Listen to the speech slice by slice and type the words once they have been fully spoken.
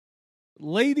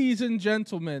Ladies and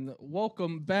gentlemen,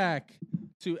 welcome back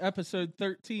to episode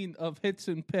 13 of Hits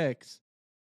and Picks.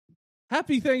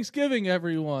 Happy Thanksgiving,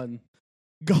 everyone.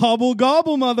 Gobble,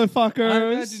 gobble, motherfuckers.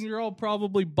 I imagine you're all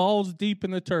probably balls deep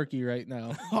in the turkey right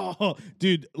now. Oh,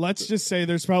 dude, let's just say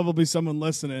there's probably someone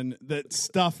listening that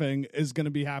stuffing is going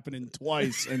to be happening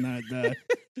twice in that day.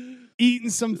 Eating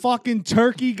some fucking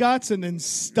turkey guts and then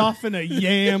stuffing a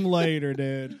yam later,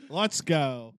 dude. Let's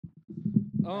go.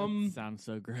 That sounds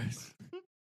so gross.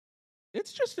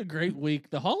 It's just a great week.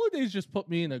 The holidays just put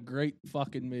me in a great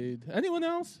fucking mood. Anyone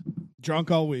else?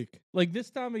 Drunk all week. Like, this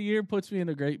time of year puts me in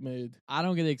a great mood. I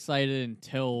don't get excited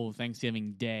until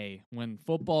Thanksgiving Day. When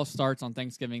football starts on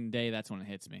Thanksgiving Day, that's when it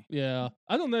hits me. Yeah.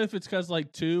 I don't know if it's because, like,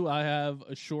 I have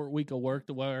a short week of work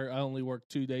to where I only work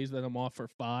 2 days, then I'm off for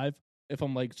 5. If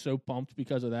I'm, like, so pumped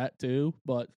because of that, too.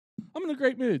 But I'm in a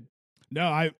great mood. No,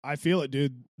 I feel it,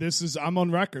 dude. I'm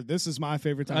on record. This is my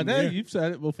favorite time I of know, year. you've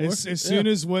said it before. As soon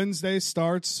as Wednesday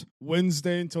starts,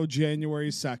 Wednesday until January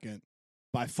 2nd,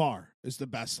 by far, is the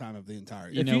best time of the entire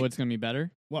year. You know what's going to be better?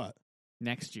 What?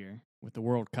 Next year with the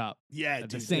World Cup. Yeah, At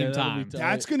the dude. same that'll be time. tight.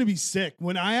 That's going to be sick.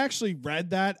 When I actually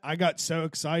read that, I got so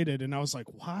excited, and I was like,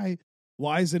 why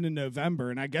is it in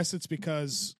November? And I guess it's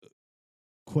because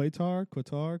Qatar.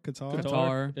 Qatar.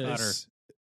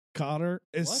 Qatar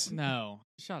is What? No.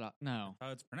 Shut up. No.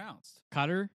 How it's pronounced.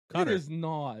 Qatar? It is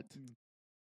not.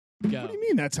 Go. What do you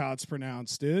mean that's how it's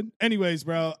pronounced, dude? Anyways,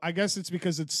 bro, I guess it's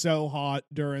because it's so hot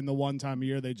during the one time of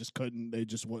year they just wouldn't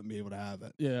be able to have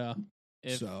it. Yeah.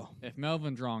 If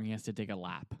Melvin's wrong, he has to take a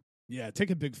lap. Yeah,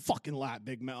 take a big fucking lap,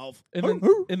 Big Melv.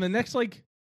 In the next, like,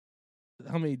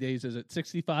 how many days is it?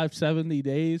 65, 70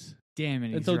 days? Damn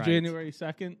it. Until right. January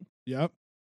 2nd? Yep.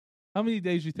 How many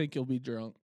days do you think you'll be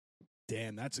drunk?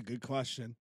 Damn, that's a good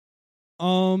question.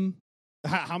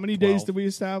 How many days 12. did we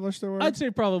establish there were? I'd say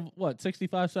probably,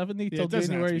 65, 70 Yeah, till it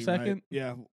doesn't have to January be 2nd? right.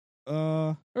 Yeah.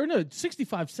 Or no,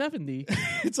 65, 70.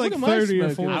 It's What like am I 30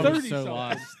 or smoking? 40. I was 30 so something.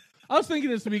 lost. I was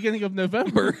thinking it's the beginning of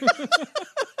November.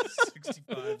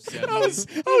 65, 70.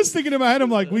 I was thinking in my head, I'm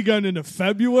like, we going into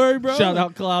February, bro? Shout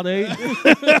out Cloud 8.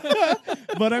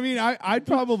 But I mean, I'd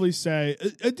probably say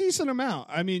a decent amount.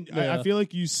 I mean, Yeah. I feel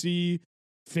like you see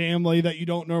family that you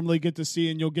don't normally get to see,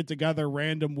 and you'll get together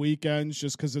random weekends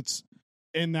just because it's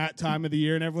in that time of the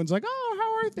year, and everyone's like, oh,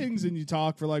 how are things? And you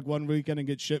talk for like one weekend and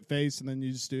get shit-faced, and then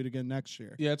you just do it again next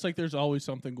year. Yeah, it's like there's always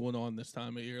something going on this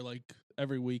time of year, like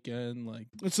every weekend. Like,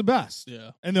 It's the best.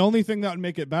 yeah. And the only thing that would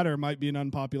make it better might be an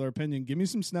unpopular opinion. Give me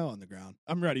some snow on the ground.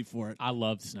 I'm ready for it. I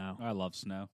love snow. I love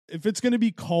snow. If it's going to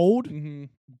be cold, Mm-hmm.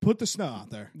 put the snow out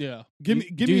there. Yeah. Give me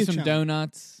Do a some challenge.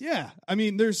 donuts. Yeah. I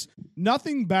mean, there's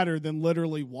nothing better than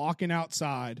literally walking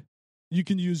outside. You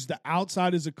can use the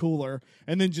outside as a cooler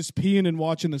and then just peeing and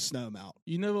watching the snow melt.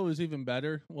 You know what was even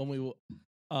better when we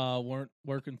weren't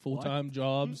working full-time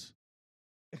jobs?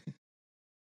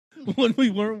 When we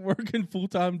weren't working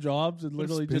full-time jobs and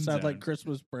literally spin just had like zones.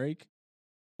 Christmas break.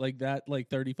 Like that, like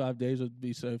 35 days would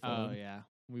be so fun. Oh, yeah.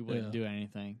 We wouldn't Yeah. do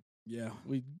anything. Yeah.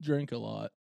 We drink a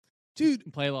lot.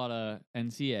 Dude, Play a lot of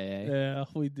NCAA. Yeah,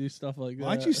 we do stuff like that.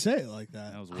 why'd you say it like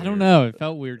that? That was I weird. don't know. It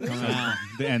felt weird coming out.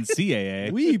 The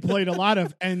NCAA. We played a lot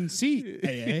of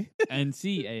NCAA.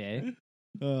 NCAA.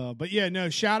 But yeah, no,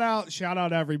 shout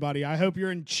out everybody. I hope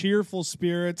you're in cheerful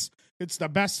spirits. It's the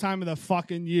best time of the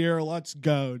fucking year. Let's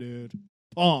go, dude.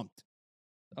 Pumped.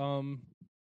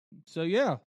 So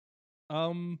yeah.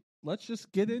 Let's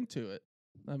just get into it.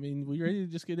 I mean, we ready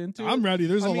to just get into it? I'm ready.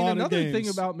 There's a lot of another games. thing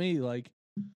about me, like,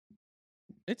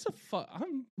 it's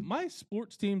my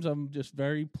sports teams, I'm just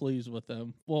very pleased with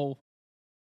them. Well,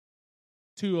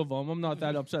 2 of them. I'm not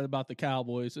that upset about the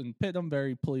Cowboys, and Pitt I'm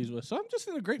very pleased with. So I'm just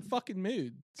in a great fucking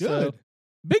mood. Good. So,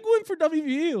 big win for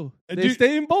WVU. They Dude-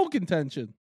 stay in bowl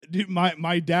contention. Dude,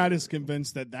 my dad is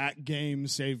convinced that game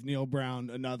saved Neil Brown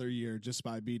another year just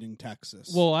by beating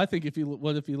Texas. Well, I think if he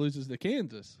loses to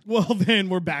Kansas? Well, then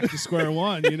we're back to square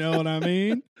one. You know what I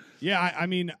mean? Yeah, I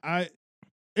mean,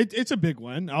 it's a big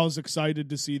win. I was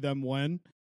excited to see them win,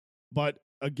 but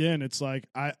again, it's like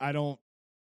I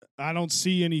don't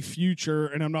see any future,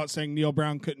 and I'm not saying Neil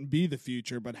Brown couldn't be the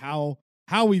future, but how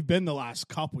we've been the last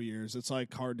couple years, it's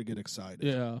like hard to get excited.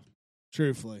 Yeah.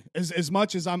 Truthfully, as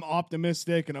much as I'm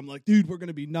optimistic and I'm like, dude, we're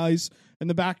gonna be nice. In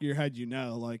the back of your head, you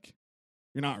know, like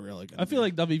you're not really gonna. I feel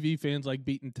like WV fans like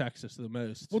beating Texas the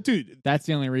most. well, dude, That's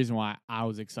the only reason why I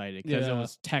was excited, because it Yeah.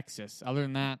 was Texas. Other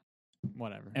than that,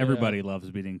 whatever. Everybody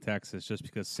loves beating Texas just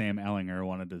because Sam Ellinger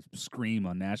wanted to scream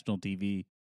on national TV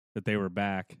that they were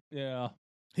back. Yeah.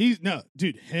 he's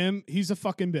a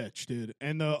fucking bitch, dude.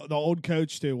 And the old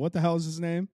coach too. What the hell is his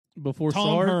name? Before Tom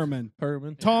Sark, Herman.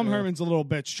 Herman. Tom Yeah. Herman's a little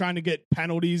bitch trying to get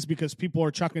penalties because people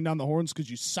are chucking down the horns because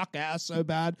you suck ass so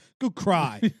bad. Go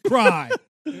cry. Cry.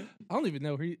 I don't even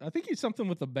know. I think he's something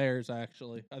with the Bears,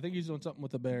 actually. I think he's doing something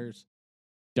with the Bears.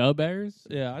 Dub Bears?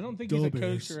 Yeah, I don't think he's a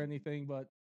Bears. coach or anything, but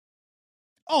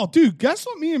Oh, dude, guess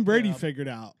what me and Brady Yeah. figured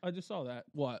out? I just saw that.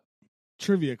 What?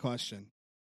 Trivia question.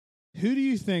 Who do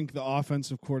you think the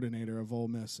offensive coordinator of Ole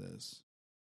Miss is?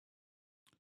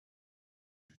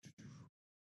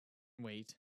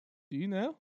 Wait. Do you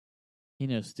know? He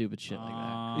knows stupid shit like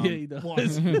that. Yeah, he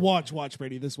does. Watch,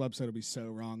 Brady. This website will be so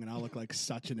wrong, and I'll look like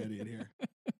such an idiot here.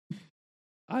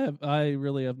 I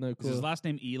really have no Is clue. his last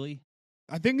name Ely?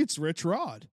 I think it's Rich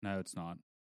Rod. No, it's not.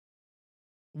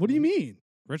 What do you mean?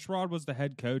 Rich Rod was the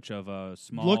head coach of a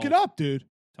small. Look it up, dude.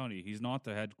 Tony, he's not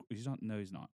the head. He's not. No,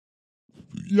 he's not.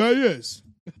 Yeah, he is.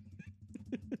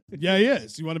 Yeah, he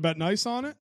is. You want to bet nice on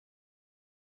it?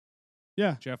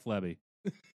 Yeah. Jeff Levy.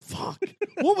 Fuck.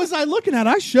 What was I looking at?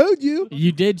 I showed you.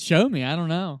 You did show me. I don't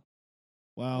know.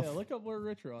 Wow. Yeah, look up where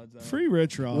Rich Rod's at. Free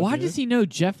Rich Rod. Why dude. does he know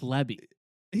Jeff Levy?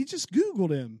 He just Googled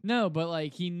him. No, but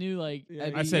like he knew like Yeah,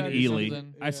 Eddie I said or Ely.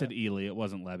 something. I said Ely. It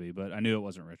wasn't Levy, but I knew it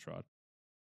wasn't Rich Rod.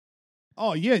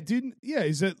 Oh, yeah, dude. Yeah,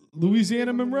 he's at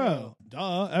Louisiana Monroe.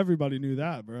 Duh. Everybody knew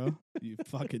that, bro. You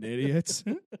fucking idiots.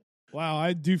 Wow,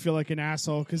 I do feel like an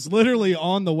asshole because literally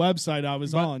on the website I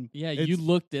was on, Yeah, it's- you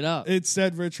looked it up. it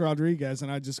said Rich Rodriguez,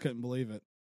 and I just couldn't believe it.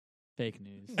 Fake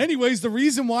news. Anyways, the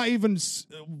reason why I even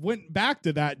went back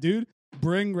to that, dude,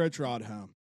 bring Rich Rod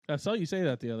home. I saw you say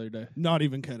that the other day. Not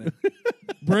even kidding.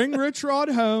 Bring Rich Rod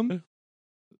home.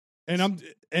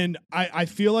 And I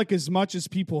feel like as much as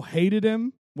people hated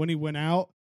him when he went out,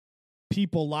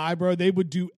 people lie, bro. They would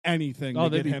do anything Oh, to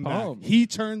they'd get be him back. pumped. He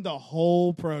turned the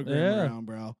whole program Yeah. around,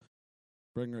 bro.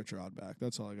 Bring Rich Rod back.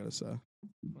 That's all I gotta say.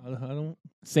 I don't.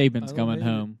 Saban's I don't coming hate it.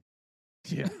 home.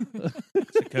 Yeah.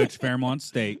 To coach Fairmont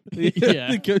State.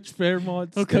 Yeah. The coach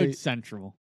Fairmont He'll State. coach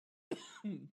Central.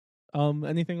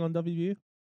 Anything on WVU?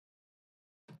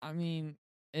 I mean,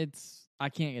 I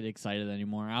can't get excited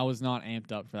anymore. I was not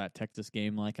amped up for that Texas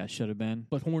game like I should have been.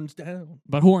 But horns down.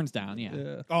 But horns down, yeah.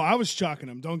 Yeah. Oh, I was chucking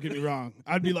him. Don't get me wrong.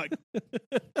 I'd be like,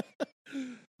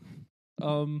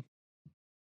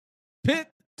 Pitt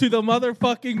to the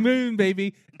motherfucking moon,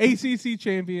 baby. ACC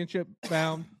championship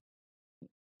bound.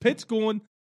 Pitt's going.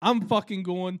 I'm fucking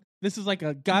going. This is like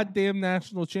a goddamn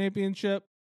national championship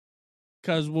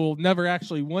because we'll never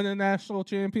actually win a national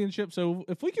championship. So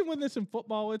if we can win this in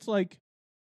football, it's like,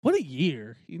 what a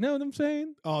year. You know what I'm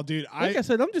saying? oh, dude, Like I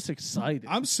said, I'm just excited.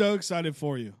 I'm so excited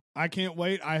for you. I can't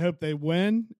wait. I hope they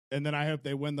win, and then I hope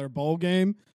they win their bowl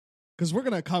game. Because we're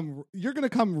gonna come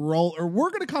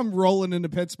rolling into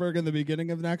Pittsburgh in the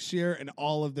beginning of next year, and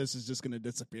all of this is just gonna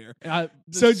disappear.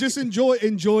 So just enjoy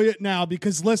it now.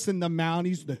 Because listen, the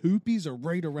Mounties, the Hoopies are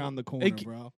right around the corner,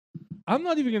 bro. I'm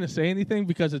not even going to say anything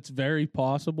because it's very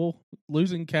possible.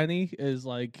 Losing Kenny is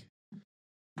like,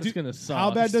 it's Dude, going to suck.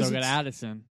 how bad Still does got it?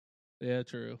 Addison. Yeah,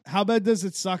 true. How bad does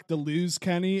it suck to lose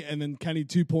Kenny, and then Kenny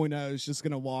 2.0 is just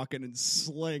gonna walk in and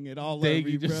sling it all over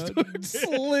you, Daggy bro? just started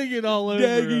slinging all over.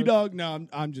 Daggy us. dog. No,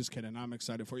 I'm just kidding. I'm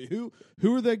excited for you.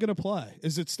 Who are they gonna play?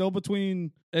 Is it still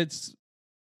between? It's,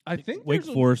 I think Wake there's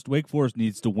a- Forest. Wake Forest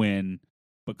needs to win,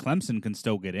 but Clemson can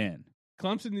still get in.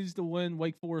 Clemson needs to win.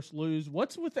 Wake Forest lose.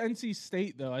 What's with NC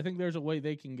State though? I think there's a way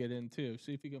they can get in too.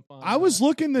 See if you can find. I was that.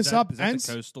 looking this up. Is that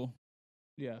the Coastal?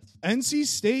 Yes. NC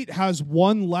State has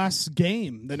one less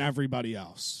game than everybody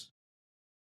else.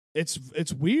 It's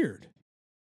weird.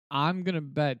 I'm gonna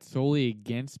bet solely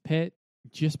against Pitt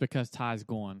just because Ty's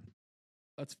going.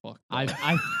 That's fucked.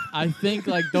 I think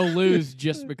like they'll lose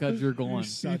just because you're going. You,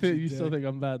 Such a you still dick. think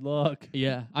I'm bad luck?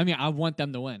 Yeah, I mean I want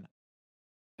them to win,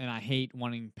 and I hate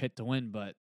wanting Pitt to win,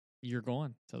 but you're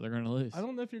going, so they're gonna lose. I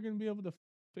don't know if you're going to be able to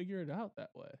figure it out that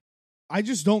way. I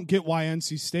just don't get why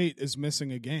NC State is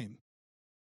missing a game.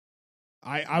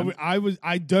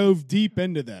 I dove deep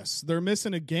into this. They're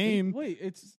missing a game. Wait,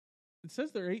 it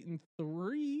says they're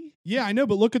 8-3. Yeah, I know,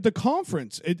 but look at the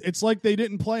conference. It's like they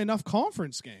didn't play enough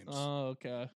conference games. Oh,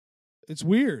 okay. It's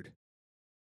weird.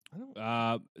 I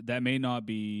don't. That may not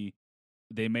be.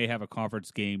 They may have a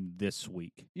conference game this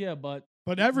week. Yeah, but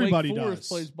But everybody Wake Forest does.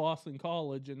 plays Boston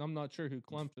College, and I'm not sure who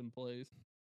Clemson plays.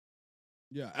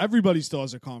 Yeah, everybody still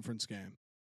has a conference game.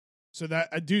 So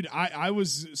that, dude, I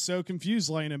was so confused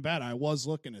laying in bed. I was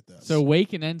looking at this. So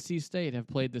Wake and NC State have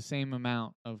played the same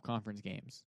amount of conference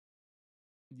games.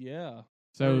 Yeah.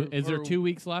 So Or- is there or 2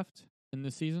 weeks left in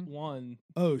the season? One.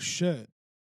 oh shit,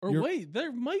 Or You're- wait,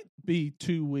 there might be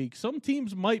 2 weeks. Some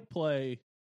teams might play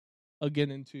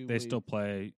again in 2 They weeks. still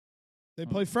play. they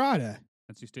play Friday.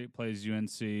 NC State plays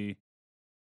UNC.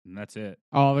 And that's it.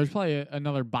 Oh, there's probably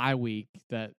another bye week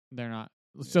that they're not.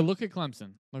 So look at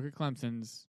Clemson. Look at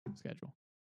Clemson's schedule.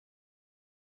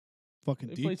 Fucking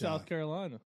They deep play dive. South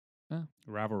Carolina.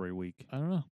 Rivalry week. I don't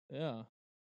know. Yeah.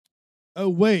 Oh,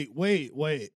 wait.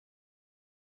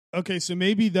 Okay, so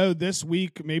maybe, though, this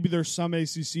week, maybe there's some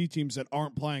ACC teams that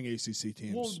aren't playing ACC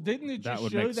teams. Well, didn't it That just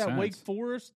would show make that Wake sense.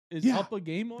 Forest is Yeah. up a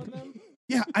game on them?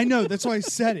 Yeah, I know. That's why I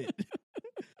said it.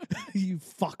 You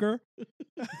fucker.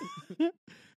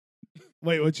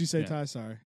 Wait, what'd you say, Yeah. Ty?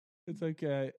 Sorry. It's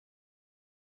okay.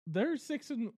 They're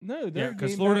 6-0. No, they're Yeah, 'cause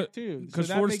game Florida- back too. Because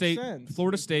so that Florida makes State, sense.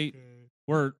 Florida State,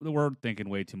 we're thinking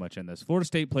way too much in this. Florida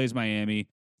State plays Miami.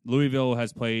 Louisville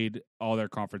has played all their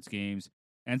conference games.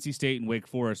 NC State and Wake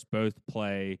Forest both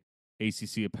play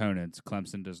ACC opponents.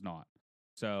 Clemson does not.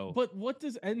 So But what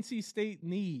does NC State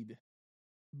need?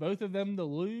 Both of them to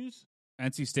lose?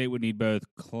 NC State would need both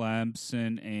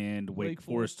Clemson and Wake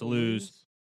Forest to lose.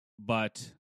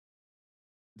 But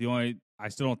I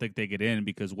still don't think they get in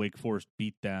because Wake Forest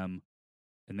beat them,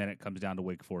 and then it comes down to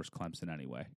Wake Forest Clemson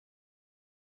anyway.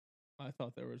 I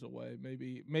thought there was a way.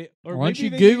 Maybe Why or don't maybe you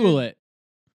they Google needed- it?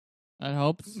 That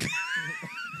helps.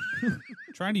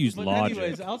 Trying to use But logic.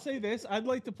 anyways, I'll say this. I'd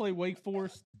like to play Wake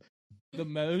Forest the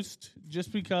most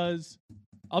just because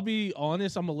I'll be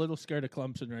honest, I'm a little scared of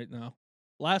Clemson right now.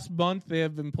 Last month they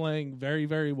have been playing very,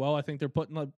 very well. I think they're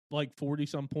putting up like 40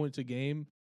 some points a game.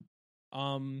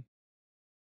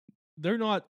 They're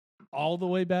not all the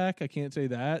way back, I can't say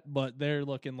that, but they're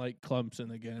looking like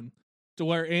Clemson again.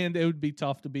 And it would be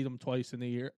tough to beat them twice in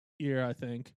a year, I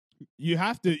think. You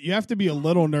have to be a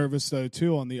little nervous, though,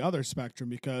 too, on the other spectrum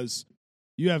because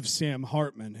you have Sam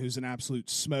Hartman, who's an absolute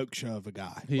smoke show of a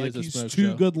guy. He is a he's smoke too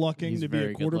show. good looking He's to be a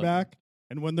very good-looking. quarterback.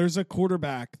 And when there's a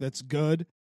quarterback that's good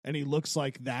and he looks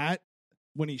like that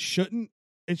when he shouldn't,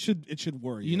 it should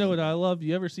worry you. You know what I love?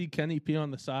 You ever see Kenny P on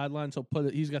the sidelines?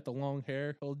 He's got the long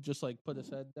hair. He'll just like put his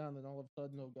head down, and all of a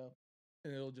sudden he'll go,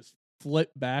 and it'll just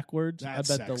flip backwards. That's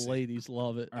I bet sexy. the ladies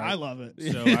love it. I love it.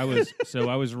 So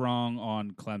I was wrong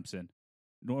on Clemson.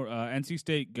 NC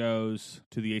State goes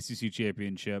to the ACC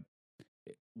championship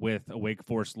with a Wake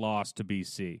Forest loss to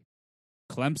BC.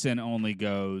 Clemson only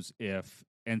goes if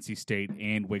NC State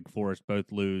and Wake Forest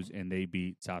both lose and they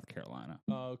beat South Carolina.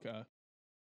 Oh, okay.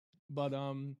 But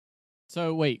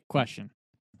So wait, question.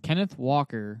 Kenneth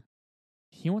Walker,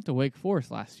 he went to Wake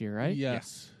Forest last year, right?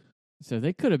 yes, So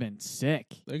they could have been sick.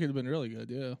 they could have been really good.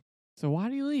 Yeah, So why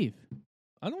did he leave?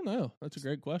 I don't know. That's a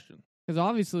great question. Because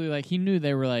obviously, like, he knew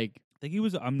they were like, I think he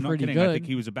was. I'm not Pretty kidding. I good. think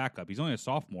he was a backup. He's only a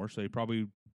sophomore, so he probably.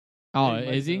 oh, He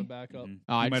might is have been he? a backup. Mhm.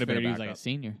 Oh, I He might just have been figured a he was like a backup.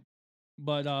 senior.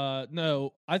 But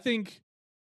no, I think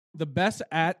the best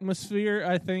atmosphere,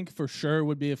 I think for sure,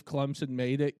 would be if Clemson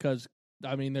made it. Because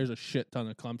I mean, there's a shit ton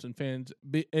of Clemson fans.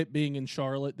 It being in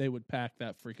Charlotte, they would pack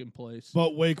that freaking place.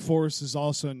 But Wake Forest is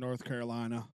also in North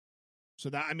Carolina. So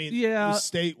that, I mean, Yeah.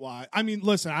 statewide. I mean,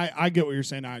 listen, I get what you're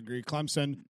saying. I agree.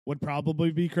 Clemson would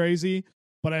probably be crazy,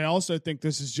 but I also think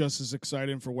this is just as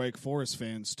exciting for Wake Forest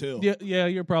fans too. Yeah,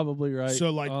 you're probably right.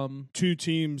 So, like, um, two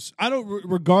teams. I don't.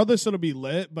 Regardless, it'll be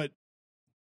lit. But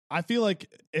I feel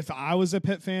like if I was a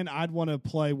Pitt fan, I'd want to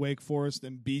play Wake Forest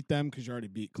and beat them because you already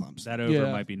beat Clemson. That over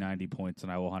Yeah. might be 90 points,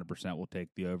 and I will 100% will take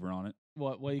the over on it.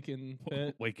 what Wake and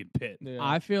Pitt? Wake and Pitt. Yeah.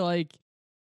 I feel like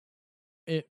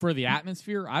for the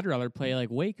atmosphere, I'd rather play like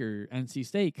Wake or NC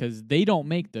State because they don't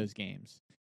make those games.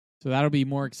 So that'll be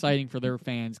more exciting for their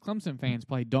fans. Clemson fans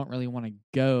probably don't really want to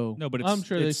go. No, but it's, I'm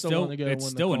sure they it's still wanna go It's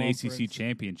win the still an ACC conference.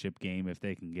 championship game if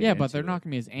they can get. Yeah, but into they're it. not going to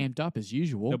be as amped up as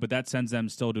usual. No, but that sends them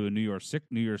still to a New Year's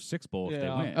Six Bowl if they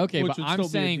Yeah. win. Okay, Which but would I'm still be a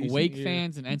saying decent Wake year.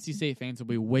 fans and NC State fans will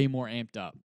be way more amped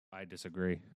up. I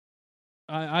disagree.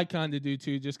 I kind of do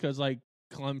too, just because like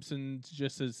Clemson's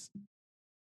just as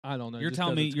I don't know. You're just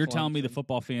telling 'cause me it's you're telling me the Clemson.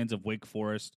 football fans of Wake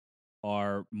Forest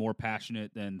are more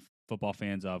passionate than football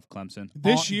fans of Clemson?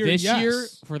 This year, this yes. year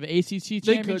for the ACC They could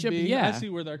championship, be. yeah. I see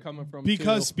where they're coming from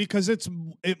because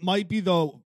too. it might be the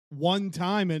one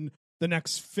time in the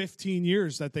next 15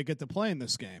 years that they get to play in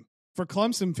this game. For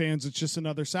Clemson fans, it's just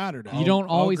another Saturday. You don't I'll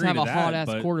always agree have to a that, hot ass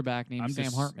but quarterback named I'm Sam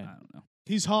just, Hartman. I don't know.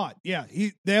 He's hot. Yeah,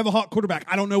 they have a hot quarterback.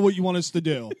 I don't know what you want us to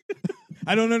do.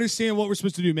 I don't understand what we're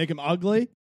supposed to do. Make him ugly?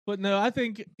 But no, I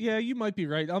think you might be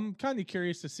right. I'm kind of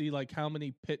curious to see like how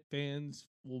many Pitt fans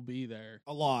will be there.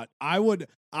 A lot. I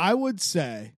would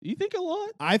say You think a lot?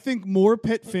 I think more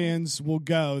Pitt fans will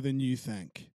go than you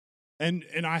think. And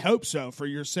I hope so for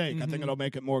your sake. I think Mhm. it'll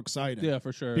make it more exciting. Yeah,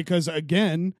 for sure. Because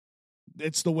again,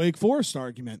 it's the Wake Forest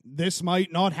argument. This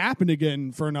might not happen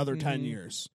again for another 10 Mhm.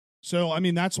 years. So, I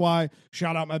mean, that's why,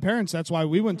 shout out my parents, that's why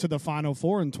we went to the Final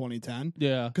Four in 2010.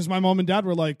 Yeah, Because my mom and dad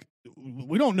were like,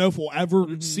 we don't know if we'll ever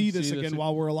Mhm, see this see this again ag-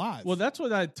 while we're alive. Well, that's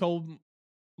what I told.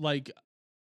 Like,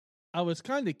 I was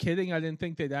kind of kidding. I didn't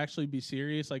think they'd actually be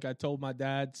serious. Like, I told my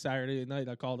dad Saturday night.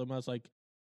 I called him. I was like,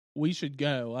 "We should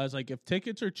go." I was like, "If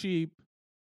tickets are cheap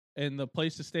and the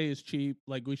place to stay is cheap,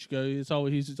 like we should go."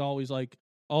 He's always like,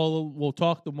 "Oh, we'll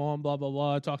talk to mom." Blah blah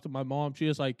blah. I talked to my mom. She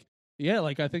was like, "Yeah,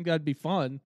 like I think that'd be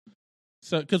fun."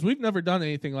 So, because we've never done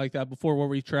anything like that before, where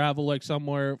we travel like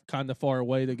somewhere kind of far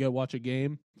away to go watch a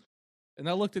game. And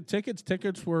I looked at tickets.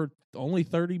 Tickets were only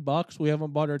 $30. We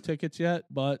haven't bought our tickets yet,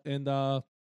 but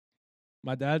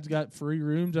my dad's got free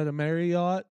rooms at a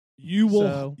Marriott. you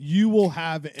So- will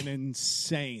have an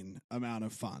insane amount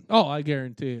of fun. Oh, I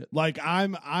guarantee it. Like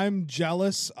I'm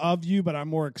jealous of you, but I'm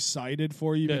more excited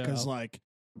for you Yeah. because like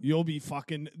you'll be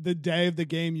fucking the day of the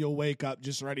game. You'll wake up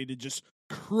just ready to just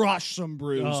crush some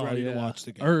brews, Oh, ready to yeah. watch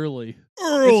the game Early.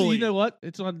 early. You know what?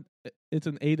 It's an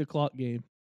 8:00 game.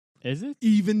 Is it?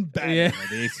 Even better. Yeah.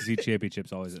 The ACC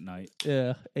championship's always at night.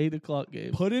 Yeah, 8:00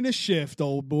 game. Put in a shift,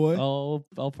 old boy.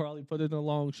 I'll probably put in a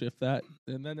long shift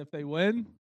and then if they win,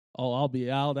 I'll be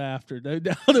out after, no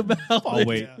doubt about Oh, it.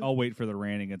 wait. I'll wait for the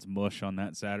rain against Mush on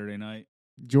that Saturday night.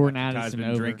 Jordan Guy's Addison been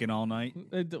over. drinking all night.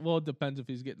 It depends if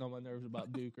he's getting on my nerves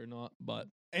about Duke or not. But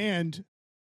And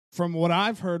from what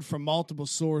I've heard from multiple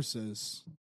sources,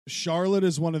 Charlotte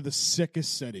is one of the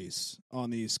sickest cities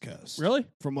on the East Coast. really,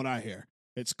 From what I hear,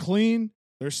 it's clean.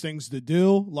 There's things to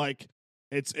do. Like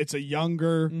it's a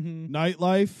younger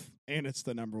nightlife, and it's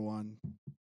the number one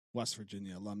West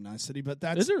Virginia alumni city. But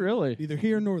that's is it really? neither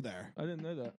here nor there. I didn't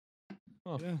know that.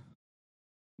 Oh. Yeah.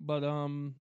 But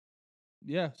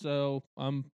yeah. So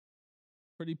I'm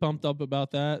pretty pumped up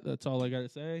about that. That's all I got to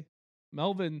say.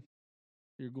 Melvin,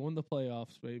 you're going to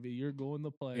playoffs, baby. You're going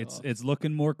to playoffs. It's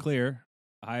looking more clear.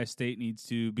 Ohio State needs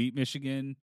to beat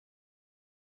Michigan.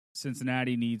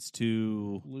 Cincinnati needs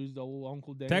to lose the old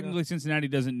Uncle Dana. technically Cincinnati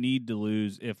doesn't need to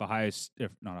lose if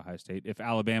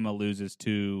Alabama loses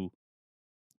to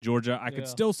Georgia. I could Yeah.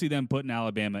 still see them putting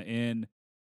Alabama in.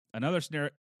 Another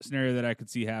scenario that I could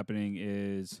see happening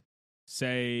is,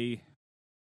 say,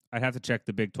 I'd have to check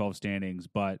the Big 12 standings,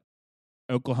 but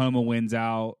Oklahoma wins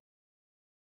out.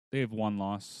 They have one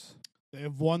loss. They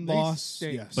have one They loss.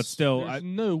 stink. Yes. But still, There's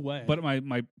no way. But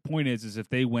my point is if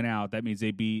they win out, that means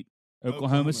they beat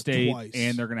Oklahoma State, twice.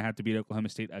 and they're going to have to beat Oklahoma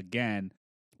State again.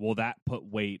 Will that put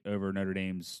weight over Notre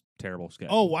Dame's terrible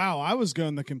schedule? Oh wow, I was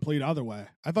going the complete other way.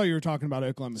 I thought you were talking about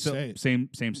Oklahoma So, State.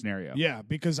 same scenario. Yeah,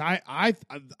 because I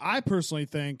personally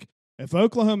think if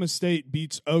Oklahoma State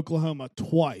beats Oklahoma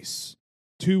twice,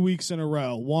 2 weeks in a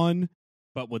row, one.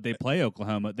 But would they play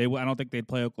Oklahoma? I don't think they'd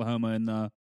play Oklahoma in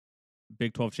the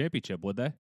Big 12 championship, would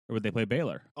they? Or would they play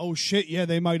Baylor? Oh shit! Yeah,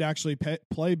 they might actually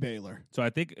play Baylor. So I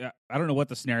think I don't know what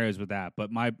the scenario is with that,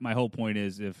 but my whole point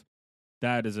is if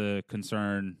that is a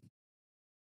concern,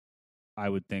 I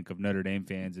would think of Notre Dame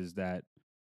fans is that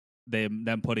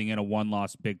them putting in a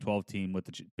one-loss Big 12 team with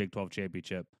the Big 12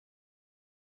 championship.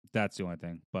 That's the only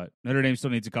thing. But Notre Dame still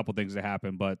needs a couple things to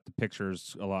happen, but the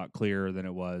picture's a lot clearer than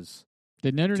it was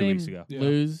Did Notre 2 Dame weeks ago. Yeah.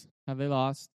 lose? Have they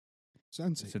lost?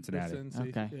 Cincy. Cincinnati. Cincy,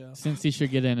 Okay. Yeah. Cincy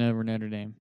should get in over Notre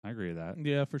Dame. I agree with that.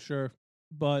 Yeah, for sure.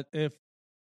 But if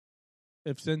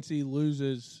Cincy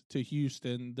loses to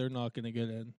Houston, they're not going to get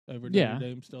in over Yeah. Notre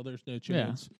Dame. Still, there's no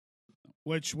chance.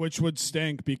 Which would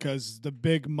stink because the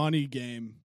big money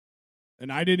game.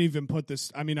 And I didn't even put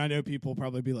this. I mean, I know people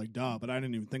probably be like, "Duh," but I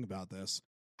didn't even think about this.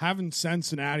 Having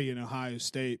Cincinnati and Ohio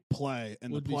State play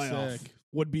in Would the be playoff sick.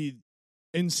 would be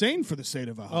insane for the state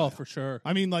of Ohio. Oh, for sure.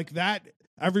 I mean, like that.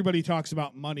 Everybody talks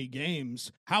about money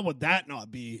games. How would that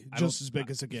not be I just don't- as big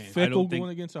as a game? Fickle think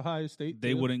going against Ohio State.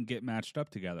 They too. wouldn't get matched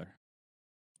up together.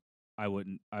 I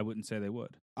wouldn't say they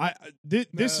would. This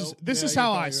No, is yeah,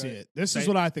 how you're I probably see right. it. This is They-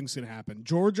 what I think is going to happen.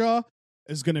 Georgia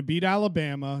is going to beat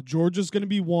Alabama. Georgia's going to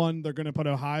be 1. They're going to put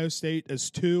Ohio State as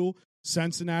 2,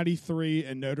 Cincinnati 3,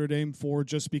 and Notre Dame 4,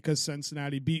 just because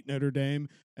Cincinnati beat Notre Dame,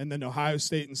 and then Ohio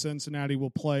State and Cincinnati will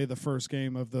play the first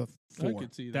game of the I 4.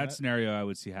 could see That that. scenario I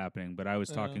would see happening, but I was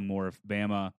Yeah. talking more if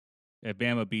Bama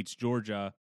beats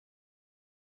Georgia,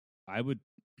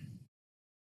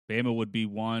 Bama would be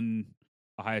 1,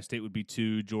 Ohio State would be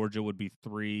 2, Georgia would be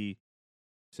 3,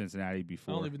 Cincinnati would be I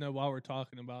 4. don't even know why we're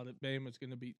talking about it. Bama's going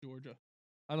to beat Georgia.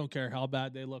 I don't care how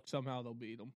bad they look. Somehow they'll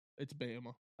beat them. It's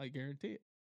Bama. I guarantee it.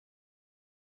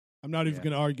 I'm not even Yeah.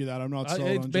 going to argue that. I'm not sold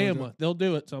It's on Bama. Georgia. They'll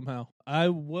do it somehow. I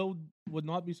would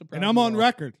not be surprised. And I'm at on all.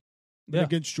 record been Yeah.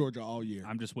 against Georgia all year.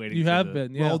 I'm just waiting. You for have the-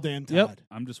 been. Yeah. Roll damn Tide. Yep.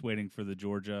 I'm just waiting for the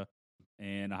Georgia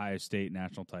and Ohio State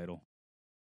national title.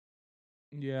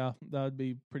 Yeah, that would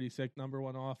be pretty sick. Number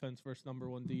 1 offense versus number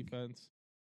 1 defense.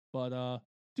 But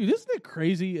dude, isn't it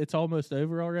crazy? It's almost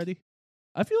over already.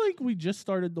 I feel like we just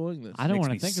started doing this. I don't Makes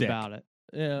want me to think sick. about it.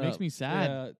 Yeah, Makes me sad.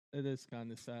 Yeah, it is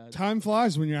kind of sad. Time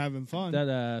flies when you're having fun. That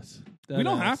ass. We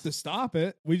don't have to stop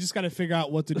it. We just got to figure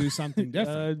out what to do something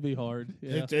different. It'd be hard.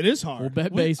 Yeah. It is hard. We'll bet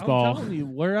I'm baseball. telling you,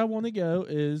 where I want to go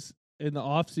is in the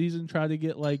off season. Try to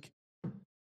get like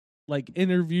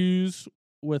interviews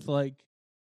with like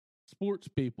sports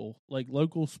people, like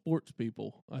local sports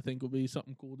people. I think would be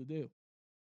something cool to do.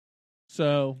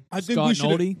 So I think Scott we should.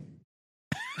 Nolte.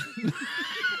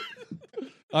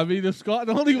 I mean, if Scott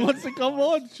only wants to come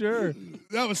on, sure.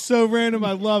 That was so random.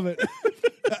 I love it.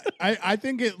 I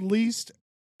think at least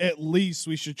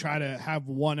we should try to have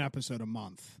one episode a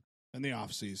month in the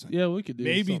off season. Yeah, we could do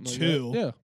Maybe something like two. that.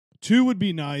 Yeah. 2 would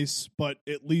be nice, but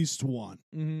at least 1.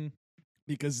 Mm-hmm.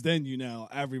 Because then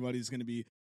everybody's going to be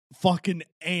fucking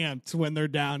amped when they're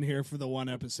down here for the 1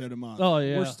 episode a month. Oh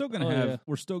yeah. We're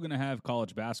still gonna have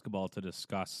college basketball to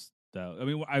discuss, though. I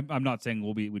mean, I'm not saying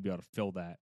we'd be able to fill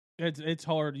that, It's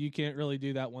hard. You can't really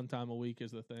do that one time a week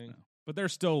is the thing. but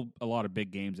there's still a lot of big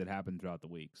games that happen throughout the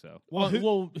week. So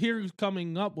Well, here's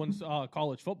coming up once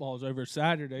college football is over.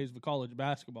 Saturdays, the college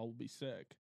basketball will be sick.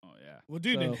 oh yeah, Well,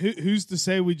 dude, So- and who's to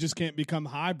say we just can't become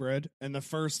hybrid in the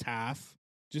first half?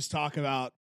 Just talk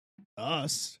about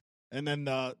us, and then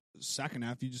the second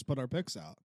half, you just put our picks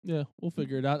out. Yeah, we'll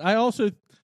figure it out. I also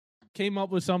came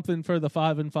up with something for the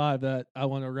 5 and 5 that I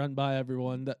want to run by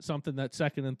everyone. That something that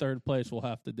second and third place will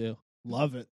have to do.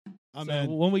 Love it. I'm So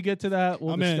in. when we get to that,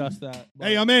 we'll I'm in. discuss that. But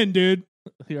Hey, I'm in, dude.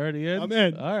 you already in? I'm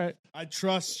in. All right. I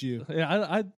trust you. Yeah,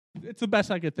 I it's the best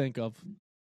I could think of.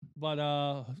 But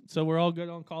so we're all good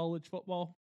on college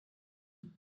football.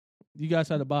 You guys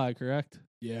had a bye, correct?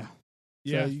 Yeah.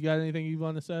 So Yeah. you got anything you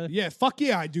want to say? Yeah, fuck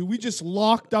yeah, I do. We just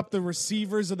locked up the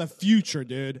receivers of the future,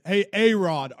 dude. Hey,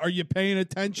 A-Rod, are you paying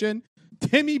attention?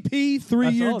 Timmy P,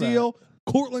 3-year saw that. deal.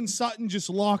 Cortland Sutton just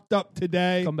locked up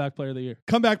today. Comeback player of the year.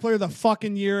 Comeback player of the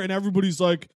fucking year, and everybody's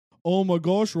like, oh my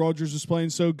gosh, Rodgers is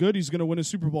playing so good, he's going to win a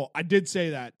Super Bowl. I did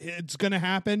say that. It's going to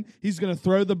happen. He's going to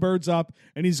throw the birds up,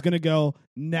 and he's going to go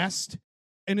nest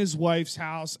in his wife's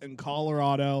house in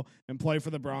Colorado and play for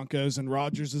the Broncos, and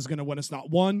Rodgers is going to win us not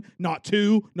 1, not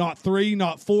 2, not 3,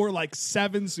 not 4, like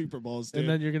 7 Super Bowls, dude. And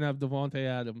then you're gonna have Devontae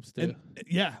Adams too. And,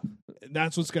 yeah,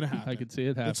 that's what's going to happen. I could see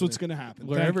it happen. That's what's going to happen.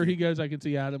 Wherever Thank he you. goes, I can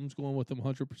see Adams going with him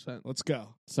 100%. Let's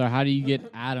go. So how do you get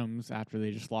Adams after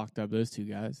they just locked up those 2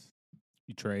 guys?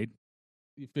 you trade.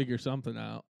 You figure something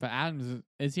out. But Adams,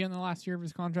 is he on the last year of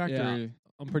his contract? Yeah. Or?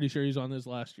 I'm pretty sure he's on his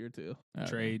last year too.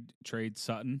 Okay. Trade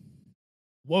Sutton.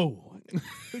 Whoa.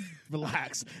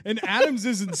 Relax. And Adams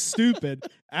isn't stupid.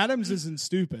 Adams isn't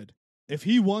stupid. If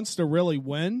he wants to really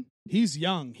win, he's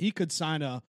young. He could sign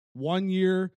a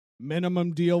 1-year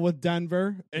minimum deal with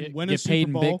Denver and win a Get paid Super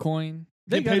in Bowl. Bitcoin.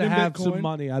 They Get paid gotta in have Bitcoin. some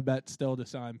money, I bet, still to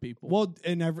sign people. Well,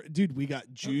 dude, we got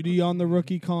Judy on the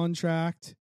rookie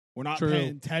contract. We're not True.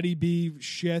 paying Teddy B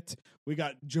shit. We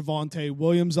got Javonte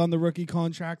Williams on the rookie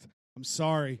contract. I'm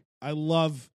sorry. I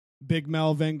love Big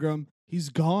Melv Ingram. He's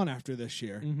gone after this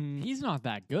year. Mhm. He's not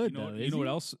that good, You know, though. you is know what he?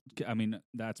 else? I mean,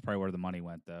 that's probably where the money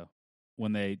went, though.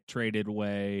 When they traded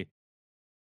away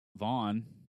Vaughn,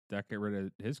 that got rid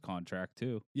of his contract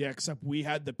too. Yeah, except we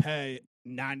had to pay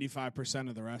 95%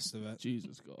 of the rest of it.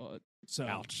 Jesus God. So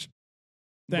Ouch.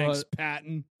 thanks, But-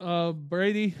 Patton.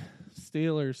 Brady,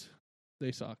 Steelers,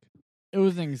 they suck. It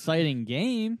was an exciting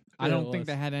game. I Yeah, don't it think was.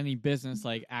 they had any business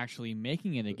like actually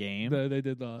making it a game. No, they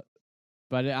did not.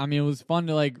 But I mean, it was fun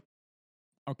to like.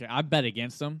 Okay, I bet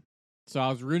against them, so I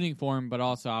was rooting for him, but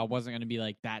also I wasn't going to be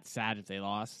like that sad if they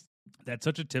lost. That's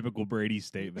such a typical Brady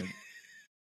statement.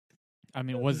 I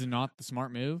mean, was it not the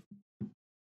smart move?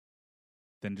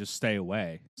 Then just stay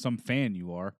away. Some fan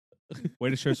you are. Way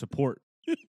to show support.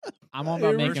 I'm all about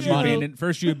Here we making go. money.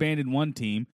 First you abandoned one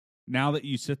team. Now that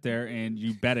you sit there and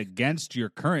you bet against your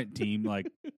current team, like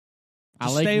I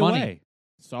just like stay money. away.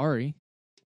 Sorry,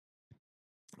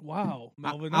 Wow,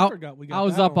 Melvin, I- I forgot we got I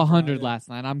was that up on 100 Friday. last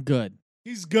night. I'm good.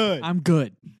 He's good. I'm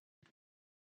good.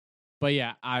 But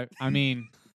yeah, I mean,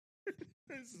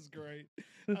 This is great.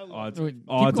 Odds, Keep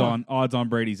odds going. on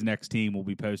Brady's next team will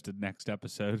be posted next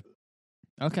episode.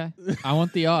 okay. I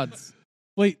want the odds.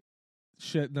 Wait,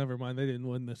 shit, never mind. They didn't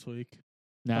win this week.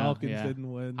 No, Falcons yeah.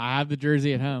 didn't win. I have the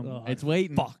jersey at home. Oh, It's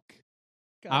waiting. Fuck.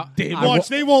 God I- damn I it. Watch,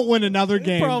 they won't win another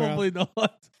game. Probably not.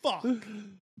 Fuck.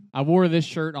 I wore this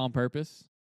shirt on purpose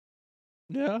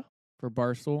Yeah. for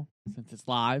Barstool since it's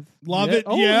live. Love Yeah. it.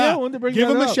 Oh, yeah. I wanted to bring Give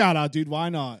that him a up. shout out, dude. Why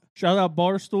not? Shout out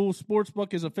Barstool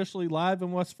Sportsbook is officially live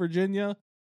in West Virginia.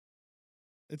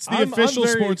 It's the I'm official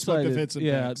very sports book excited. if it's a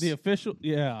yeah, Picks. the official.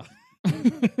 Yeah,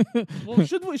 Well,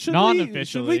 should we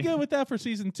Non-officially. go with that for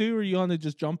season 2, or you want to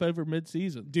just jump over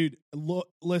mid-season? Dude,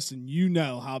 listen, you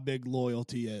know how big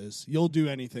loyalty is. You'll do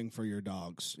anything for your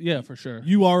dogs. Yeah, for sure.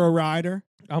 You are a rider.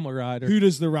 I'm a rider. Who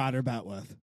does the rider bet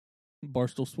with?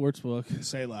 Barstool Sportsbook.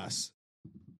 Say less.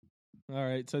 All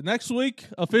right, so next week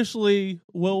officially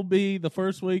will be the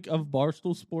first week of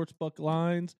Barstool Sportsbook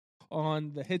lines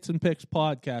on the Hits and Picks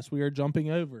podcast. We are jumping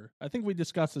over. I think we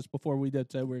discussed this before we did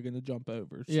say we were going to jump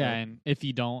over. So. Yeah, and if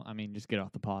you don't, I mean, just get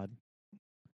off the pod.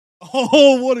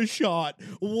 Oh, what a shot.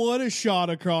 What a shot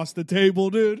across the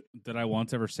table, dude. Did I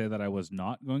once ever say that I was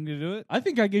not going to do it? I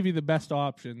think I gave you the best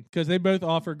option because they both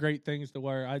offer great things to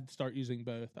where I'd start using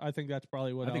both. I think that's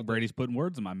probably what I think Brady's putting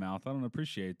words in my mouth. I don't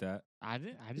appreciate that. I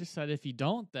just said if you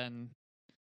don't, then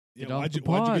Yeah, get off why'd the you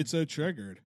pod. get so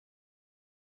triggered?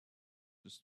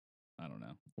 I don't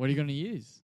know. What are you going to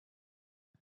use?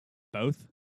 Both?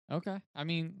 Okay. I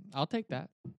mean, I'll take that.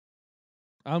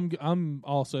 I'm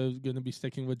also going to be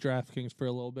sticking with DraftKings for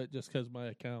a little bit just because my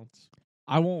accounts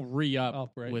I won't re-up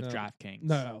up right with now. DraftKings.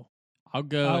 No, I'll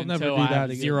go I'll never until do I that have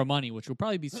again. zero money, which will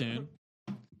probably be soon.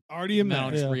 Already And then I'll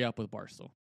admitted. just Yeah. re-up with Barstool.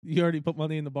 you already put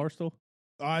money in the Barstool.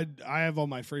 I have all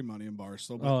my free money in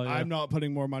Barstool, but Oh, yeah. I'm not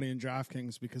putting more money in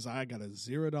DraftKings because I got a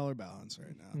 $0 balance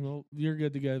right now. Well, you're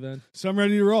good to go then. So I'm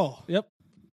ready to roll. Yep.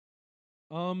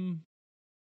 You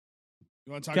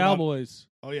want to talk Cowboys.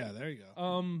 about? Oh yeah, there you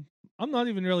go. I'm not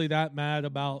even really that mad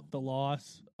about the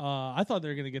loss. I thought they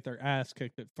were going to get their ass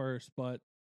kicked at first, but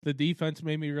the defense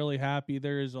made me really happy.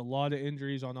 There is a lot of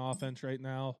injuries on offense right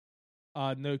now.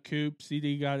 No Coop.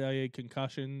 CD got a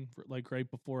concussion like right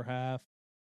before half.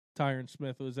 Tyron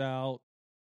Smith was out.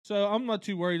 So I'm not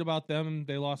too worried about them.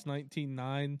 They lost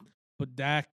 19-9, but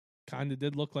Dak kind of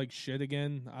did look like shit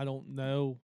again. I don't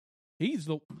know.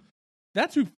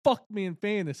 That's who fucked me in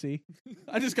fantasy.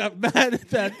 I just got mad at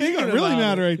that. You thinking got really about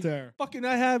mad it. right there. Fucking,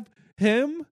 I have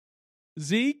him,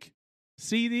 Zeke,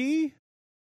 CD,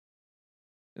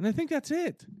 and I think that's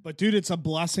it. But dude, it's a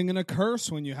blessing and a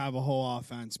curse when you have a whole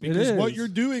offense because what is. you're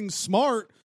doing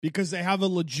smart because they have a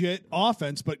legit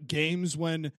offense, but games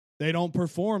when they don't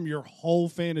perform, your whole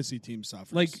fantasy team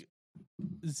suffers. Like,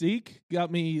 Zeke got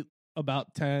me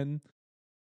about 10.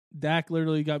 Dak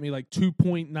literally got me like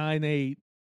 2.98,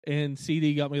 and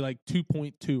CD got me like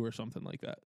 2.2 or something like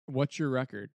that. What's your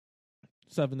record?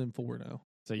 7-4 now.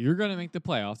 So you're going to make the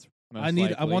playoffs. I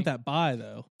likely. want that bye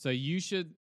though. So you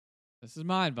should. This is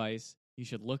my advice. You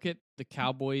should look at the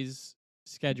Cowboys'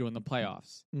 schedule in the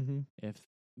playoffs. Mm-hmm. If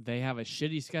they have a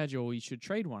shitty schedule, you should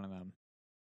trade one of them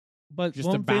But Just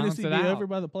to won't balance fantasy it be out. over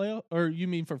by the playoff? Or you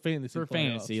mean for fantasy? for playoffs?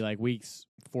 fantasy, like weeks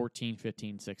 14,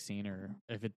 15, 16, or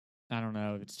if it. I don't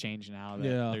know if it's changed now that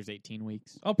Yeah. there's 18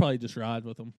 weeks. I'll probably just ride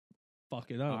with them.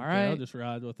 Fuck it. I don't All care. I'll right. just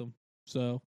ride with them.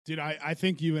 So dude, I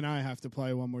think you and I have to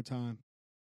play one more time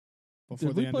before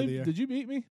did the we end play? of the year. Did you beat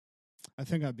me? I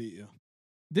think I beat you.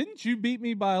 Didn't you beat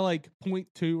me by like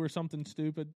 0.2 or something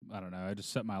stupid? I don't know. I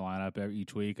just set my lineup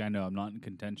each week. I know I'm not in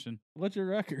contention. What's your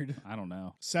record? I don't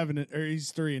know. 7 or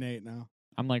he's 3-8 now.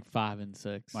 I'm like 5 and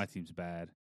 6. My team's bad.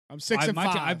 I'm 6 and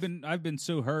 5. I've been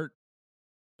so hurt.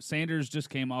 Sanders just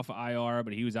came off of IR,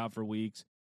 but he was out for weeks.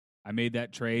 I made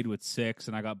that trade with 6,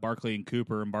 and I got Barkley and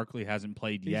Cooper, and Barkley hasn't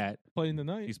played He's yet. Playing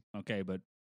tonight. He's okay, but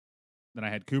then I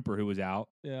had Cooper who was out.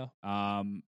 Yeah.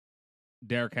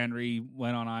 Derrick Henry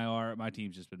went on IR. My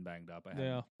team's just been banged up. I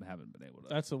haven't been able to.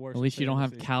 That's the worst. At least in you don't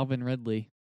have fantasy. Calvin Ridley.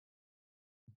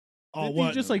 Oh, Didn't what?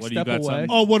 you just like What do you step got, away? son?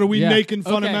 Oh, what are we Yeah. making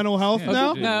fun of Okay. mental health Yeah,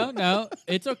 now? dude. No,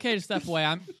 it's okay to step away.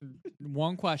 I'm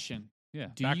one question. Yeah.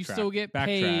 Do you backtrack. still get Backtrack.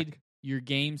 paid your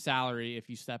game salary if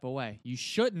you step away? You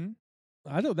shouldn't,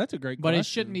 I know that's a great but question. it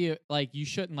shouldn't be like you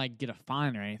shouldn't like get a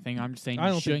fine or anything. I'm just saying I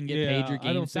you don't shouldn't think, get paid your I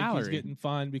game don't salary. think he's getting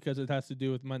fined because it has to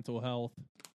do with mental health.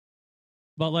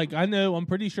 But like I'm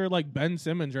pretty sure like Ben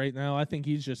Simmons right now, I think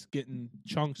he's just getting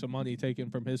chunks of money taken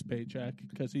from his paycheck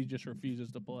because he just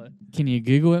refuses to play. Can you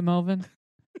Google it, Melvin?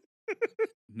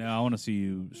 No, I want to see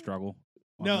you struggle.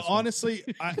 on No, this one. honestly,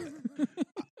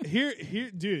 here,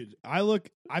 dude.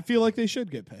 I feel like they should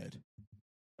get paid.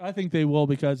 I think they will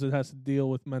because it has to deal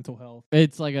with mental health.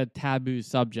 It's like a taboo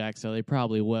subject, so they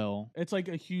probably will. It's like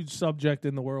a huge subject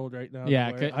in the world right now. Yeah,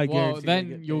 where 'cause- I well, guarantee then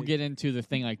they you'll paid. get into the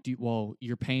thing like,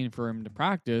 you're paying for him to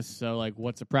practice, so like,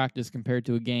 what's a practice compared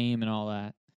to a game and all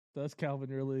that? Does Calvin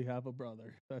really have a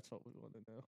brother? That's what we want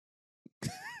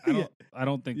to know. I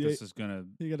don't think Yeah. this is gonna.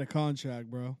 You got a contract,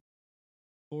 bro.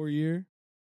 4-year.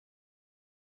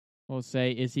 We'll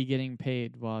say, is he getting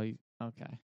paid while you?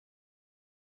 Okay.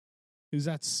 Who's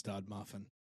that stud muffin?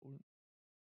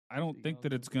 I don't think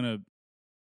that it's gonna.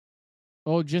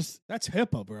 Oh, just That's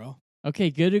HIPAA, bro.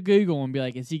 Okay, go to Google and be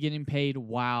like, is he getting paid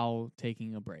while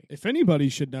taking a break? If anybody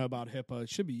should know about HIPAA, it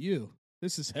should be you.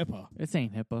 This is HIPAA. This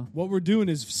ain't HIPAA. What we're doing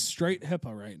is straight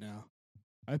HIPAA right now.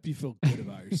 I hope you feel good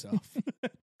about yourself.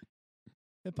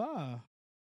 HIPAA.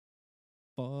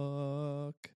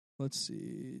 Fuck. Let's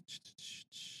see.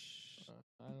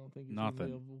 I don't think it's Nothing.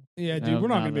 available. Yeah, dude, No, we're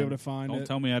not going to be nothing. able to find Don't it.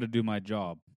 tell me how to do my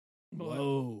job.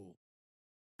 Whoa.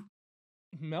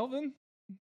 Melvin,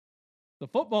 the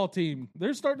football team.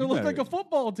 They're starting to look like a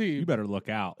football team. You better look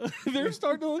out. They're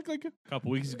starting to look like A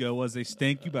couple weeks ago was they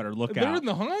stink. You better look they're out. in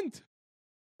the hunt.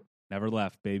 Never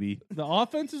left, baby. The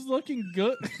offense is looking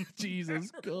good.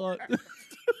 Jesus God.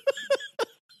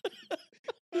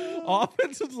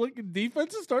 Offense is looking.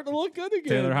 Defense is starting to look good again.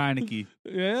 Taylor Heineke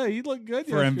Yeah, he looked good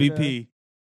for yesterday. MVP.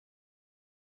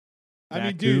 I mean,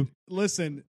 Dak dude, who?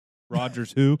 listen.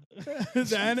 Rogers who?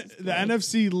 the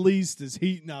NFC least is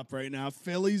heating up right now.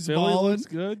 Philly's Philly balling. looks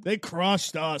good. They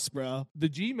crushed us, bro. The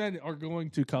G-men are going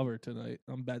to cover tonight.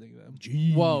 I'm betting them.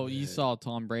 Whoa, you saw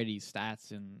Tom Brady's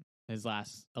stats in his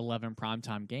last 11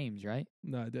 primetime games, right?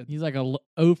 No, I did. He's like 0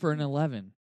 for an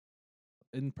 11.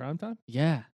 In primetime?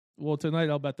 Yeah. Well, tonight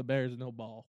I'll bet the Bears no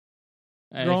ball.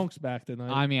 Hey, Gronk's back tonight.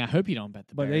 I mean, I hope you don't bet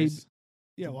the But Bears.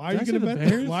 Yeah, why are Did you I say going to the bet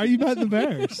Bears? Why are you betting the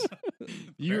Bears?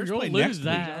 You're Bears going to play lose next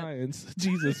that. Giants.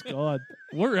 Jesus God.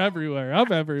 We're everywhere.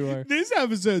 I'm everywhere. This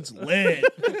episode's lit.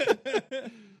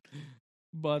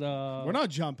 But We're not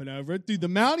jumping over it. Dude, the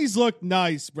Mounties look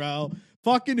nice, bro.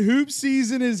 Fucking hoop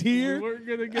season is we here. weren't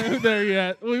gonna go there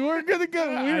yet. We weren't gonna go.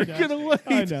 We I were know. gonna wait.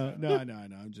 I know. No.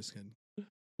 I'm just kidding.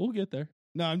 We'll get there.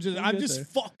 No, I'm We'll just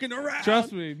get there. fucking around.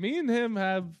 Trust me. Me and him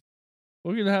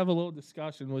we're gonna have a little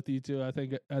discussion with you two, I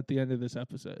think, at the end of this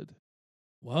episode.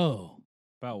 Whoa.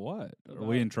 About what? Are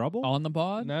we in trouble? On the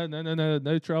pod?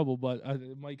 No trouble, but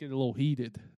it might get a little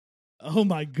heated. Oh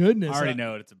my goodness. I already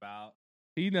know what it's about.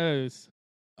 He knows.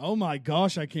 Oh my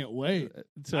gosh, I can't wait.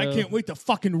 So I can't wait to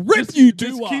fucking rip just- you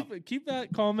just two up. keep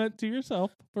that comment to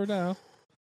yourself for now.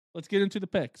 Let's get into the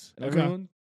picks. Okay. Everyone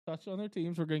touched on their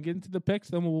teams. We're going to get into the picks,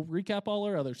 then we'll recap all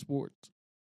our other sports.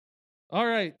 All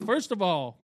right. First of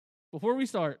all, before we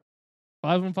start,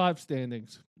 5-5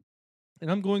 standings.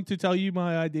 And I'm going to tell you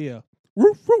my idea.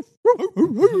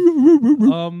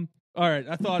 All right,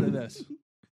 I thought of this.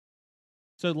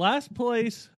 So last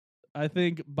place, I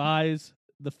think, buys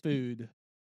the food.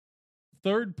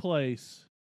 Third place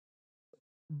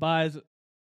buys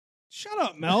Shut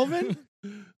up, Melvin.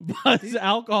 buys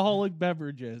alcoholic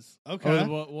beverages. Okay.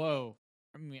 Whoa.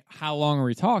 I mean, how long are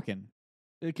we talking?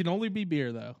 It can only be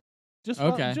beer though.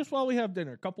 Okay. Just while we have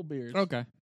dinner, a couple beers. Okay.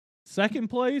 Second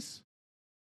place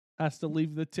has to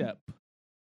leave the tip.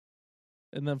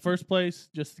 And then first place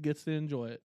just gets to enjoy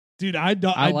it. Dude, I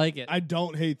don't I like it. I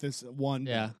don't hate this one.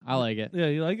 Yeah, I like it. Yeah,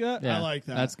 you like that? Yeah, I like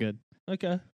that. That's good.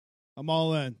 Okay. I'm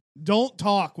all in. Don't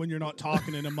talk when you're not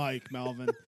talking in a mic, Melvin.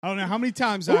 I don't know how many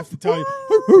times I have to tell you.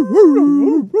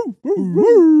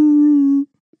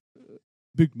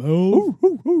 Big Mel.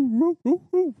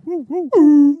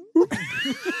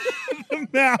 The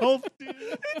mouth, dude.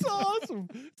 It's awesome.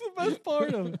 It's the best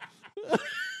part of it.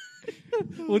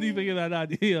 What do you think of that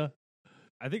idea?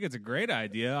 I think it's a great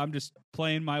idea. I'm just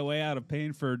playing my way out of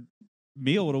paying for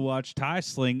meal to watch Ty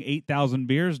sling 8,000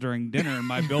 beers during dinner, and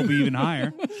my bill be even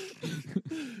higher.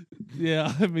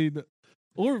 Yeah, I mean,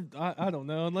 or I don't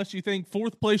know. Unless you think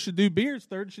fourth place should do beers,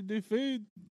 third should do food.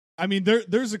 I mean,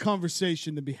 there's a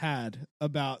conversation to be had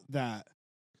about that.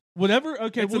 Whatever.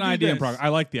 Okay, It's we'll an do idea in this. progress. I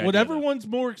like the idea. Whatever though. one's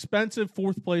more expensive,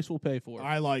 fourth place will pay for.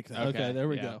 I like that. Okay, there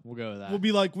we yeah, go. We'll go with that. We'll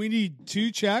be like, we need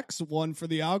 2 checks, one for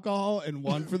the alcohol and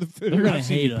one for the food. They're gonna I've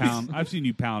seen hate you us. I've seen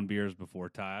you pound beers before,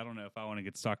 Ty. I don't know if I want to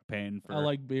get stuck paying for. I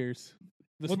like beers.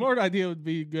 The smart idea would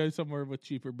be go somewhere with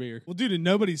cheaper beer. Well, dude, and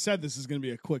nobody said this is going to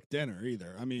be a quick dinner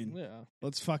either. I mean, Yeah.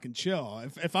 let's fucking chill.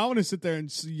 If I want to sit there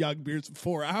and yug beers for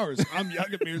 4 hours, I'm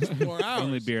yugging beers for 4 hours.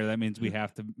 only beer. That means we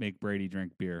have to make Brady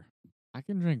drink beer. I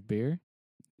can drink beer.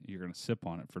 You're gonna sip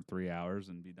on it for 3 hours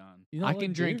and be done. You don't I like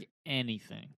can beer? drink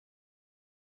anything.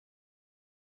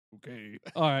 Okay.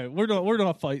 All right, we're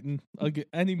not fighting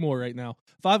anymore right now.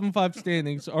 5-5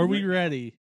 standings. Are we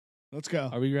ready? Let's go.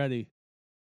 Are we ready?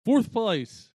 Fourth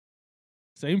place,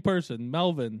 same person,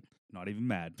 Melvin, Not even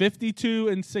mad. 52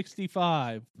 and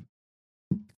 65.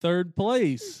 Third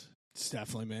place, It's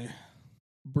definitely me.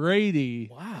 Brady,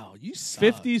 Wow, you suck.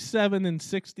 57 and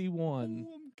 61.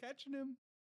 Ooh, I'm catching him.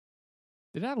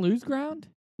 Did I lose ground?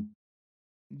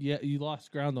 Yeah, you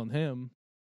lost ground on him.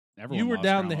 Everyone You were lost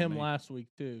down ground to on him me. last week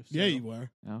too. So. Yeah, you were.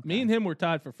 Okay. Me and him were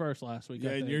tied for first last week. I Yeah,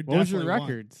 and think. you're What was your definitely won.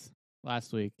 records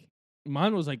last week?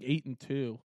 Mine was like 8 and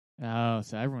 2. Oh,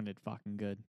 so everyone did fucking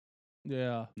good.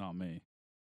 Yeah, Not me.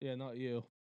 yeah, not you,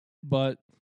 but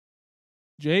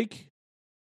Jake,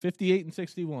 58 and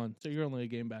 61. So you're only a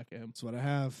game back at him. That's what I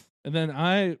have. And then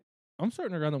I'm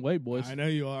starting to run away, boys. I know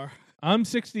you are. I'm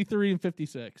 63 and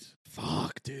 56.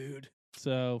 Fuck, dude.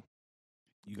 So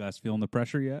You guys feeling the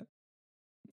pressure yet?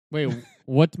 Wait,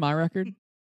 what's my record?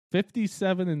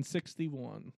 57 and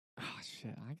 61. Oh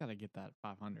shit! I gotta get that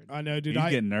 500. I know, dude. He's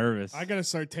getting nervous. I gotta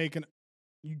start taking.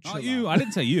 Not chill you. out. I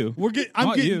didn't say you. I'm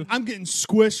Not you. getting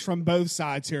squished from both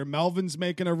sides here. Melvin's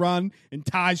making a run, and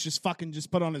Ty's just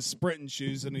put on his sprinting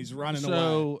shoes and he's running away.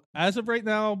 So as of right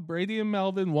now, Brady and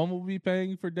Melvin, one will be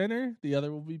paying for dinner, the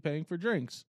other will be paying for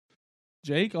drinks.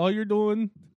 Jake, all you're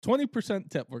doing, 20%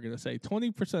 tip, we're going to say.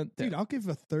 20% tip. Dude, I'll give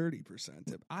a 30%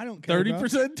 tip. I don't care.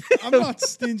 30% tip? I'm not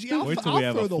stingy. I'll, Wait till I'll we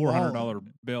have throw a the $400 wallet.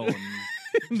 bill.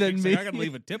 And Then Jake's me. like, I got to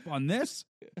leave a tip on this.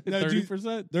 No, dude,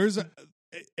 30%?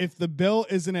 If the bill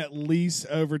isn't at least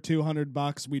over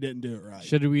 $200, we didn't do it right.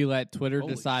 Should we let Twitter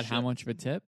Holy decide how shit. much of a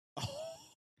tip?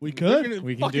 We We're could. gonna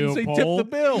We can fucking do a say poll. tip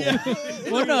the bill.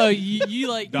 Yeah. Well, no, you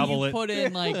like Double you it. put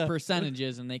in like Yeah.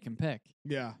 percentages and they can pick.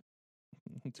 Yeah.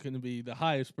 It's going to be the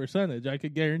highest percentage. I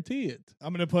could guarantee it.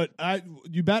 I'm gonna put.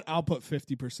 You bet. I'll put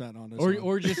 50% on this.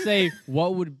 Or just say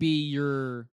what would be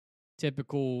your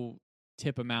typical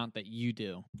tip amount that you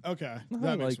do. okay. I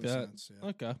That makes like more that. sense. Yeah.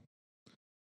 Okay.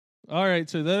 All right,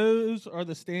 so those are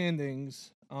the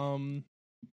standings.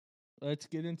 Let's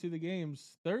get into the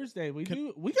games. Thursday, we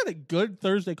got a good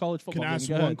Thursday college football Can I game. ask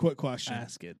Go one ahead. quick question?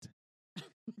 Ask it.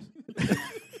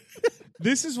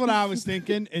 This is what I was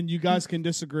thinking, and you guys can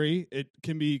disagree. It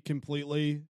can be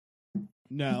completely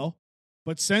no.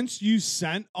 But since you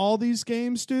sent all these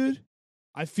games, dude,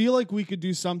 I feel like we could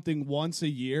do something once a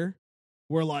year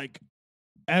where, like,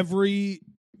 every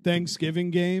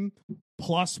Thanksgiving game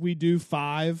plus we do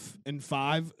 5 and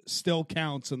 5 still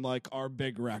counts in, like, our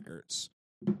big records.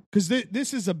 Because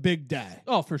this is a big day.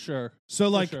 Oh, for sure. So,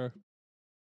 like, For sure.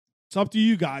 it's up to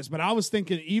you guys, but I was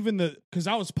thinking because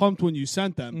I was pumped when you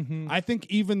sent them. Mhm. I think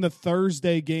even the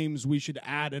Thursday games we should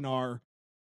add in our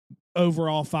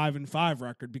overall 5 and 5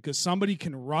 record because somebody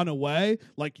can run away.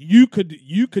 Like you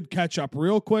could catch up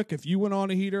real quick if you went on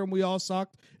a heater and we all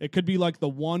sucked. It could be like the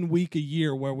 1 week a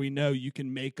year where we know you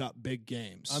can make up big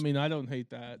games. I mean, I don't hate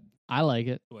that. I like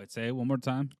it. Wait, say it one more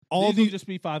time. all These will these just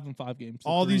be 5 and 5 games.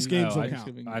 all these games will count.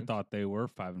 Thanksgiving I games. thought they were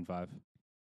 5 and 5.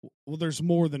 well, there's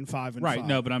more than 5 and Right. 5.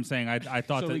 No, but I'm saying I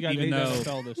thought So that we got even 8 though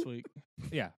NFL this week.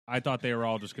 yeah, I thought they were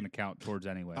all just going to count towards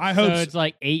anyway. I So hope it's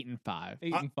like 8 and 5.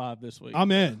 8 and 5 this week.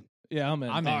 I'm in. Yeah, I'm in.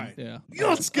 I'm in. All right. Yeah.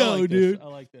 Let's I go, like this. dude. I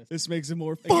like this. This makes it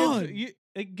more It fun.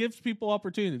 it gives people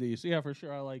opportunities. Yeah, for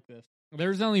sure. I like this.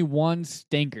 There's only one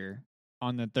stinker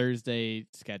on the Thursday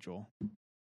schedule.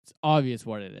 It's obvious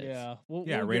what it is.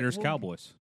 Yeah. Raiders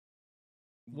Cowboys.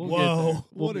 We'll Whoa, get there.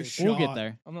 what a get shot. We'll get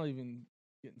there. I'm not even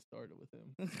getting started with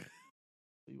him.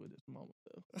 See what his moment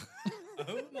though.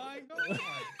 Oh my god.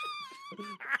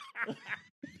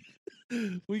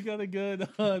 We got a good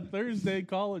Thursday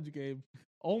college game.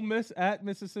 Ole Miss at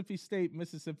Mississippi State.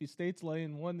 Mississippi State's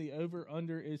laying 1. The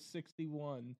over/under is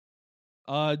 61.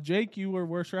 Jake, you were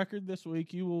worst record this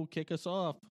week. You will kick us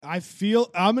off. I'm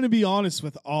going to be honest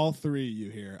with all three of you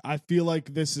here. I feel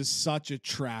like this is such a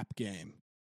trap game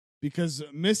because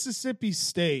Mississippi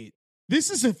State, this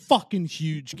is a fucking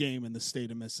huge game in the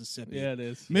state of Mississippi. Yeah, it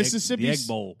is. Mississippi the Egg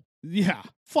Bowl. Yeah.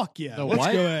 Fuck yeah. The Let's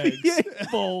what? go Eggs. Yeah,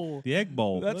 bowl. The Egg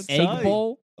Bowl. That's Egg tight.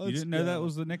 Bowl? You Let's didn't know that go.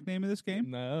 was the nickname of this game?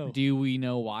 No. Do we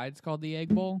know why it's called the Egg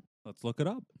Bowl? Let's look it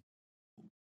up.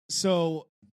 So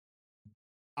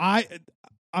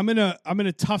I'm in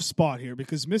a tough spot here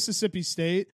because Mississippi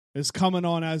State is coming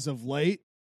on as of late,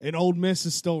 and Ole Miss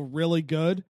is still really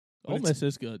good. but Ole it's- Miss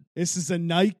is good. This is a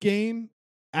night game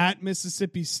at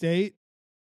Mississippi State,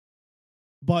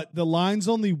 but the line's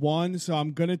only 1, so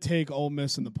I'm gonna take Ole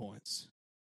Miss in the points.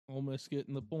 Ole Miss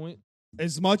getting the point.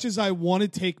 As much as I want to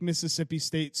take Mississippi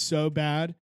State so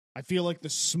bad, I feel like the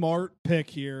smart pick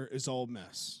here is Ole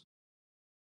Miss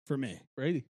for me.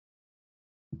 Brady.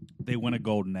 They win a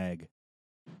golden egg.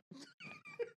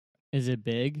 Is it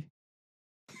big?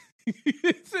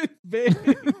 Is it big?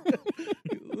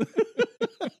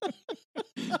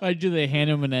 Like, do they hand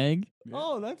him an egg?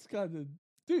 Oh, that's kind of...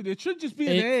 Dude, it should just be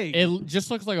an egg. It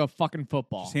just looks like a fucking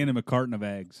football. Just hand him a carton of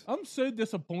eggs. I'm so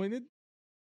disappointed.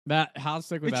 How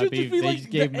sick would It that should be? just If be they like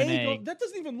just the gave him an egg. egg. That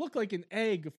doesn't even look like an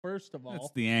egg, first of all.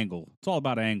 That's the angle. It's all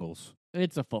about angles.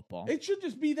 It's a football. It should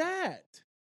just be that.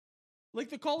 Like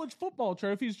the college football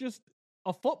trophy's just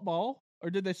a football, or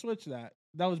did they switch that?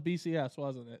 That was BCS,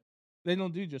 wasn't it? They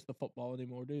don't do just the football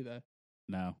anymore, do they?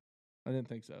 No. I didn't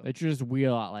think so. They should just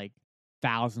wheel out like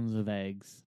thousands of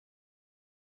eggs.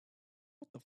 What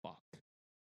the fuck?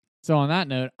 So on that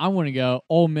note, I'm going to go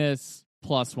Ole Miss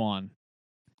 +1.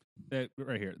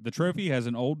 Right here. The trophy has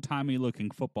an old-timey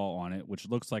looking football on it, which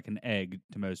looks like an egg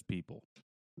to most people.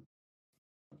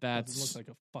 That's Doesn't look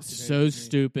like a fucking egg so to me.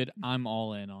 stupid. I'm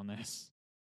all in on this.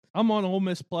 I'm on Ole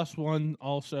Miss +1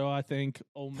 also. I think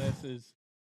Ole Miss is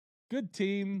good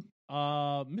team.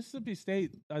 Mississippi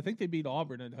State, I think they beat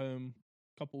Auburn at home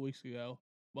a couple weeks ago,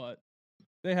 but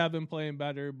they have been playing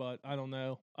better, but I don't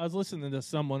know. I was listening to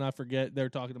someone, I forget, they're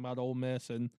talking about Ole Miss,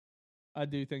 and I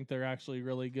do think they're actually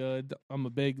really good. I'm a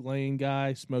big Lane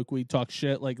guy, smoke weed, talk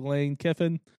shit like Lane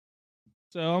Kiffin.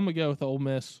 So I'm going to go with Ole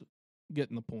Miss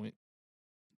getting the point.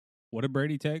 What did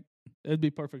Brady take? It'd be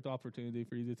a perfect opportunity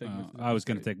for you to take Mississippi I was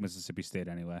going to State. take Mississippi State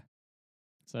anyway.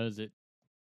 So is it?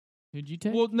 Who'd you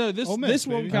take? Well, no, this Ole Miss, this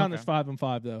won't baby. count Okay. as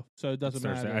 5-5 though, so it doesn't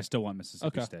Thursday. matter. I still want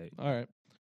Mississippi Okay. State. All right.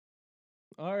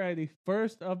 All righty.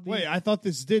 First of the Wait, I thought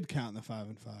this did count in the 5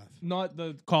 and 5. not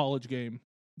the college game.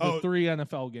 The Oh. 3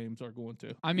 NFL games are going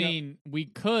to. I mean, we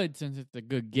could since it's a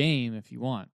good game if you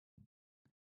want.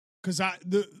 Because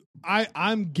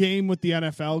I'm game with the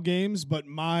NFL games, but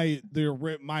my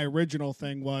original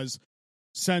thing was,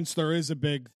 since there is a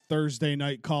big Thursday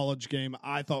night college game,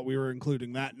 I thought we were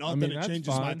including that. Not I mean, that it that's changes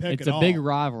my fine. pick It's at a all, big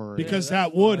rivalry. because Yeah, that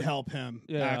that's would fine. help him.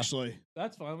 Yeah. Actually,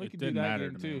 That's fine. We It can do didn't that matter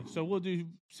game to me. too. So we'll do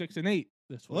 6 and 8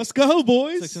 this week. let's go,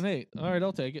 boys. 6 and 8. All right,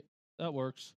 I'll take it. That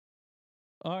works.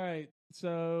 All right.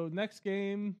 So next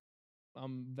game,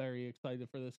 I'm very excited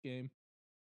for this game.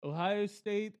 Ohio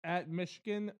State at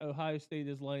Michigan. Ohio State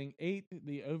is laying 8.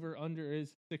 The over/under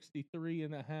is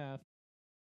 63.5.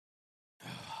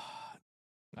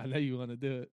 I know you want to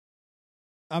do it.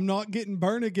 I'm not getting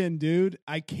burned again, dude.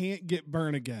 I can't get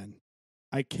burned again.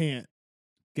 I can't.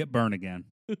 Get burned again.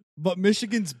 But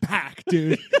Michigan's back,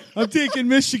 dude. I'm taking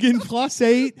Michigan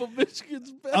 +8. But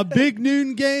Michigan's back. A big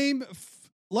noon game.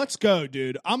 Let's go,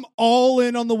 dude. I'm all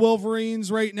in on the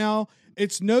Wolverines right now.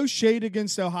 It's no shade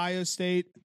against Ohio State.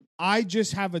 I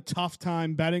just have a tough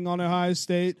time betting on Ohio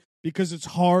State because it's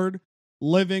hard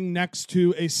living next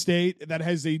to a state that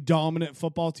has a dominant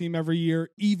football team every year,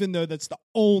 even though that's the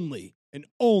only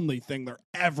thing they're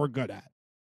ever good at.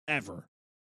 Ever.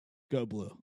 Go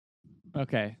Blue.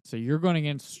 Okay, so you're going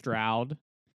against Stroud,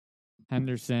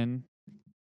 Henderson,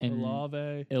 and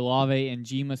Olave. and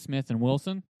Gema Smith and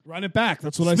Wilson. Run it back.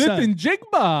 That's what I Smith said. and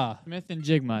Jigba. Smith and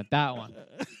Jigma, that one.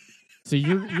 So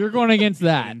you're going against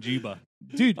that. And Jiba.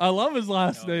 Dude, I love his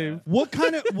last Oh, name. what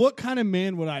kind of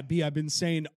man would I be? I've been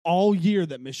saying all year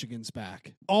that Michigan's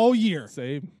back. All year.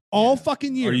 Same. All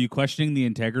fucking year. Are you questioning the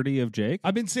integrity of Jake?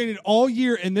 I've been saying it all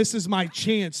year, and this is my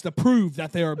chance to prove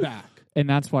that they are back. And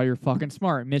that's why you're fucking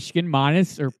smart. Michigan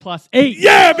 -8.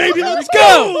 Yeah, baby, let's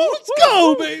go. Let's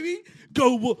go, baby.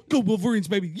 Go Wolverines,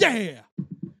 baby. Yeah.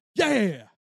 Yeah.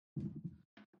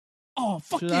 Oh,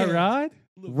 fuck Should yeah. I ride?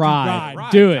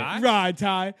 Ride. Do it. Ty. Ride,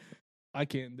 Ty. I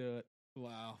can't do it.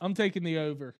 Wow. I'm taking the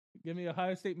over. Give me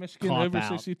Ohio State, Michigan Cop over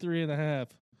out. 63.5.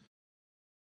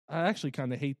 I actually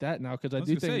kind of hate that now because I I was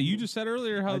do gonna think say, you just said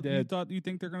earlier I how you did. thought you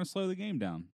think they're going to slow the game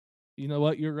down. You know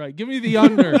what? You're right. Give me the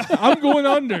under. I'm going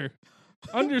under.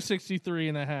 Under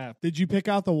 63.5. Did you pick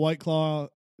out the White Claw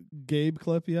Gabe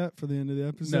clip yet for the end of the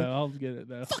episode? No, I'll get it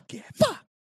though. Fuck yeah. Fuck.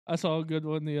 I saw a good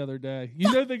one the other day.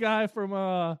 You know the guy from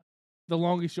The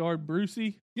Longest Yard,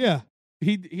 Brucey? Yeah.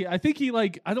 He I think he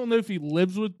I don't know if he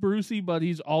lives with Brucey, but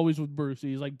he's always with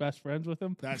Brucey. He's like best friends with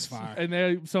him. That's fire. And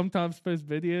they sometimes post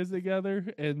videos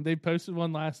together, and they posted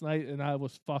one last night, and I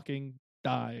was fucking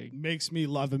dying. Makes me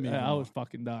love him. Yeah, I was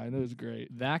fucking dying. It was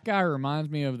great. That guy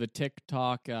reminds me of the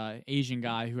TikTok Asian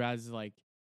guy who has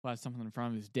something in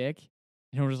front of his dick,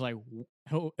 and he'll just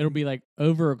it'll be like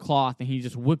over a cloth, and he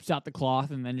just whips out the cloth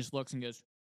and then just looks and goes.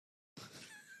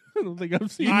 I don't think I've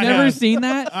seen You've I never have. seen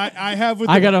that? I have with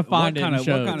I the- gotta find it kinda- and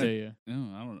show what it kinda- to you.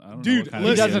 No, I don't Dude, know what kind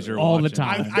listen. of He does videos it you're all the watching.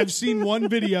 time. I've seen one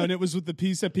video, and it was with the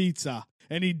piece of pizza,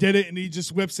 and he did it, and he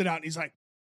just whips it out, and he's like,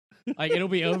 Like it'll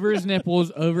be over his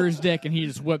nipples, over his dick, and he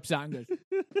just whips out and goes.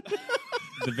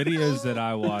 The videos that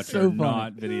I watch So are funny.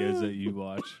 not videos that you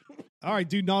watch. all right,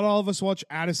 dude, not all of us watch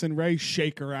Addison Rae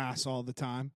shake her ass all the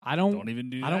time. I don't. Don't even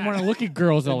do that. I don't want to look at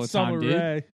girls all And the time, Summer dude.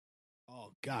 Rae.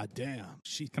 Oh, god damn.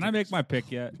 Can I make my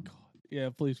pick yet? Yeah,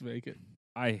 please make it.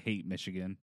 I hate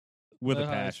Michigan with a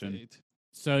Ohio passion. State.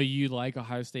 So you like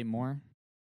Ohio State more?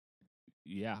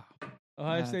 Yeah.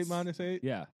 Ohio State That's- -8.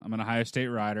 Yeah. I'm an Ohio State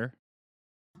rider.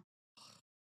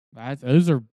 Those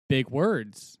are big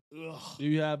words.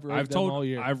 You have read them all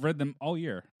year. I've read them all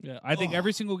year. yeah. I think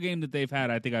every single game that they've had,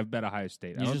 I think I've bet Ohio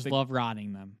State. I You don't just think, love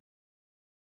rotting them.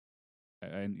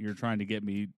 and you're trying to get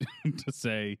me to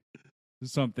say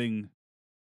something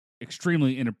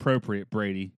extremely inappropriate,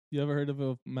 Brady. You ever heard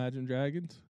of Imagine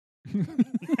Dragons?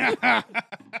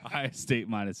 Ohio State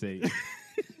 -8.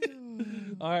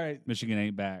 All right, Michigan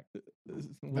ain't back.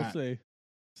 we'll Back. see.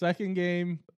 Second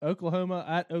game, Oklahoma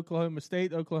at Oklahoma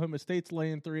State. Oklahoma State's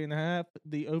laying 3.5.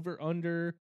 The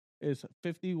over/under is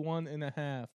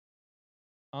 51.5.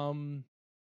 I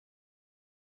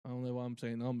don't know why I'm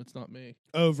saying it's not me.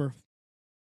 Over.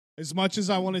 As much as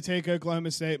I want to take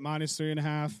Oklahoma State minus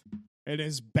 3.5, it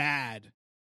is bad.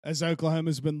 As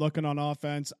Oklahoma's been looking on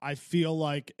offense, I feel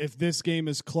like if this game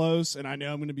is close, and I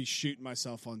know I'm going to be shooting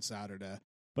myself on Saturday,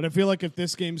 but I feel like if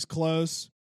this game's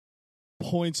close,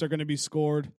 points are going to be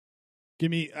scored. Give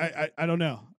me, I don't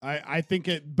know. I think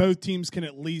both teams can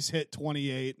at least hit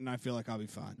 28, and I feel like I'll be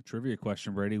fine. Trivia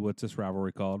question, Brady. What's this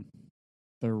rivalry called?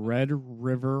 The Red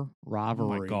River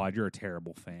Rivalry. Oh my God, you're a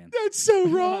terrible fan. That's so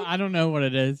wrong. I don't know what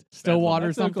it is. Stillwater or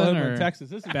That's something? Oklahoma Or and Texas.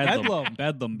 This is Bedlam.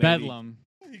 Bedlam, baby. Bedlam.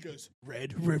 He goes,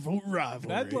 Red River Rivalry.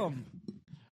 Bedlam.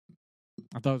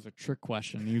 I thought it was a trick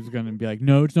question. He was going to be like,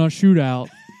 no, it's not shootout.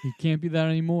 You can't be that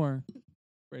anymore.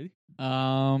 Brady?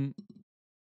 I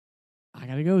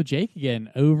got to go with Jake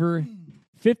again. Over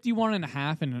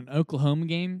 51.5 in an Oklahoma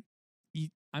game.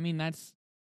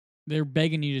 They're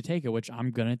begging you to take it, which I'm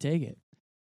going to take it.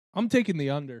 I'm taking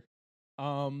the under.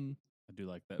 I do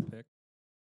like that pick.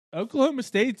 Oklahoma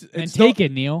State's And take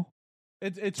it, Neil.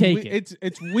 It's Take it.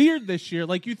 It's weird this year.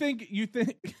 Like you think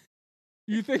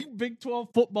Big 12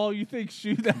 football. You think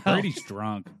shootout. Brady's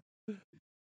drunk.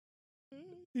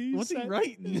 What's he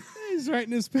writing? He's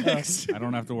writing his picks. I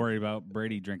don't have to worry about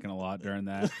Brady drinking a lot during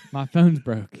that. My phone's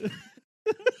broke.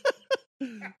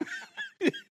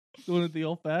 Doing it the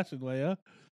old-fashioned way, huh?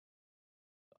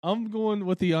 I'm going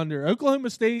with the under. Oklahoma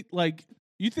State, like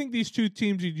you think these two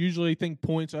teams, you'd usually think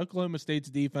points. Oklahoma State's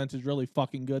defense is really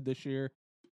fucking good this year.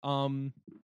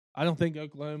 I don't think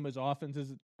Oklahoma's offense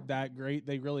is that great.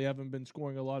 They really haven't been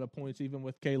scoring a lot of points, even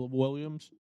with Caleb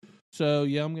Williams. So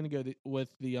yeah, I'm going to go with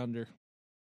the under.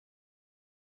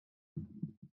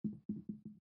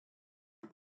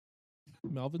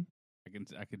 Melvin?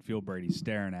 I can feel Brady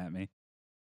staring at me.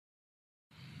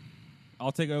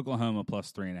 I'll take Oklahoma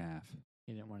plus 3.5.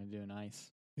 He didn't want to do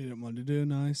nice. He didn't want to do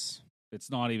nice.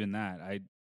 It's not even that.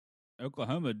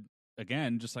 Oklahoma,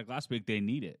 again, just like last week, they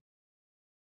need it.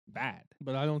 Bad.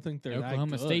 But I don't think they're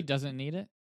Oklahoma that good. State doesn't need it.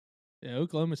 Yeah,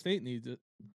 Oklahoma State needs it.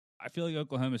 I feel like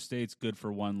Oklahoma State's good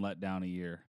for one letdown a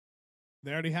year.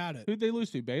 They already had it. Who'd they lose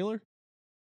to? Baylor?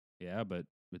 Yeah, but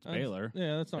it's That's- Baylor.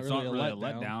 Yeah, that's not It's really, not really a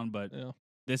letdown. but Yeah.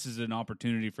 this is an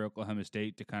opportunity for Oklahoma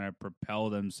State to kind of propel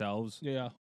themselves. Yeah.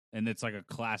 And it's like a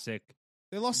classic.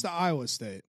 They lost to Iowa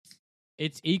State.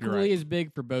 It's equally right. as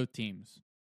big for both teams.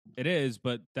 It is,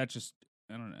 but that's just,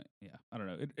 I don't know. Yeah, I don't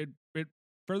know. It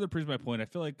further proves my point. I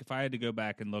feel like if I had to go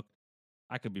back and look,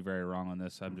 I could be very wrong on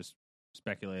this. I'm just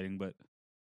speculating, but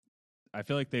I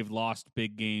feel like they've lost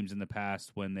big games in the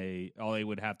past when all they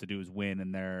would have to do is win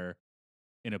and they're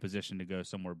in a position to go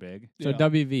somewhere big. So Yeah.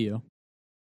 WVU.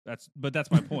 That's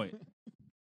my point.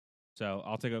 So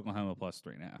I'll take Oklahoma plus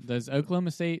 3.5. Does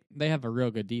Oklahoma State, they have a real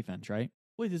good defense, right?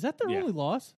 Wait, is that their Yeah. only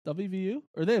loss? WVU?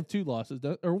 Or they have two losses?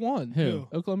 Or one? Who?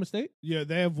 Oklahoma State? Yeah,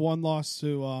 they have one loss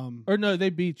to Or no, they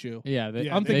beat you. Yeah, they,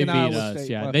 Yeah, I'm they thinking beat Iowa us. State.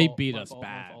 Yeah, My they fault, beat my us fault, my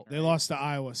bad. fault. they lost to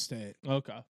Iowa State.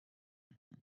 Okay.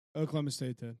 Oklahoma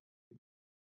State did.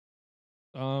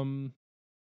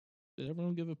 Did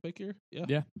everyone give a pick here? Yeah.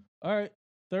 Yeah. All right.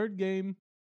 Third game.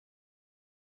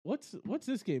 What's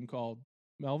this game called,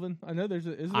 Melvin? I know there's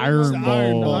is there Iron one?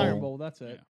 Bowl. The Iron Bowl. That's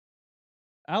it. Yeah.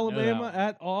 Alabama one.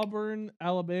 at Auburn.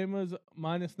 Alabama's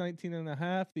minus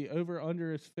 19.5. The over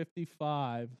under is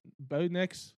 55. Bo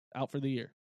Nix out for the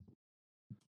year.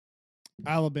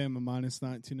 Alabama minus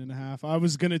 19.5. I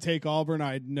was going to take Auburn.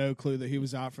 I had no clue that he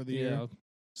was out for the Yeah. year.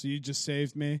 So you just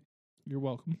saved me. You're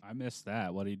welcome. I missed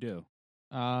that. What do you do?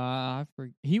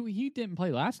 He didn't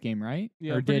play last game, right?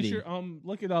 Yeah, Or I'm did pretty he? sure.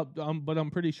 Look it up. But I'm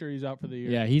pretty sure he's out for the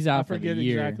year. Yeah, he's I out for forget the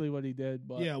year. exactly what he did,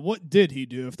 but Yeah, what did he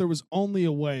do? If there was only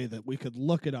a way that we could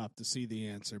look it up to see the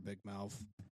answer, Big Mouth.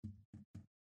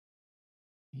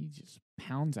 He just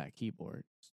pounds that keyboard.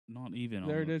 Not even.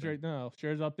 there on it the is thing. right now.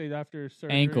 Shares update after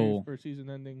surgery Ankle. for season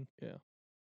ending. Yeah.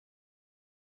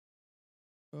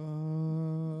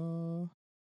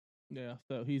 Yeah,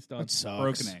 so he's done. That sucks.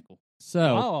 Broken ankle. So,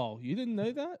 Oh, you didn't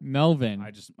know that? Melvin,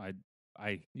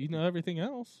 I You know everything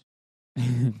else.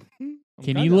 can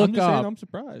I'm you look just saying up I'm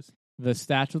surprised. the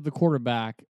stats of the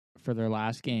quarterback for their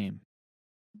last game?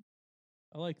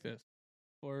 I like this.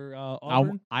 For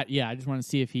Auburn, I just want to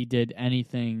see if he did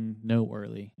anything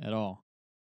noteworthy at all.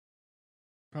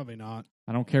 Probably not.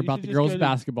 I don't care You about should the just girls' go to-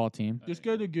 basketball team. just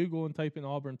go to Google and type in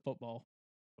Auburn football.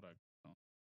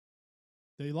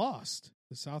 They lost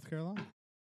to South Carolina.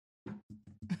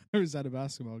 Or is that a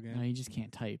basketball game? No, you just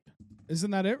can't type.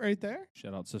 Isn't that it right there?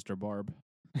 shout out Sister Barb.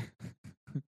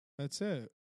 That's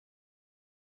it.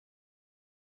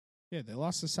 Yeah, they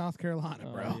lost to South Carolina,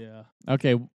 bro. Yeah.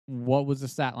 Okay, what was the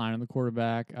stat line on the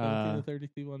quarterback? 17 to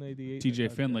 32, 188.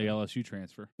 TJ Finley, LSU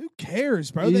transfer. Who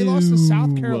cares, bro? They lost to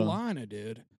South Ew. Carolina,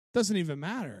 dude. Doesn't even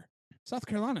matter. South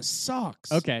Carolina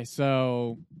sucks. Okay,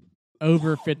 so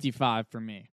over 55 for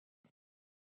me.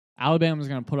 Alabama's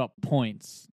going to put up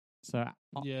points. So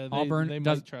Yeah, Auburn they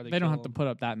does. might try to They don't kill have to him. put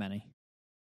up that many.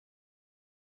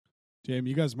 Jam,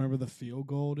 you guys remember the field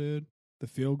goal, dude? The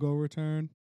field goal return?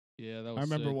 Yeah, that was I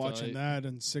remember so watching tight. that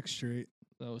in 6th Street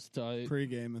That was tight.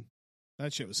 pre-gaming.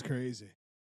 That shit was crazy.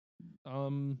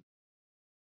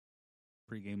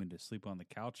 Pre-gaming to sleep on the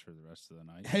couch for the rest of the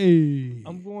night. Hey.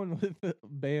 I'm going with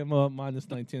Bama minus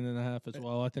 19.5 as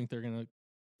well. I think they're going to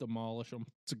demolish them.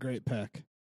 It's a great pick.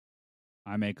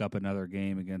 I make up another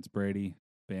game against Brady.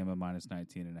 Bama minus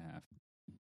 19.5.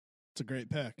 It's a great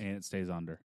pick. And it stays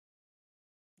under.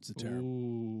 It's a terrible.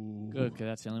 Ooh. Good, because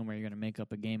that's the only way you're going to make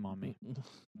up a game on me.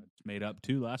 It's made up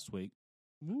 2 last week.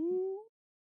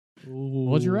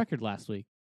 What was your record last week?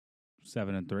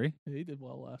 7-3. He did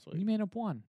well last You week. made up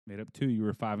 1. Made up 2. You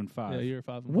were 5-5. Yeah, you were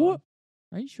 5 and 5. What?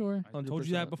 Are you sure? I told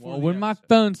you that 100%. before. Well, the when my episode.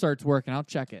 phone starts working, I'll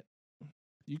check it.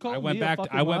 You called I went me a back to-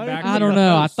 fucking I went liar? back I to don't your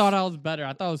know. I posts. thought I was better.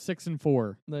 I thought I was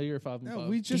 6-4. No, you're 5 and No, 5.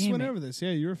 we just Damn went it. over this.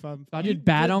 Yeah, you were 5 and 5. I did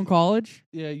bad on college.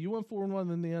 Yeah, you went 4 and 1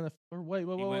 in the NFL. Or wait, He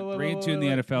wait, went wait, 3 and 2 in the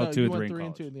wait. NFL, No, 2 you and went 3 in 3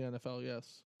 and college. 2 in the NFL.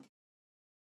 Yes.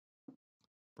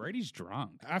 Brady's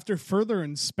drunk. After further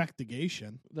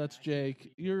inspection, That's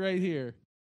Jake. You're right here.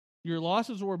 Your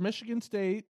losses were Michigan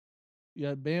State. You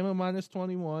had Bama minus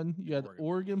 21. You had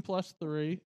Oregon plus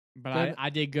 3. But Then- I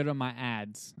did good on my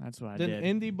ads. That's what I Then did.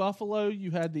 Indy Buffalo,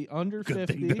 you had the under Good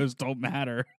 50, thing those don't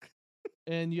matter.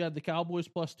 and you had the Cowboys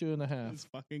plus 2.5. this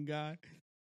fucking guy.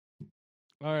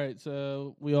 All right,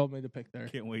 so we all made a pick there.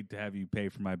 Can't wait to have you pay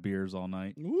for my beers all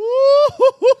night.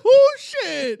 Ooh,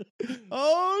 shit.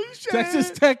 Oh, shit.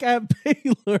 Texas Tech at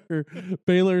Baylor.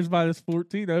 Baylor's minus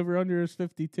 14. Over under is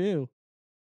 52.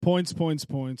 Points.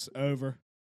 Over.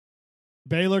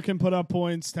 Baylor can put up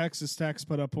points. Texas Tech's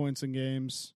put up points in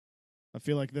games. I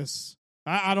feel like this.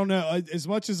 I don't know. As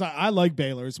much as I like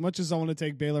Baylor, as much as I want to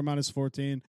take Baylor minus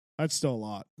 14, that's still a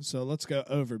lot. So let's go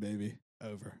over, baby.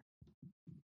 Over.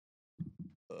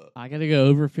 I got to go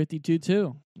over 52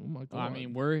 too. Oh my god! I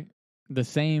mean, we're the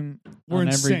same We're on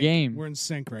in every sync. game. We're in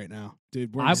sync right now,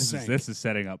 dude. We're I in was- sync. This is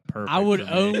setting up perfect. I would for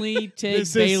me. only take This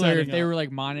is Baylor if setting they up. were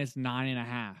like minus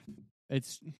 9.5.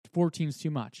 It's 14's too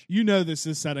much. You know this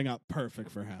is setting up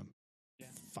perfect for him.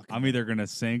 Fucking I'm either gonna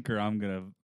sink or I'm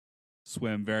gonna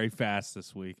swim very fast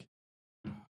this week.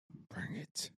 bring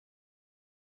it.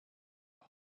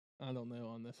 I don't know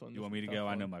on this one. You This want is me a to tough go? I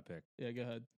one. know my pick. Yeah, go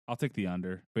ahead. I'll take the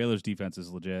under. Baylor's defense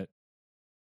is legit.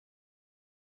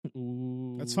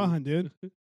 Ooh. That's fine, dude.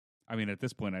 I mean, at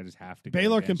this point, I just have to. Go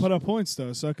Baylor can against put you. up points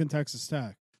though. So can Texas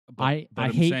Tech. But, I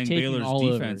I'm hate saying taking Baylor's all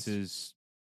defense overs. is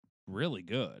really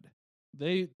good.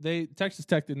 They Texas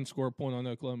Tech didn't score a point on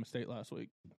Oklahoma State last week.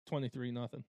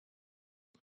 23-0.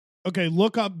 Okay,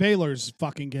 look up Baylor's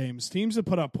fucking games. Teams that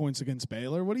put up points against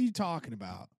Baylor. What are you talking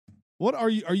about? What are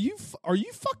you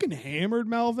fucking hammered,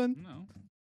 Melvin? No,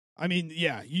 I mean,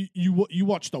 yeah, you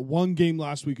watched the one game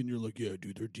last week and you're like, yeah,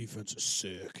 dude, their defense is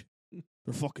sick.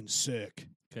 They're fucking sick.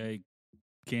 okay.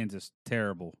 Kansas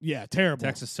terrible. Yeah, terrible.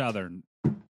 Texas Southern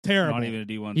terrible. not even a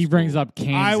D1. He brings school. up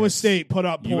Kansas. Iowa State put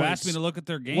up You points. asked me to look at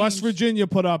their games. West Virginia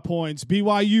put up points.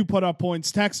 BYU put up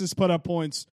points. Texas put up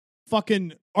points.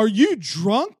 Fucking, are you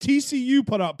drunk? TCU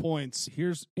put up points.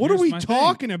 What are here's we my thing.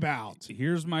 talking about?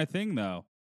 Here's my thing, though.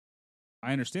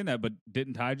 I understand that, but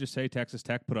didn't Ty just say Texas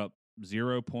Tech put up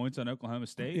 0 points on Oklahoma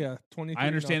State? Yeah, 23. I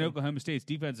understand Oklahoma State's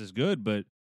defense is good, but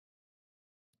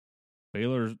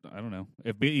Baylor's, I don't know.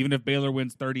 Even if Baylor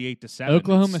wins 38-7,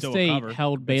 Oklahoma it's still a State cover.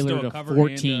 held It's Baylor still a to cover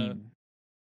 14. and,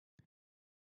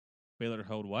 Baylor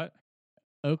held what?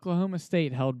 Oklahoma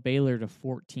State held Baylor to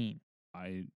 14.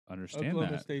 I understand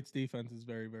Oklahoma that. State's defense is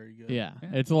very, very good. Yeah, Yeah.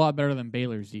 it's a lot better than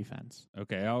Baylor's defense.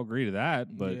 Okay, I'll agree to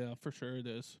that, but yeah, for sure it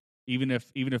is. even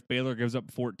if Baylor gives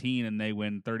up 14 and they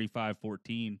win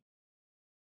 35-14,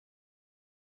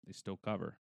 they still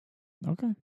cover.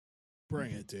 Okay.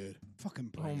 Bring it, dude. Fucking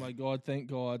bring Oh it. my god! Thank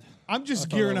God. I'm just I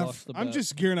thought I gearing up. lost the I'm bet.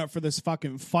 just gearing up for this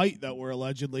fucking fight that we're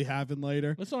allegedly having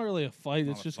later. It's not really a fight.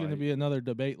 Not It's a just going to fight. be another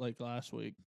debate like last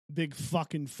week. Big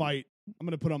fucking fight. I'm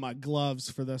gonna put on my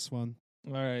gloves for this one.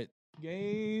 All right,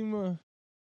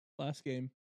 last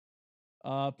game.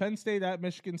 Penn State at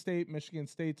Michigan State. Michigan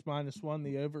State's -1.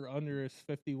 The over under is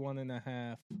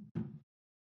 51.5.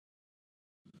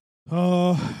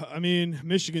 I mean,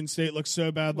 Michigan State looked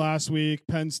so bad last week.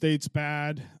 Penn State's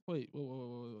bad. Wait.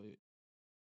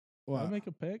 Did I What? make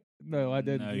a pick? No, I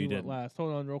didn't. No, You you went didn't. last.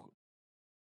 Hold on, real quick.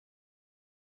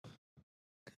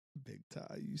 Big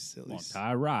Ty, you silly. Come on,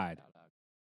 Ty, ride.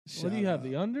 What do you have?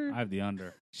 The under? I have the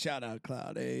under. Shout out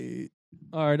Cloud 8.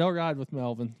 All right, I'll ride with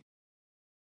Melvin.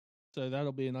 So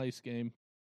that'll be a nice game.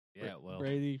 Yeah, well.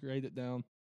 Brady, rate it down.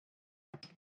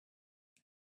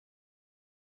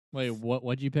 Wait,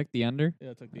 what'd you pick? The under?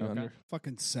 Yeah, I took the Okay. under.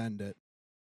 Fucking send it.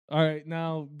 All right,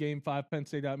 now game 5, Penn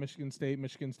State at Michigan State.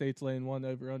 Michigan State's laying 1,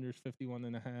 over under is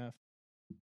 51.5.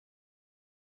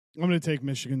 I'm going to take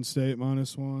Michigan State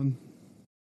 -1.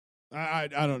 I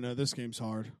don't know. This game's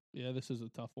hard Yeah, this is a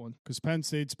tough one. because Penn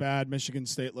State's bad. Michigan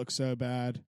State looks so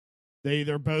bad. They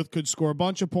either both could score a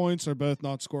bunch of points or both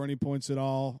not score any points at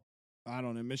all. I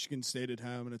don't know. Michigan State at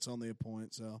home, and it's only a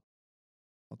point, so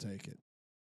I'll take it.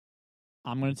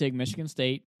 I'm going to take Michigan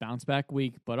State, bounce back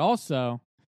week, but also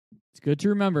it's good to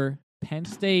remember Penn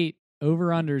State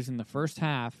over-unders in the first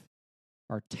half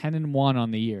are 10-1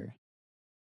 on the year.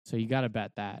 So you got to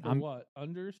bet that. For what?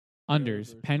 Unders?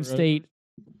 Unders. Overs? Penn For State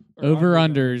Or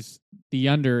over-unders, the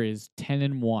under is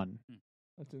 10-1.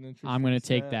 That's an interesting I'm going to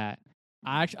take stat.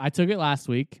 that. I took it last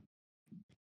week,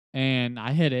 and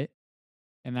I hit it,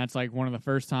 and that's like one of the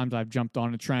first times I've jumped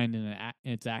on a trend and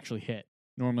it's actually hit.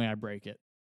 Normally I break it.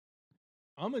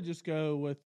 I'm going to just go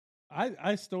with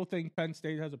I still think Penn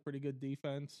State has a pretty good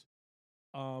defense.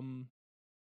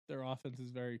 Their offense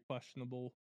is very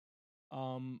questionable.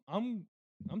 I'm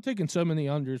taking so many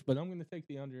unders, but I'm going to take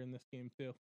the under in this game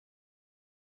too.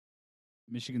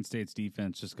 Michigan State's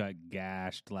defense just got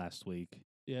gashed last week.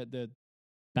 Yeah, it did.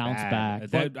 Bounce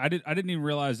Bad. back. I didn't even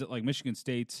realize that like Michigan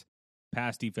State's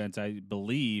pass defense, I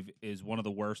believe, is one of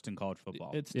the worst in college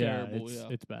football. It's Yeah, terrible.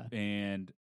 it's bad.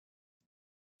 And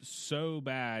so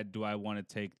bad do I want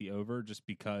to take the over just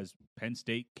because Penn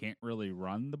State can't really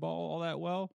run the ball all that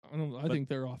well, I think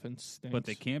their offense stinks. but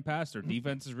they can pass. Their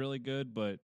defense is really good,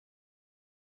 but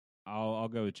I'll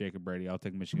go with Jacob Brady. I'll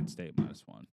take Michigan State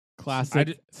 -1.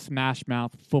 Classic smash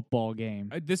mouth football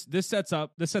game. This sets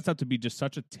up to be just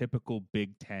such a typical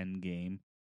Big Ten game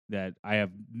that I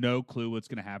have no clue what's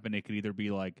going to happen. It could either be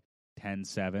like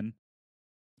 10-7,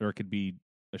 or it could be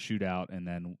a shootout, and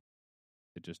then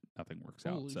it just nothing works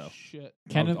out. Holy So shit.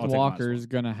 Kenneth I'll take Walker -1. is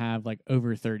going to have like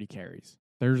over 30 carries.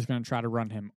 They're just going to try to run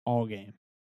him all game.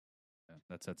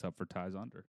 that sets up for ties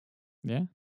under. Yeah.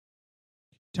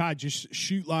 Ty, just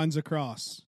shoot lines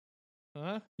across.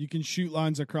 Huh? You can shoot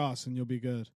lines across, and you'll be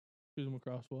good. Shoot them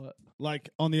across what? Like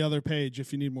on the other page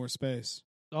if you need more space.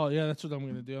 Oh, yeah, that's what I'm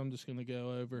going to do. I'm just going to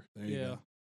go over. There you Yeah.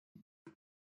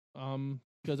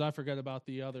 Because I forgot about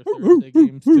the other Thursday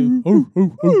games, too.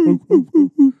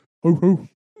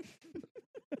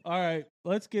 All right,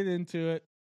 let's get into it.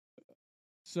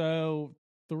 So,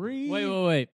 3.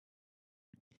 Wait.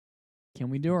 Can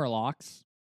we do our locks?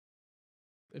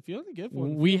 If you only give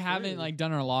one. We feel haven't free. like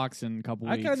done our locks in a couple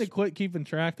I weeks. kind of quit keeping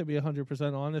track, to be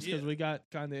 100% honest, because Yeah. we got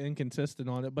kind of inconsistent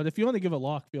on it. But if you want to give a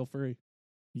lock, feel free.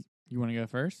 You want to go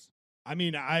first? I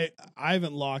mean, I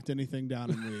haven't locked anything down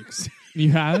in weeks.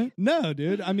 You haven't? No,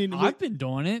 dude. I mean, I've been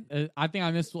doing it. I think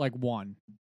I missed like one.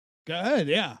 go ahead.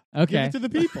 Yeah. Give Okay. it to the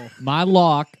people. My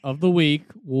lock of the week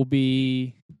will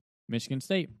be Michigan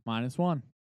State -1.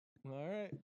 All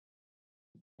right.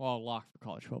 Well, lock for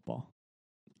college football.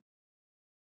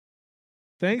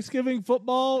 Thanksgiving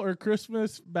football or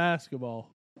Christmas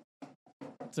basketball?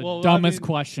 It's the Well, I dumbest mean,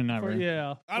 question ever.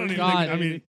 Yeah. I don't For even God, think, I maybe.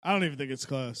 mean, I don't even think it's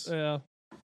close. Yeah.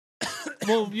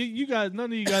 Well, you guys,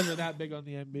 none of you guys are that big on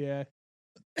the NBA.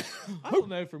 I don't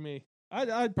know for me.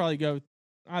 I'd probably go,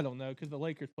 I don't know, because the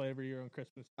Lakers play every year on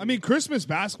Christmas. I mean, Christmas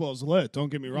basketball is lit. Don't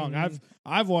get me wrong. Mhm.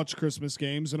 I've watched Christmas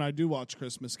games, and I do watch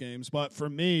Christmas games. But for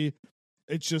me,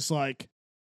 it's just like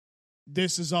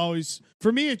this is always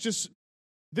for me. It's just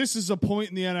this is a point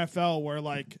in the NFL where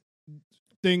like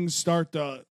things start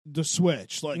to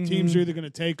switch. Like teams Mhm. are either going to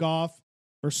take off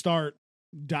or start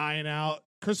dying out.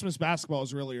 Christmas basketball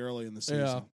is really early in the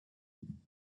season.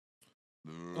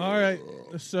 All right.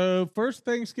 So, first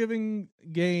Thanksgiving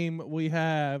game we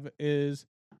have is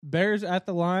Bears at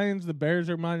the Lions. The Bears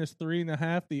are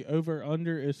 -3.5. The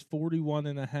over/under is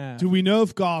 41.5. Do we know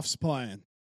if Goff's playing?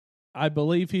 I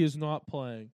believe he is not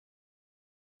playing.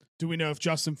 Do we know if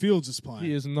Justin Fields is playing?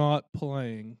 He is not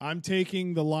playing. I'm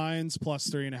taking the Lions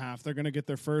 +3.5. They're going to get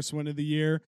their first win of the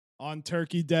year on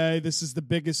Turkey Day. This is the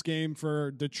biggest game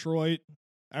for Detroit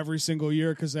every single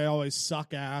year because they always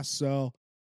suck ass. So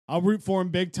I'll root for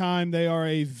them big time. They are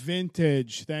a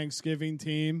vintage Thanksgiving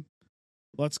team.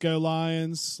 Let's go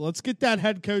Lions. Let's get that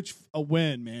head coach a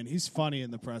win, man. He's funny in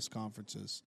the press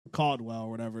conferences. Caldwell,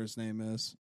 whatever his name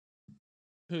is.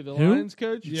 Who, the Who? Lions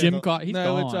coach? Yeah, Jim the- Cott. He's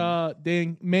no, gone.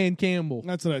 it's Man Campbell.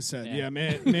 That's what I said. Yeah. Yeah,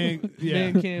 man, yeah,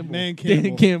 Man Campbell. Man Dan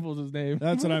Campbell. Campbell's his name.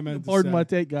 That's what I meant to Pardon say. my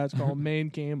take, guys. Call him Man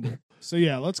Campbell. So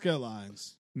yeah, let's go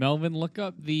Lions. Melvin, look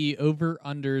up the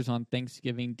over-unders on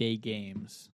Thanksgiving Day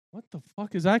games. What the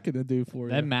fuck is that going to do for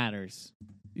That you? matters.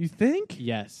 You think?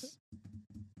 Yes.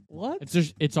 What?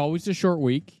 It's always a short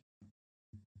week.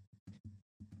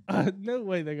 No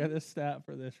way they got a stat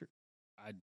for this.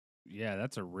 Yeah,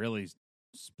 that's a really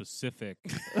specific.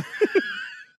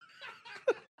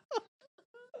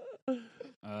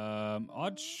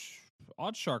 Odd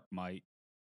Shark might.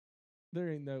 There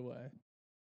ain't no way.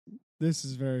 This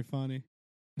is very funny.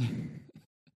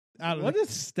 Out of What the, a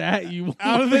stat you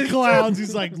out of the want. clouds,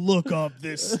 he's like, look up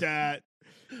this stat.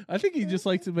 I think he just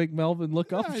likes to make Melvin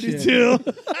look up I do shit. too.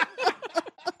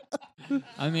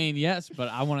 I mean, yes, but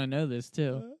I want to know this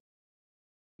too.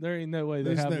 There ain't no way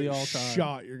they There's have no the all time.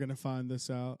 shot you're gonna find this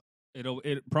out.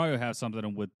 It probably have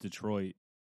something with Detroit,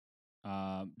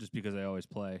 just because they always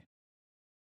play.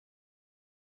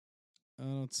 I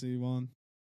don't see one.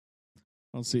 I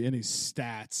don't see any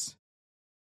stats.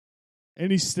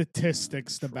 Any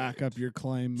statistics to back up your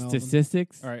claim, Melvin?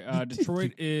 Statistics. All right,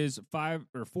 Detroit is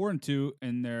 4-2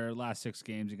 in their last 6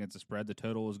 games against the spread. The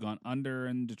total has gone under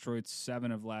in Detroit's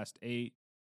 7 of last 8.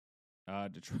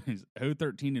 Detroit's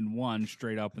 0-13-1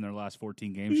 straight up in their last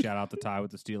 14 games. Shout out the tie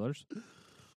with the Steelers.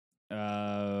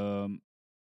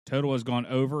 Total has gone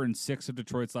over in 6 of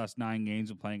Detroit's last 9 games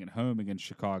of playing at home against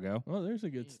Chicago. Oh, there's a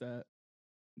good stat.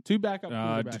 2 backup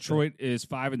quarterbacks. Detroit is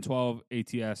 5-12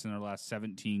 ATS in their last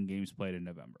 17 games played in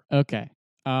November. Okay.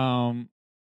 41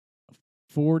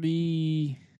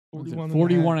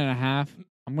 and a half.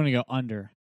 I'm going to go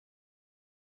under.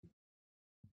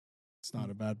 It's not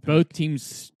a bad pick. Both teams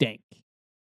stink.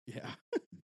 Yeah.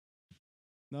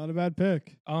 Not a bad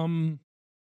pick.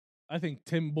 I think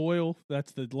Tim Boyle,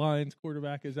 that's the Lions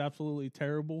quarterback, is absolutely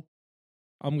terrible.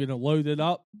 I'm gonna load it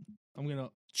up. I'm gonna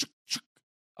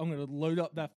load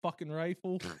up that fucking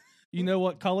rifle. You know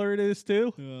what color it is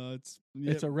too?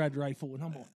 It's a red rifle, and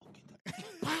I'm gonna fucking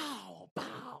pow,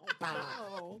 pow,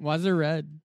 pow. Why is it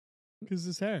red? Because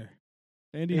his hair.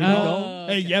 Andy Oh,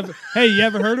 Dalton. okay. Hey, you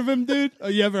ever heard of him, dude? Oh,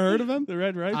 you ever heard of him? The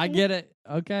red rifle. I get it.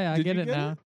 Okay, I Did get you it get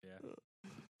now.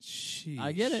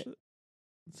 I get it.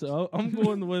 So I'm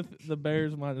going with the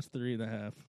Bears minus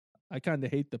 3.5. I kind of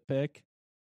hate the pick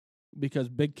because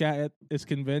Big Cat is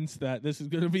convinced that this is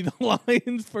going to be the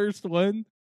Lions' first win,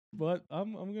 but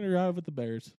I'm going to ride with the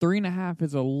Bears. 3.5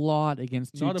 is a lot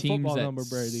against two Not a teams football that number,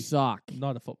 Brady. suck.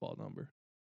 Not a football number.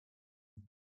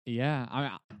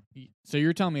 Yeah. So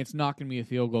you're telling me it's not going to be a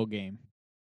field goal game?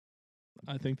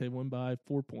 I think they win by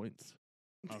 4 points.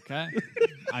 Okay.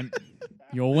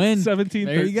 You'll win. 17-13.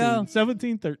 There you go.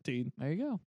 17-13. There you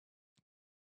go.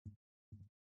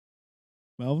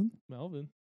 Melvin?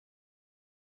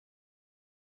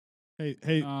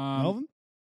 Hey, Melvin?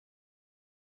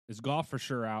 Is golf for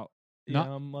sure out? Yeah,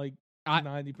 No. I'm like I-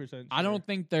 90%. I don't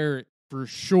think they're for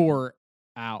sure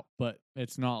out, but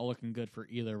it's not looking good for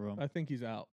either of them. I think he's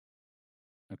out.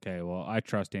 Okay, well, I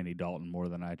trust Andy Dalton more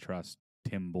than I trust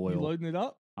Tim You Boyle. loading it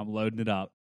up? I'm loading it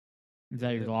up. Is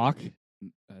that your lock?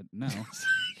 No.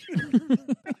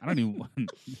 I don't even want...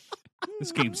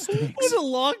 This game stinks. What a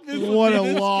lock this would What be a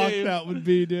this lock game. that would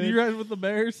be, You dude. ride with the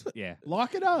Bears? Yeah.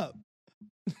 Lock it up.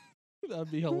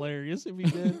 That'd be hilarious if he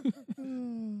did.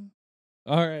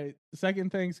 All right.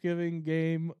 Second Thanksgiving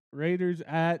game. Raiders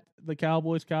at the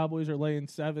Cowboys. Cowboys are laying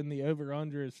 7. The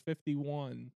over-under is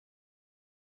 51.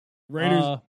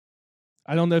 Raiders.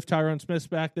 I don't know if Tyron Smith's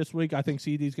back this week. I think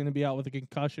CD's going to be out with a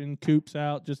concussion. Coop's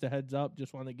out. Just a heads up.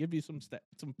 Just want to give you some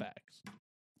facts.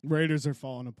 Raiders are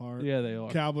falling apart. Yeah, they are.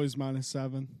 Cowboys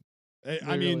 -7. They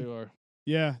I mean, really are.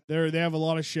 yeah, they have a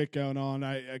lot of shit going on.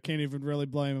 I can't even really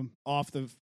blame them off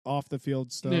the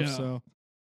field stuff. Yeah. So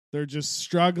they're just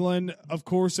struggling. Of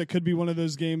course, it could be one of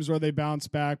those games where they bounce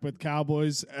back. But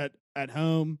Cowboys at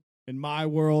home, in my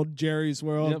world, Jerry's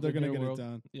world, Yep, they're in gonna your get world. it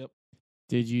done. Yep.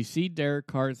 Did you see Derek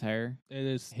Carr's hair? It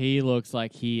is. He looks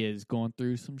like he is going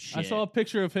through some shit. I saw a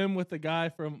picture of him with the guy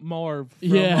from Marv from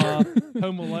Yeah.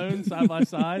 Home Alone side by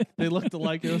side. They looked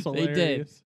alike. It was They did.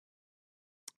 hilarious.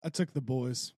 I took the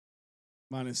boys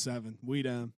 -7. We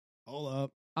down. Hold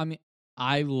up. I mean,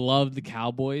 I love the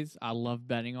Cowboys. I love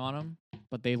betting on them,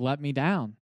 but they let me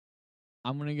down.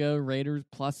 I'm going to go Raiders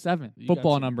 +7. You got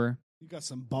Football some- number. You got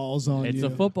some balls on It's you. a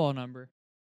football number.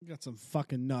 You got some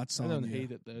fucking nuts I on don't you.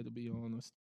 hate it though, to be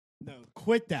honest. No,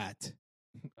 quit that.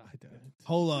 I don't.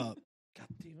 Hold up. God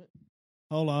damn it.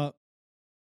 Hold up.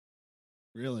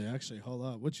 Really, actually, hold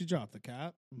up. What'd you drop? The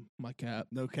cap? My cap.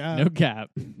 No cap. No cap.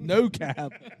 No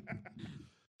cap.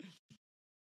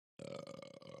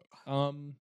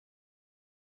 the-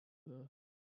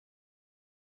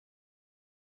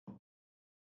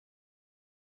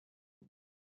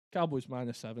 Cowboys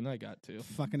 -7. I got to.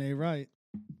 Fucking A right.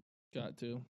 Got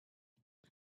to.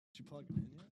 Did you plug it in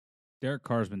yet? Derek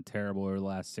Carr's been terrible over the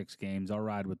last 6 games. I'll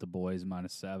ride with the boys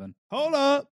 -7. Hold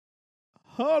up.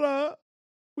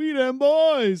 We them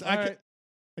boys. All right.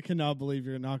 I cannot believe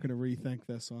you're not going to rethink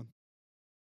this one.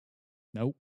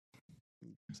 Nope.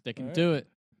 Sticking All to it.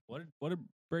 What did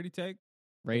Brady take?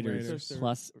 Raiders, Raiders.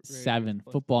 plus Raiders 7.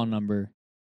 plus Football 7. number.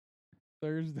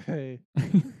 Thursday,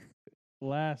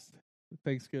 last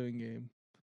Thanksgiving game.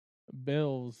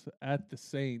 Bills at the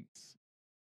Saints.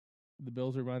 The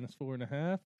Bills are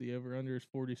 -4.5. The over/under is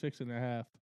 46.5.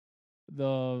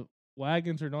 The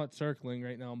wagons are not circling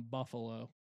right now in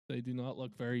Buffalo. They do not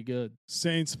look very good,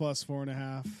 Saints plus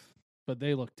 4.5. but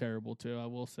they look terrible too. I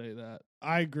will say that.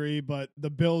 I agree, but the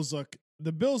Bills look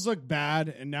bad,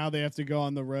 and now they have to go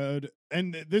on the road.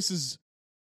 And this is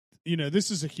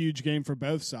a huge game for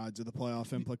both sides of the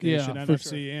playoff implication, Yeah, for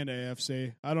NFC and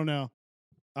AFC. I don't know.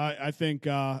 I think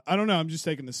I don't know. I'm just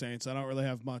taking the Saints. I don't really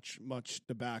have much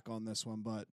to back on this one,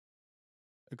 but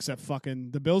except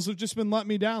fucking the Bills have just been letting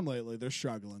me down lately. They're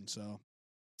struggling, so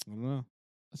I don't know.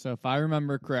 So if I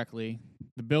remember correctly,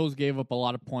 the Bills gave up a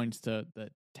lot of points to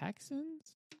the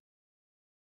Texans.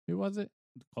 Who was it?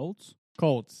 Colts?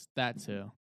 Colts. That's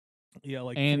who. Yeah,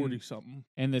 like And- 40 something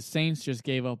And the Saints just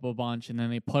gave up a bunch, and then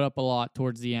they put up a lot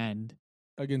towards the end.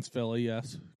 against Philly.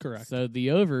 Yes, correct. So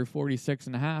the over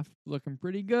 46.5 looking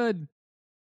pretty good.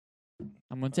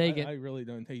 I'm gonna take it. I really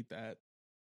don't hate that.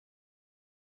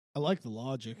 I like the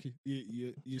logic.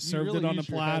 You served really it on a used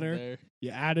your head platter. there. You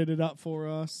added it up for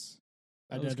us.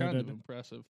 That was kind of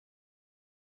impressive.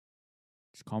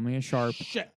 Just call me a sharp.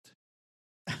 Shit.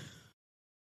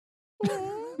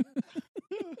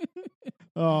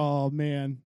 Oh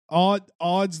man,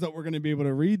 odds that we're going to be able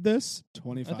to read this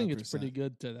 25%. I think it's pretty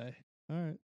good today. All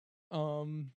right.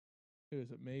 Who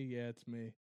is it? Me? Yeah, it's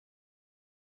me.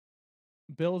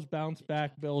 Bills bounce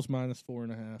back. Bills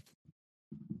 -4.5.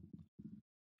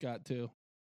 Got to.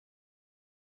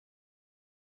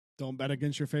 Don't bet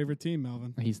against your favorite team,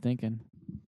 Melvin. He's thinking.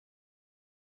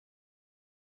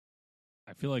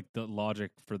 I feel like the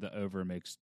logic for the over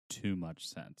makes too much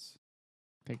sense.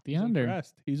 Pick the He's under.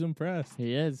 impressed. He's impressed.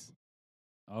 He is.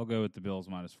 I'll go with the Bills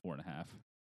 -4.5.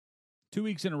 2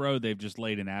 weeks in a row, they've just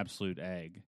laid an absolute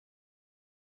egg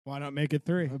Why not make it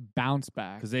 3? A bounce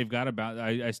back. because they've got about.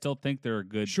 I still think they're a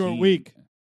good Short team. week.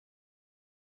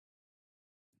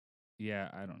 Yeah,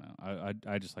 I don't know.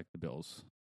 I just like the Bills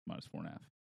 -4.5.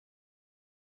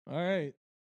 All right.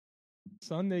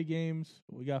 Sunday games.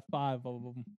 We got 5 of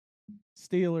them.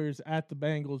 Steelers at the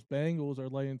Bengals. Bengals are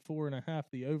laying 4.5.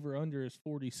 The over/under is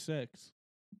 46.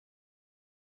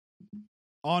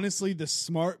 Honestly, the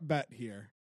smart bet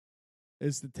here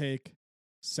is to take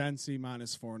Cincy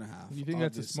 -4.5. You think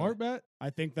that's a obviously. smart bet? I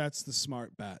think that's the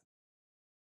smart bet.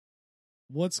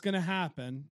 What's going to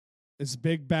happen is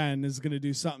Big Ben is going to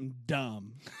do something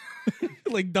dumb.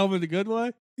 Like dumb in a good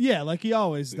way? Yeah, like he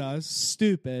always does.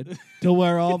 Stupid. To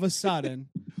where all of a sudden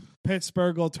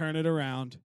Pittsburgh will turn it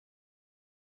around.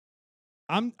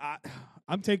 I'm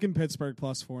taking Pittsburgh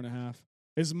 +4.5.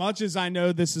 As much as I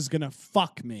know this is going to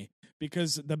fuck me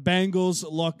because the Bengals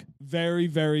look very,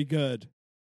 very good.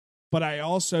 But I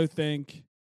also think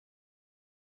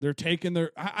they're taking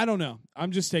their... I don't know.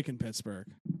 I'm just taking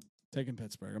Pittsburgh. Taking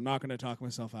Pittsburgh. I'm not going to talk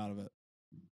myself out of it.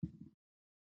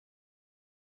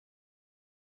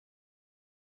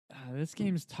 This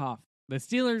game's tough. The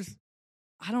Steelers,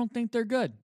 I don't think they're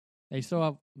good. They still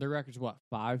have their records. What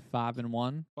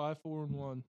 5-5-1?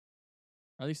 5-4-1.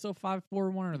 Are they still 5-4-1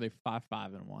 or are they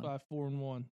 5-5-1?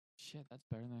 5-4-1. Shit, that's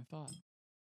better than I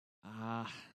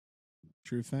thought.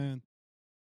 True fan.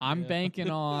 I'm Yeah. banking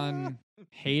on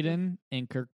Hayden and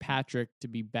Kirkpatrick to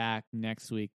be back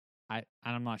next week.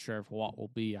 I'm not sure if what will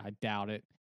be. I doubt it.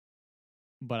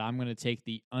 But I'm going to take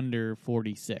the under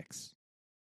 46.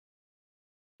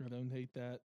 I don't hate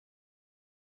that.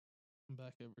 I'm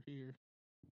back over here.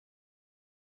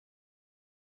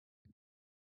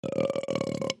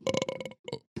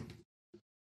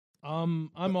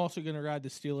 I'm also gonna ride the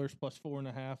Steelers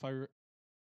 +4.5.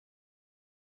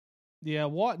 Yeah,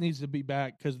 Watt needs to be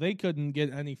back because they couldn't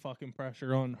get any fucking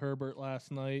pressure on Herbert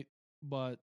last night.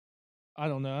 But I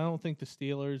don't know. I don't think the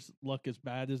Steelers look as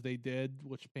bad as they did,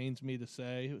 which pains me to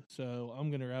say. So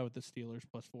I'm gonna ride with the Steelers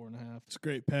 +4.5. It's a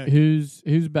great pick. Who's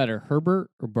better, Herbert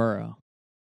or Burrow?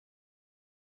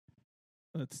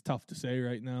 That's tough to say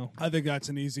right now. I think that's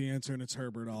an easy answer, and it's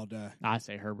Herbert all day. I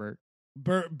say Herbert.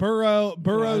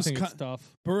 Burrow's I think it's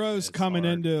tough. Burrow's It's coming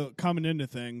hard. into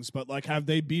things, but like, have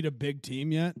they beat a big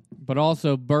team yet? But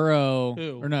also Burrow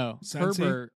Who? or no, Cincy?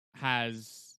 Herbert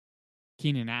has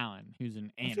Keenan Allen, who's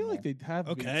an animal. I feel like they'd have.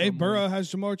 beat Okay, someone. Burrow has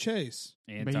Jamar Chase.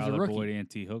 And But he's a Tyler rookie. Boyd and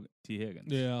T.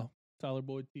 Higgins. Yeah, Tyler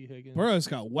Boyd, T. Higgins, Burrow's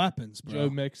got weapons, bro. Joe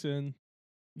Mixon.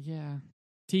 Yeah.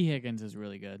 T. Higgins is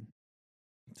really good.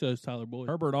 So is Tyler Boyd.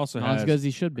 Herbert also Not as has good as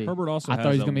he should be. Herbert also I has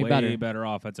thought he was a gonna be way better.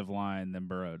 offensive line than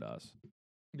Burrow does.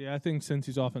 Yeah, I think since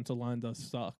his offensive line does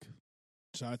suck.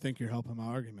 So I think you're helping my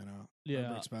argument out. Yeah,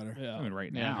 Herbert's better. yeah. I mean,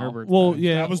 right Yeah, now, Herbert. Well,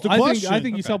 yeah, That was the I question.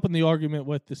 think he's Okay. helping the argument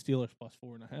with the Steelers plus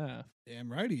 4.5.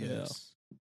 Damn right he Yeah. is.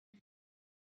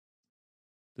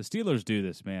 the Steelers do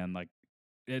this, man. Like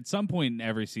at some point in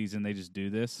every season, they just do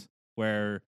this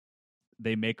where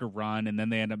they make a run and then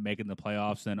they end up making the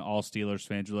playoffs. And all Steelers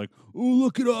fans are like, "Oh,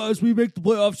 look at us! We make the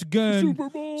playoffs again! Super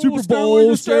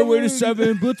Bowl, Stairway to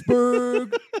seven,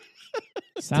 Blitzburg."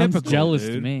 Sounds typical, jealous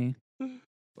to dude. me.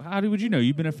 Would you know?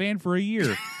 You've been a fan for a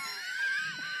year.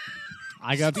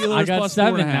 I got Steelers plus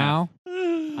 7 4.5. now.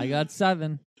 I got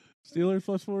 7. Steelers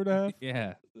plus 4.5.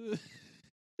 Yeah,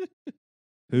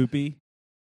 Hoopy.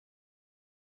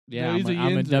 Yeah, No, he's a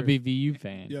I'm a Yinzer. WVU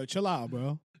fan. Yo, chill out,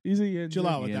 bro. He's a Yinzer. Chill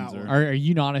out with that Yinzer. one. Are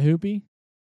you not a hoopy?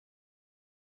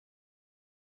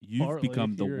 You've Partly,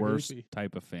 become if the you're a worst Hoopy.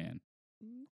 type of fan.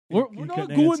 We're You not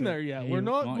couldn't going answer. there yet. Yeah, We're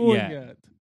not not going yet. yet.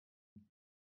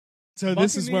 So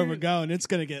this is where we're Buccaneers- going. It's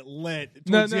gonna get lit.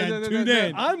 No, Towards no, the no, end. no, Tune no,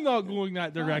 in. no. I'm not going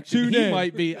that direction. Tune He in.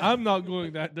 might be. I'm not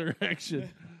going that direction.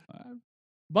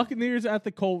 Buccaneers at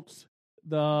the Colts.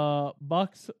 The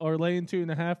Bucks are laying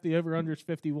 2.5. The over/under is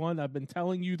 51. I've been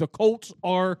telling you the Colts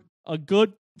are a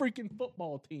good freaking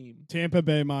football team. Tampa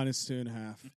Bay minus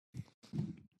 2.5.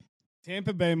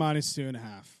 Tampa Bay minus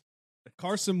 2.5.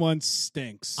 Carson Wentz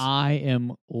stinks. I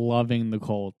am loving the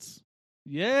Colts.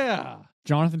 Yeah.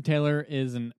 Jonathan Taylor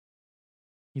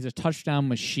he's a touchdown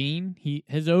machine.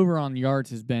 His over on yards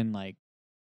has been like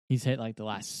he's hit like the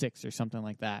last 6 or something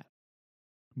like that.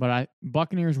 But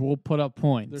Buccaneers will put up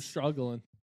points. They're struggling.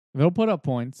 They'll put up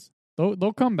points.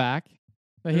 They'll come back.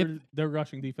 They hit Their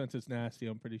rushing defense is nasty,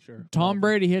 I'm pretty sure. Tom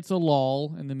Brady hits a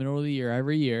lull in the middle of the year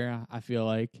every year, I feel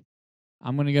like.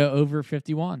 I'm going to go over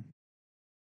 51.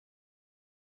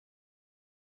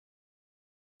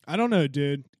 I don't know,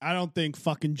 dude. I don't think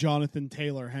fucking Jonathan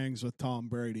Taylor hangs with Tom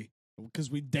Brady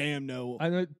because we damn know I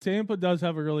know Tampa does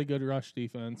have a really good rush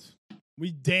defense,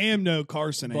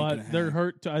 Carson ain't gonna but they're hang.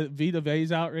 hurt. Vita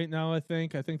Vea's out right now. I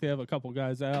think they have a couple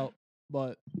guys out,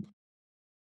 but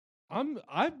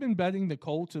I've been betting the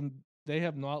Colts and they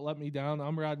have not let me down.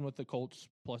 I'm riding with the Colts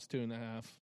plus 2.5.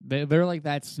 They're like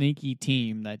that sneaky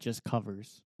team that just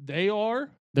covers. They are.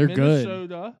 They're good.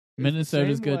 Minnesota is the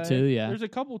Minnesota's same good way. too, yeah. There's a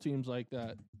couple teams like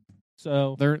that.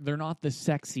 So They're not the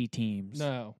sexy teams.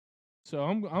 no. So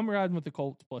I'm riding with the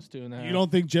Colts plus 2.5. You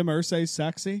don't think Jim Irsay's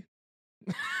sexy?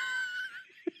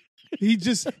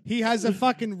 He has a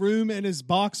fucking room in his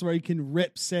box where he can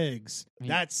rip cigs.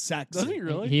 That's sexy. Does he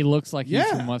really? He looks like he's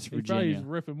Yeah. from West He probably is Virginia.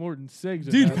 ripping more than cigs.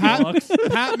 in Dude, that Pat box.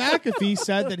 McAfee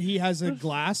said that he has a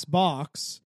glass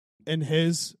box in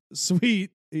his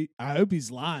suite. I hope he's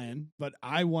lying, but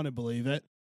I want to believe it,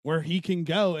 where he can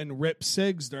go and rip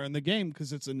cigs during the game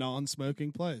because it's a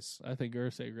non-smoking place. I think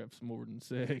Irsay rips more than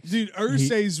cigs. Dude,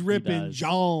 Irsay's ripping does.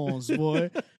 Johns,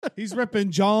 boy. He's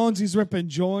ripping Johns. He's ripping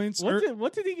joints.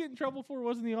 What did he get in trouble for?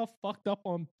 Wasn't he all fucked up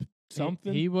on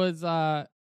something? He was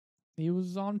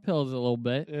on pills a little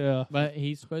bit, yeah. but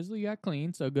he supposedly got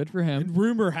clean, so good for him. And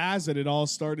rumor has it all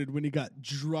started when he got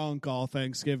drunk all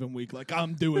Thanksgiving week. Like,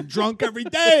 I'm doing drunk every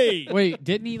day. Wait,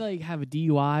 didn't he like have a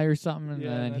DUI or something? And Yeah,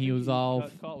 then and I he think was all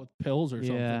got caught with pills or yeah.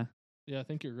 something. Yeah, I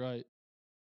think you're right.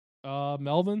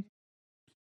 Melvin?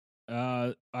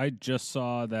 I just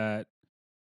saw that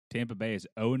Tampa Bay is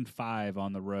 0-5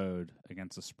 on the road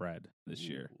against the spread this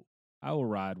year. I will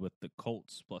ride with the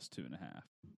Colts plus 2.5.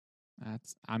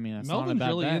 That's not a Melvin's bad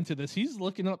really bet. into this. He's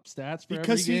looking up stats for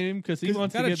Because every game because he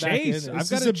wants to gotta get back in chase. it. I've This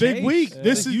got is a a big chase. week. Yeah.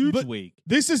 This It's a is huge but week.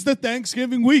 This is the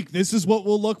Thanksgiving week. This is what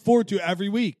we'll look forward to every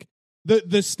week.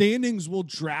 The standings will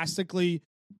drastically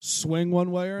swing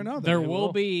one way or another. There They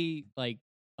will be like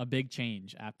a big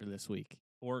change after this week.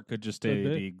 Or it could just Could stay be.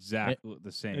 the exact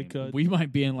the same. It could. We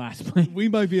might be in last place. We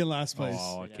might be in last place.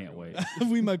 Oh, I Yeah, can't we wait.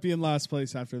 We might be in last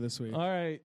place after this week. All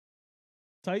right.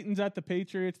 Titans at the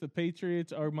Patriots. The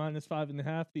Patriots are minus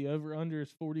 5.5. The over/under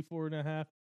is 44.5.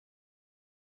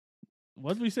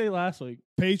 What did we say last week?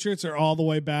 Patriots are all the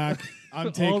way back. I'm All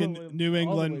the taking way- New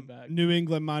all the way England. back. New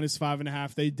England minus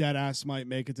 5.5. They dead ass might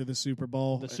make it to the Super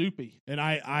Bowl. The soupy. And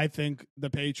I think the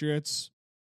Patriots,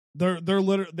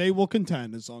 they will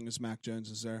contend as long as Mac Jones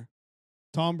is there.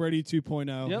 Tom Brady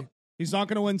 2.0. Yep. He's not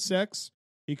going to win 6.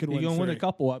 He could He's win gonna 3. win a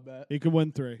couple, I bet. He could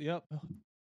win 3. Yep.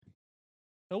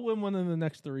 He'll win one in the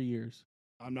next 3 years.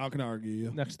 I'm not going to argue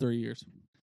you. Next 3 years.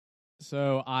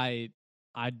 So I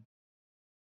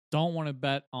don't want to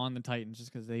bet on the Titans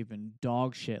just because they've been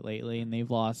dog shit lately and they've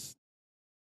lost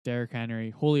Derrick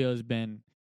Henry. Julio's been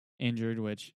injured,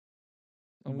 which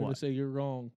I'm going to say you're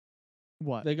wrong.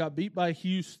 what? They got beat by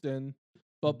Houston,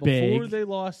 but Big. before they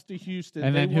lost to Houston,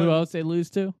 And they then who won, else they lose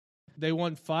to? They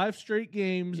won 5 straight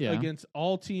games Yeah. against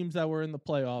all teams that were in the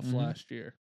playoffs Mhm. last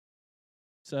year.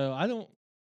 So I don't.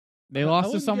 They I lost to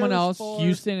wouldn't someone go as else, far-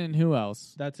 Houston, and who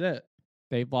else? That's it.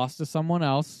 They've lost to someone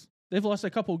else. They've lost a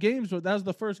couple games, but that was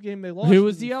the first game they lost. Who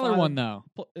was in the other 5 one though?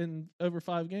 in over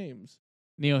 5 games?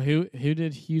 Neil, who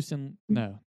did Houston?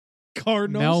 No,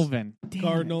 Cardinals. Melvin. Damn it.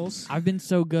 Cardinals. I've been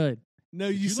so good. No,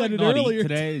 you Did said like it not eat earlier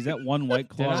today. Is that one White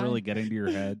Did Claw I? really getting to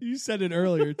your head? You said it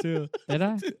earlier too. Did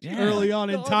I? Yeah. Early on,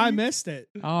 and No, Ty you- missed it.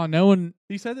 Oh, no one.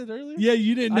 He said it earlier. Yeah,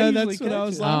 you didn't I know usually that's what I catch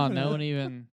was it. Oh, laughing no at. one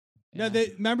even. No, yeah. they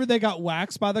remember they got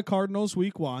waxed by the Cardinals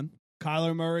week 1.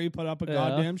 Kyler Murray put up a Yeah.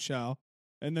 goddamn show,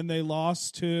 and then they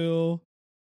lost to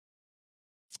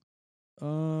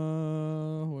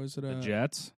what is it? The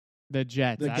Jets. The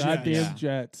Jets. The The That's- goddamn yeah.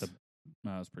 Jets. The-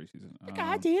 No, it's preseason.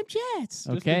 Jets. Just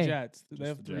Okay. the Jets. They Just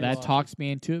have the 3 Jets. That losses. talks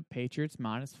me into it. Patriots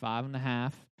minus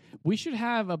 5.5. We should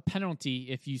have a penalty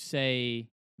if you say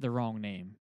the wrong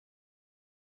name.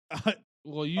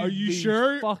 Well, Are you be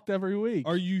sure? Fucked every week.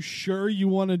 Are you sure you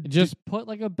want to Just put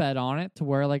like a bet on it to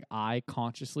where like I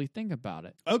consciously think about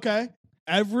it. Okay.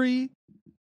 I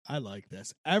like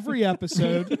this. Every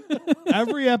episode,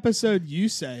 every episode you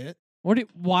say it.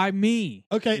 Why me?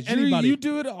 Okay, 'Cause anybody. You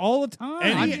do it all the time.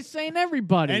 Any- I'm just saying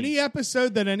everybody. Any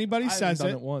episode that anybody I haven't says done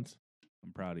it, it once.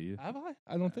 I'm proud of you. Have I?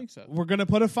 I don't think so. we're gonna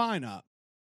put a fine up.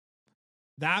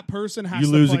 That person has You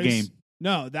to lose a place, game.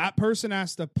 No, that person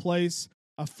has to place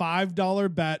a $5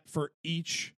 bet for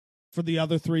the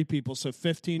other 3 people, so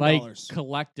 $15. like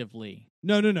collectively.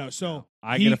 No. So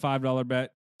I he- get a $5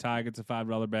 bet. Ty gets a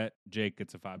 $5 bet. Jake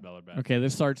gets a $5 bet. Okay,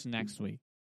 this starts next week.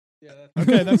 Yeah,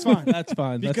 Okay, that's fine. That's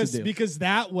fine. That's a deal. because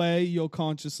that way you'll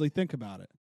consciously think about it.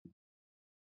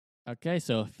 Okay,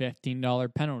 so a $15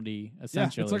 penalty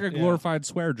essentially. It's like a Yeah. glorified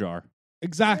swear jar.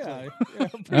 Exactly. Yeah,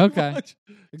 pretty Okay. much.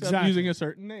 Except Exactly. using a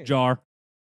certain name. Jar.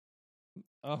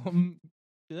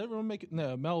 Did everyone make it?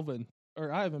 No, Melvin.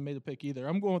 Or I haven't made a pick either.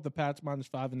 I'm going with the Pats minus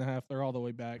 5.5. They're all the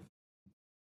way back.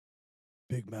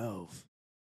 Big Melv.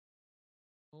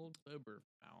 Old sober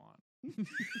now on.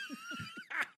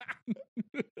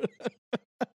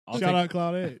 I'll Shout take, out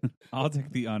Cloud 8. I'll take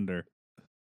the under.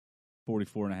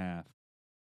 44.5.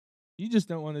 You just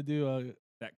don't want to do a.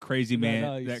 That crazy That man.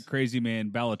 nice. That crazy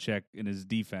man Belichick in his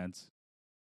defense.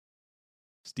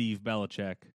 Steve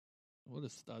Belichick. What a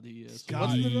stud he is.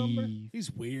 God. What's the number?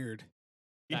 He's weird.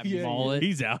 That Yeah, mullet.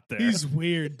 He's out there. He's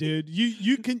weird, dude.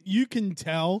 You can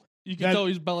tell You can That- tell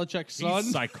he's Belichick's son.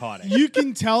 He's psychotic. you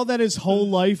can tell that his whole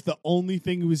life the only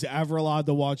thing he was ever allowed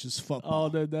to watch is football.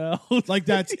 Oh, no. Like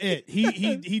that's it.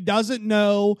 He doesn't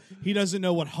know. He doesn't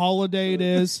know what holiday it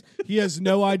is. He has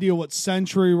no idea what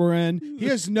century we're in. He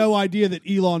has no idea that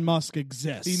Elon Musk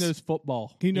exists. He knows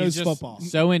football. He knows He's just football.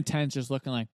 So intense, just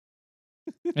looking like.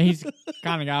 And he's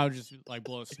kind of guy who just like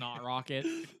blow a snot rocket.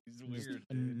 He's weird.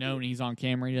 Knowing he's on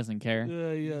camera, he doesn't care.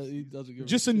 Yeah, he doesn't give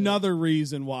Just a shit. another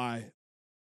reason why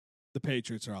the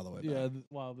Patriots are all the way back. Yeah,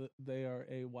 wow, they are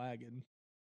a wagon.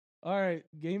 All right,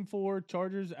 game 4,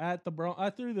 Chargers at the Broncos. I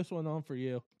threw this one on for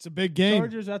you. It's a big game.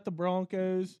 Chargers at the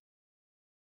Broncos.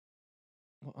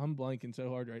 Well, I'm blanking so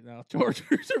hard right now.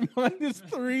 Chargers are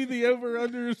 -3. The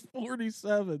over-under is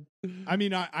 47. I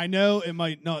mean, I know it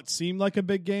might not seem like a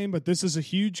big game, but this is a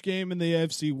huge game in the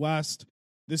AFC West.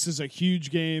 This is a huge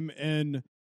game in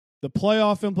the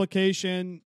playoff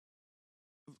implication.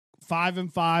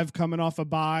 5-5 coming off a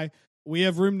bye. We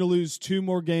have room to lose 2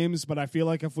 more games, but I feel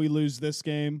like if we lose this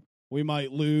game, we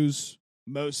might lose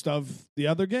most of the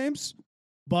other games.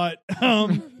 But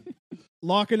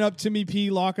locking up Timmy P,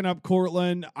 locking up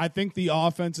Cortland, I think the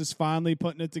offense is finally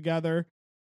putting it together.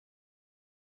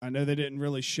 I know they didn't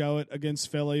really show it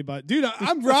against Philly, but dude,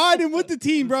 I'm riding with the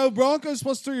team, bro. Broncos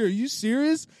 +3. Are you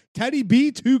serious? Teddy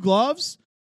B, 2 gloves?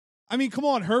 I mean, come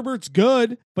on. Herbert's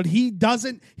good, but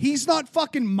he's not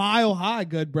fucking mile high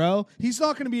good, bro. He's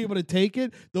not going to be able to take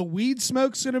it. The weed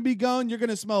smoke's going to be going. You're going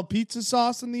to smell pizza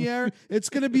sauce in the air. It's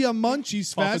going to be a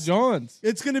munchies Papa fest. John's.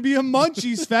 It's going to be a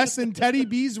munchies fest, and Teddy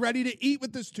B's ready to eat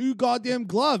with his 2 goddamn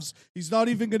gloves. He's not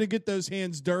even going to get those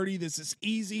hands dirty. This is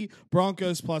easy.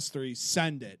 Broncos +3.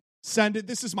 Send it. Send it.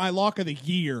 This is my lock of the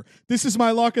year. This is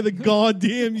my lock of the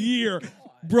goddamn year.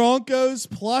 Broncos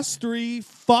 +3.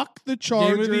 Fuck the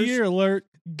Chargers. Game of the year alert.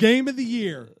 Game of the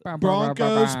year.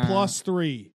 Broncos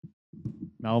 +3.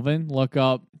 Melvin, look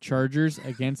up Chargers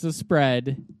against the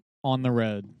spread on the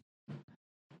road.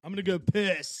 I'm going to go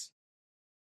piss.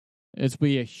 It's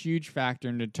be a huge factor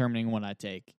in determining what I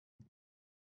take.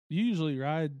 You usually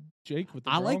ride Jake with the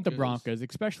Broncos. I like the Broncos,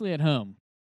 especially at home.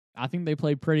 I think they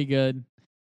play pretty good.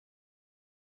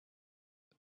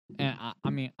 And I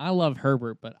mean, I love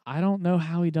Herbert, but I don't know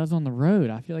how he does on the road.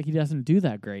 I feel like he doesn't do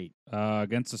that great.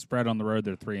 Against the spread on the road,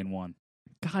 they're 3-1.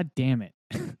 God damn it.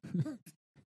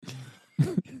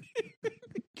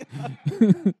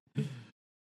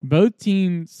 Both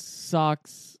teams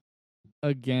sucks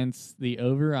against the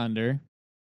over-under.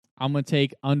 I'm going to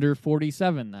take under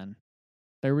 47 then.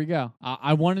 There we go.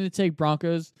 I wanted to take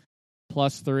Broncos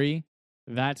 +3.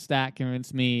 That stat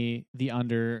convinced me the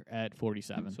under at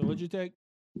 47. So what'd you take?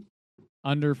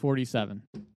 Under 47.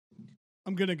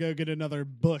 I'm going to go get another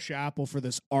Bush apple for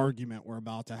this argument we're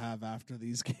about to have after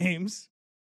these games.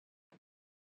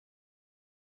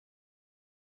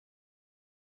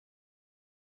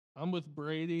 I'm with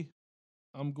Brady.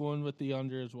 I'm going with the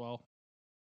under as well.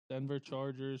 Denver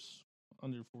Chargers,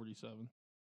 under 47.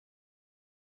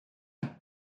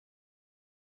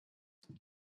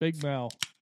 Big Mel.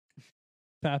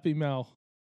 Pappy Mel.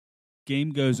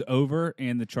 Game goes over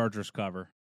and the Chargers cover.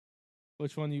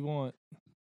 Which one you want?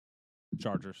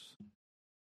 Chargers.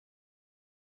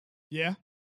 Yeah?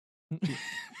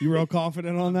 You real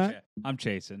confident on that? I'm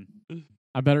chasing.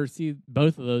 I better see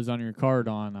both of those on your card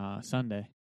on Sunday.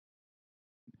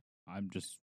 I'm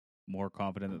just more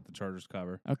confident that the Chargers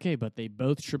cover. Okay, but they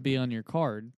both should be on your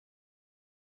card.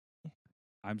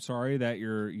 I'm sorry that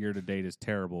your year-to-date is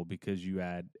terrible because you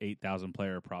had 8,000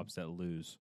 player props that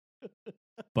lose.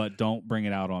 But don't bring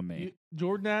it out on me.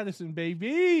 Jordan Addison,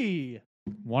 baby.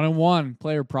 1-1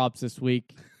 player props this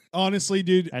week. Honestly,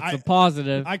 dude, That's a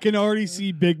positive. I can already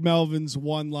see Big Melvin's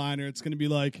one-liner. It's going to be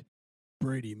like,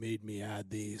 Brady made me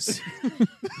add these.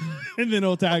 And then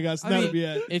he'll tag us. That'll be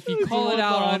it. If you call it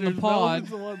out on the pod,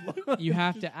 pod, you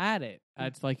have to add it.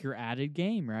 That's like your added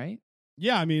game, right?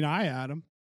 Yeah, I mean, I add him.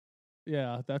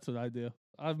 Yeah, that's what I do.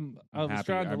 I was happy.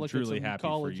 trying to I'm look at truly some happy for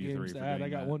college you games three to for add. I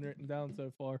doing got that. one written down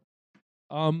so far.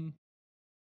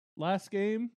 Last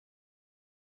game.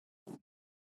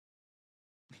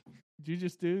 Did you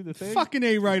just do the thing? Fucking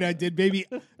A right, I did, baby.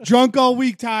 Drunk all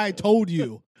week, Ty. I told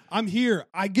you. I'm here.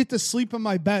 I get to sleep in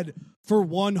my bed for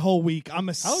one whole week. I'm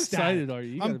How ecstatic. excited are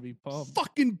you? You I'm gotta be pumped.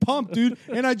 Fucking pumped, dude.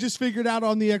 And I just figured out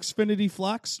on the Xfinity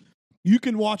Flex, you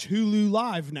can watch Hulu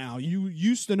live now. You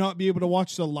used to not be able to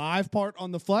watch the live part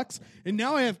on the Flex, and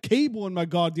now I have cable in my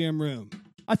goddamn room.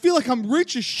 I feel like I'm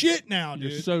rich as shit now,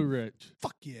 dude. You're so rich.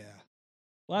 Fuck yeah.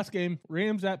 Last game,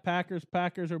 Rams at Packers.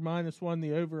 Packers are -1.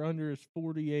 The over/under is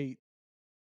 48.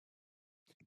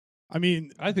 I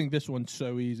mean, I think this one's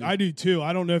so easy. I do too.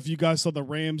 I don't know if you guys saw the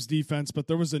Rams defense, but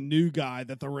there was a new guy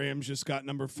that the Rams just got,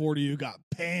 number 40, who got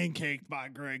pancaked by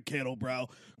Greg Kittle, bro.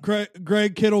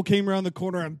 Greg Kittle came around the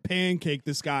corner and pancaked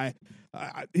this guy.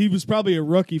 He was probably a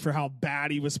rookie for how bad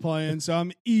he was playing, so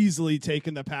I'm easily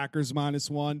taking the Packers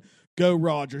 -1. Go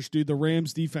Rodgers, dude. The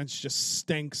Rams defense just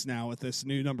stinks now with this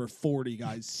new number 40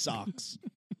 guy. Sucks.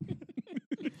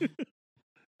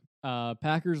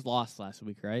 Packers lost last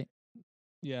week, right?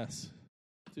 Yes.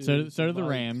 So do the Vikes.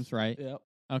 Rams, right? Yep.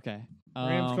 Okay.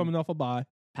 Rams coming off a bye.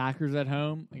 Packers at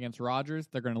home against Rodgers.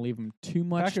 They're going to leave him too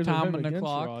much Packers at time home on the against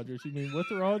clock. Rodgers. You mean with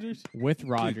the Rodgers? With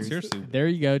Rodgers. seriously. There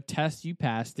you go. Test, you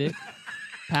passed it.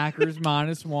 Packers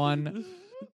 -1.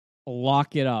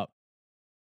 Lock it up.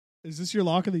 Is this your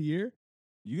lock of the year?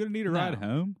 You gonna need a ride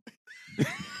home?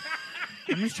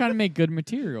 I'm just trying to make good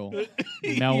material.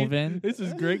 Melvin. This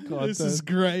is great content. This is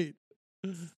great.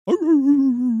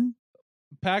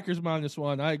 Packers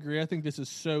 -1. I agree. I think this is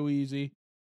so easy.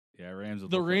 Yeah, Rams.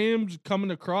 The Rams coming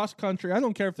across country. I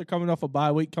don't care if they're coming off a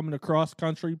bye week, coming across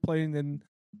country, playing in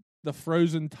the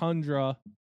frozen tundra.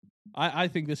 I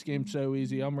think this game's so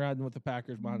easy. I'm riding with the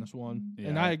Packers -1.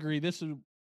 And Yeah. I agree. This is,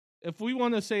 if we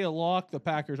want to say a lock, the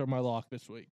Packers are my lock this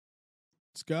week.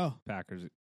 Let's go. Packers.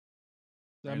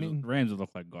 I mean, Rams would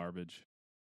look like garbage.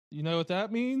 you know what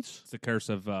that means? It's the curse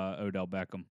of Odell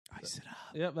Beckham. Ice it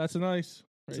up. Yep, that's a nice.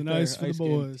 It's right a nice there, for the ice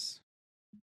game. boys.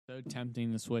 So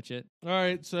tempting to switch it. All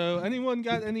right, so anyone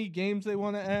got any games they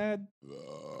want to add?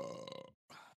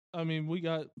 I mean, we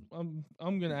got. I'm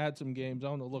gonna add some games. I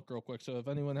want to look real quick. So if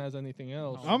anyone has anything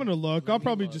else, I'm gonna look. I'll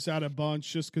probably look. just add a bunch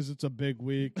just because it's a big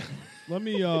week. Let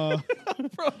me.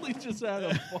 probably just add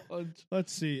a bunch.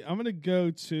 Let's see. I'm gonna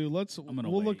go to.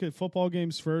 We'll look wait. at football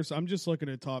games first. I'm just looking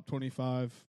at top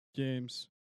 25 games.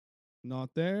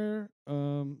 Not there.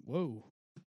 Whoa.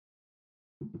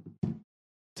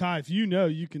 Ty, if you know,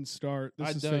 you can start. This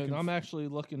I is don't. taking I'm actually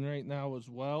looking right now as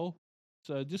well.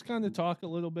 So just kind of talk a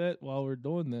little bit while we're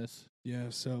doing this. Yeah,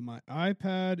 so my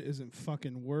iPad isn't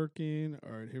fucking working.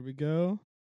 All right, here we go.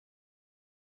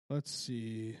 Let's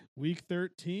see. Week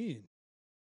 13.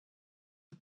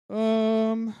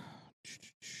 Oh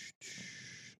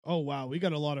wow, we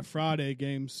got a lot of Friday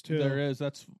games too. There is.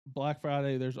 That's Black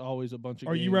Friday. There's always a bunch of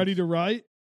Are games. you ready to write?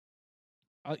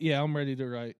 Yeah, I'm ready to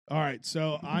write. All right,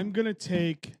 so I'm gonna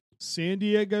take San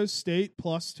Diego State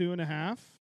plus 2.5.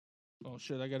 Oh,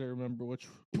 shit. I got to remember which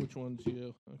one's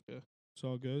you. Okay. It's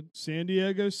all good. San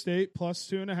Diego State plus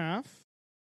 2.5.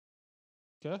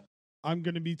 Okay. I'm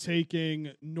going to be taking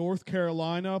North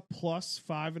Carolina plus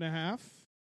 5.5.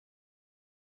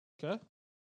 Okay.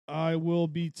 I will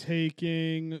be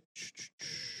taking.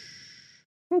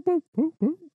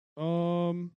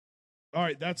 All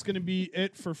right, that's going to be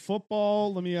it for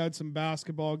football. Let me add some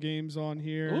basketball games on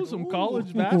here. Oh, some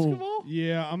college basketball?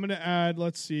 Yeah, I'm going to add,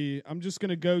 let's see. I'm just going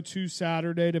to go to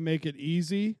Saturday to make it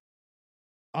easy.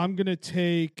 I'm going to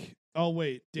take, oh,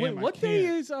 wait. Damn, Wait, what day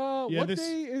is Yeah, this-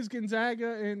 day is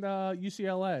Gonzaga and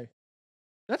UCLA?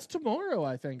 That's tomorrow,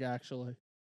 I think, actually.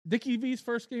 Dickie V's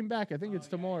first game back. I think it's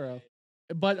tomorrow.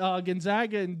 But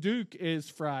Gonzaga and Duke is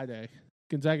Friday.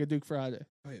 Gonzaga Duke Friday.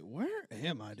 Wait, where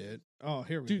am I, dude? Oh,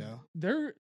 here we Dude, go.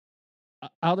 their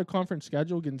out of conference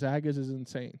schedule, Gonzaga's is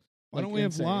insane. Why Like, don't we have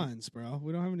insane. lines, bro?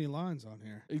 We don't have any lines on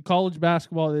here. In college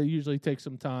basketball, they usually take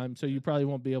some time, so you probably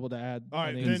won't be able to add. All right,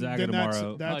 any. then, Gonzaga then that's,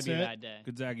 tomorrow. that's Probably be it. that day.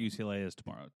 Gonzaga UCLA is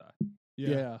tomorrow.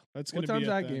 Yeah. That's going What to be time's it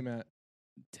that then. game at?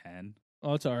 10.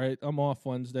 Oh, it's all right. I'm off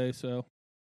Wednesday, so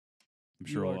I'm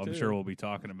sure. You are I'm too. sure we'll be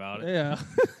talking about it. yeah.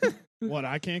 What,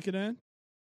 I can't get in?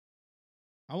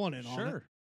 I want in on it.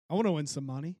 I want to win some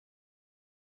money.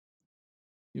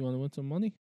 You want to win some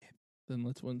money? Then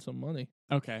let's win some money.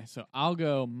 Okay, so I'll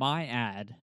go my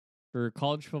ad for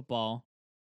college football.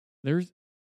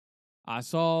 I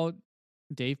saw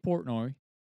Dave Portnoy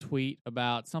tweet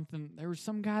about something. There was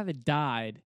some guy that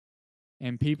died,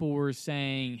 and people were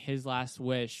saying his last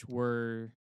wish was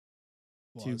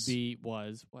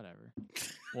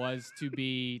to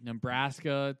be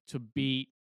Nebraska to beat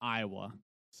Iowa.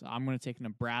 So I'm going to take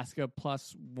Nebraska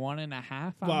plus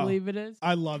 1.5. I Wow. believe it is.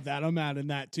 I love that. I'm adding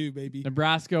that too, baby.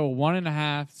 Nebraska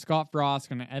 1.5. Scott Frost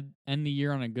going to end the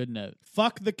year on a good note.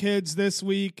 Fuck the kids this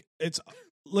week. It's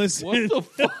listen. What the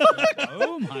fuck?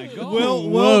 Oh my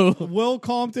god. Will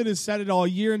Compton has said it all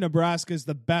year. Nebraska is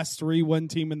the best 3-win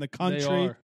team in the They country.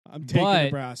 are. I'm taking But-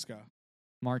 Nebraska.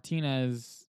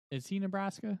 Martinez, is he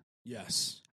Nebraska?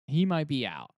 Yes. He might be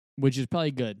out, which is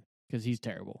probably good because he's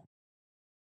terrible.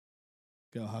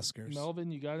 Go Huskers. Melvin,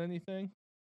 you got anything?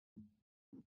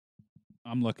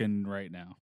 I'm looking right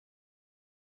now.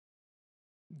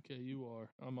 Okay, you are.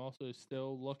 I'm also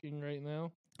still looking right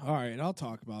now. All right, I'll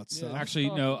talk about Yeah. stuff. Actually,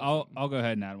 talk no. about I'll something. I'll go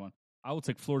ahead and add one. I will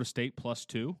take Florida State plus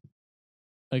 2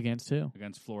 Against who?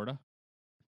 against Florida.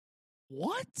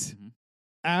 What? Mhm.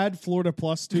 Add Florida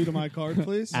plus 2 to my card,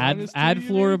 please. Add Minus 2, add you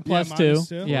Florida mean? plus Yeah, 2. minus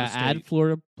 2. Yeah, Florida add State.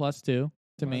 Florida plus 2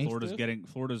 to Minus me. two?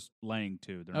 Florida's laying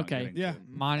 2. They're not Okay. getting Yeah. 2.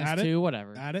 Minus Add it. 2,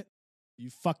 whatever. Add it. You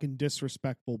fucking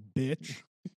disrespectful bitch.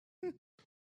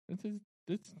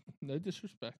 It's no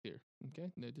disrespect here.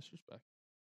 Okay, no disrespect.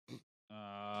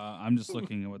 I'm just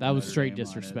looking at what That the was Notre straight Dame line is.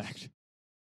 disrespect.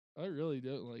 I really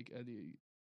don't like Eddie.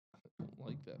 I don't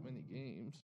like that many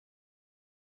games.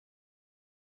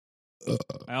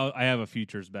 I have a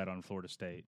futures bet on Florida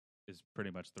State. Is pretty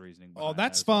much the reasoning. Oh, behind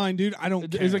that's that as well. fine, dude. I don't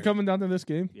care. Is it coming down to this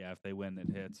game? Yeah, if they win, it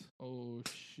hits. Oh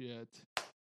shit!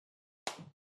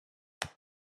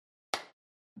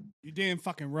 You damn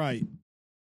fucking right.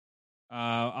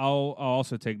 I'll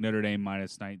also take Notre Dame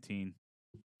minus 19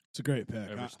 It's a great pick.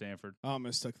 over Stanford. I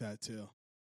almost took that too.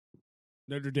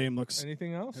 Notre Dame looks.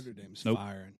 Anything else? Notre Dame's Nope.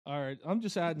 firing. All right, I'm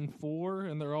just adding 4,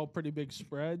 and they're all pretty big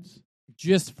spreads.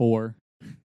 Just 4.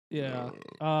 Yeah.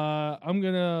 I'm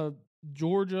gonna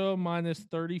Georgia minus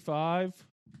 35.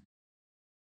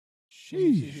 Let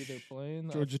me see who they're Sheesh. playing.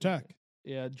 Georgia Tech.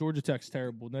 Yeah, Georgia Tech's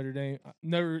terrible. Notre Dame,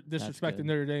 never disrespecting good.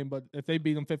 Notre Dame, but if they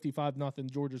beat them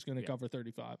 55-0, Georgia's going to Yeah. cover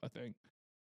 35. I think.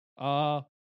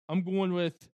 I'm going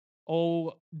with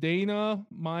Dana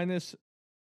minus.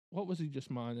 What was he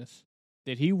just minus?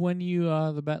 Did he win you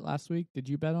the bet last week? Did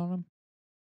you bet on him?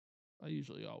 I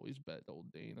usually always bet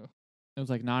old Dana. It was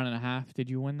like 9.5. Did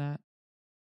you win that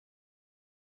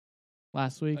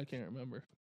last week? I can't remember.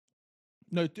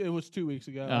 No, it was 2 weeks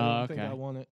ago. Oh, I don't think okay. I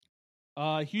won it.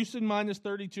 Houston minus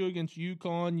 32 against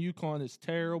UConn. UConn is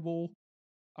terrible.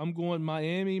 I'm going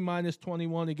Miami minus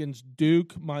 21 against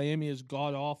Duke. Miami is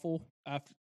god awful.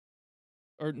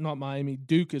 Or not Miami.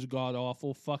 Duke is god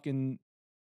awful. Fucking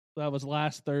That was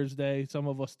last Thursday. Some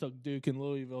of us took Duke and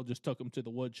Louisville, just took them to the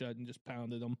woodshed and just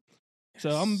pounded them. So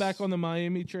I'm back on the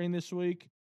Miami train this week.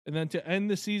 And then to end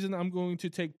the season, I'm going to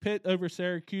take Pitt over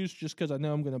Syracuse just because I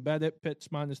know I'm going to bet it. Pitt's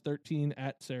 -13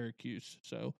 at Syracuse.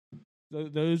 So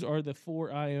those are the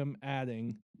 4 I am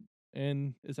adding.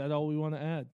 And is that all we want to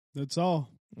add? That's all.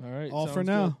 All right. All for sounds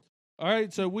now. good. All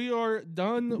right. So we are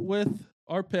done with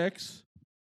our picks.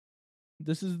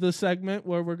 This is the segment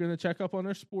where we're going to check up on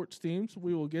our sports teams.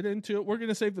 We will get into it. We're going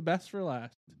to save the best for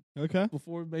last. Okay.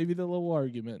 Before maybe the little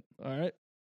argument. All right.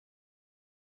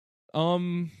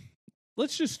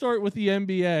 Let's just start with the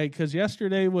NBA because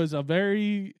yesterday was a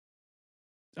very.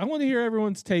 I want to hear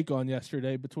everyone's take on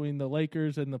yesterday between the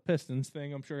Lakers and the Pistons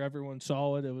thing. I'm sure everyone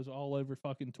saw it. It was all over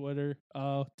fucking Twitter.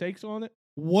 Takes on it?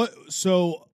 What?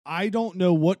 So I don't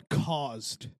know what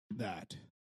caused that.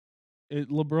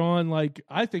 LeBron,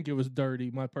 I think it was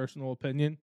dirty, my personal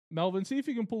opinion. Melvin, see if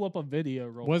you can pull up a video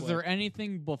real quick. Was there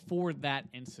anything before that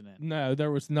incident? No,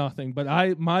 there was nothing.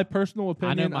 But my personal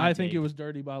opinion, I think take. it was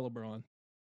dirty by LeBron.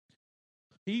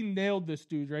 He nailed this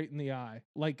dude right in the eye.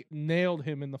 Nailed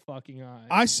him in the fucking eye.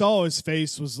 I saw his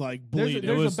face was bleeding.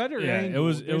 There's a better angle.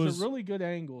 It There's a really good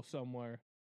angle somewhere.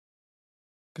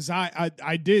 Because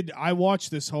I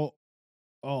watched this whole.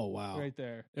 Oh wow! Right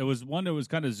there. It was one that was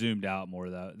kind of zoomed out more,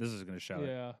 though. This is going to show it.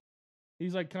 Yeah.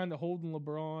 He's kind of holding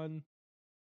LeBron.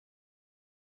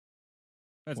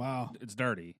 Wow. It's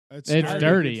dirty. It's I think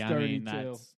dirty. it's I dirty, mean, too.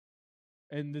 that's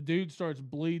And the dude starts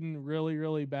bleeding really,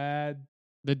 really bad.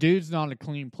 the dude's not a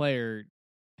clean player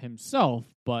himself,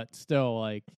 but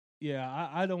still, Yeah,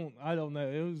 I don't know.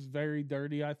 It was very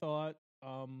dirty, I thought.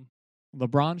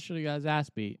 LeBron should have got his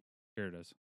ass beat. Here it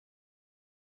is.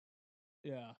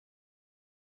 Yeah.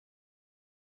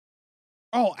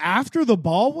 Oh, after the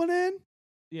ball went in?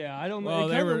 Yeah, I don't know. Well, It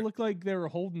they kind of were- looked like they were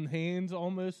holding hands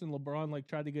almost, and LeBron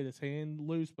tried to get his hand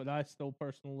loose, but I still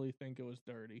personally think it was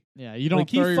dirty. Yeah, you don't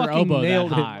He throw your fucking elbow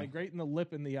nailed that him, high. right in the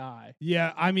lip and the eye.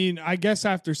 Yeah, I mean, I guess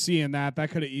after seeing that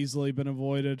could have easily been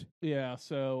avoided. Yeah,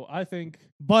 so I think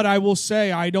But I will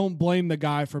say I don't blame the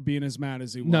guy for being as mad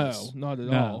as he was. no, not at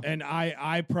No. all. And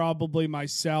I probably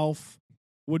myself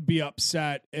would be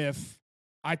upset if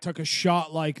I took a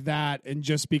shot like that and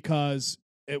just because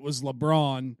it was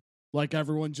LeBron,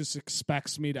 everyone just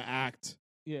expects me to act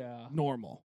Yeah,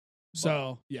 normal.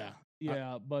 So, yeah.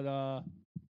 yeah, but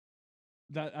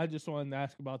that I just wanted to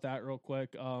ask about that real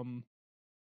quick.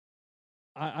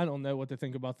 I don't know what to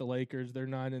think about the Lakers. They're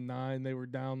 9-9. They were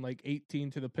down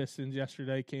 18 to the Pistons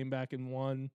yesterday. Came back and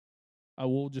won. I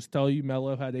will just tell you,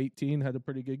 Melo had 18. Had a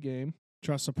pretty good game.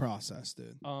 Trust the process,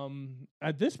 dude.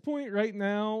 At this point right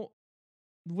now,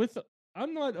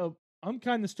 I'm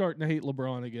kind of starting to hate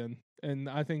LeBron again, and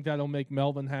I think that'll make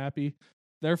Melvin happy.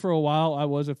 There for a while, I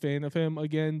was a fan of him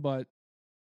again, but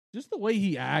just the way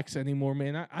he acts anymore,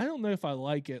 man, I don't know if I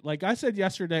like it. Like I said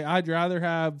yesterday, I'd rather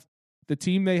have the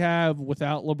team they have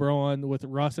without LeBron, with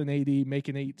Russ and AD, make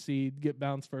an 8 seed, get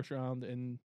bounced first round,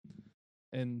 and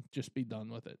just be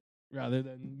done with it, rather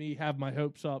than me have my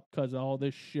hopes up because of all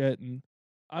this shit. And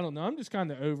I don't know. I'm just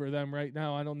kind of over them right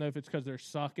now. I don't know if it's because they're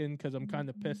sucking, because I'm kind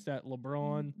of pissed at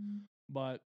LeBron,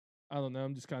 but I don't know.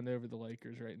 I'm just kind of over the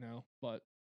Lakers right now. But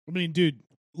I mean, dude,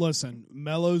 listen,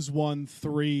 Melo's won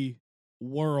 3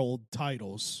 world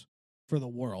titles for the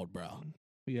world, bro.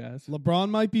 yes, LeBron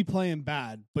might be playing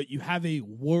bad, but you have a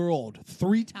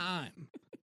 3-time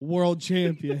world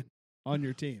champion on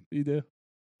your team. you do.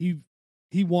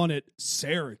 He won at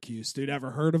Syracuse, dude.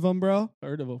 Ever heard of him, bro?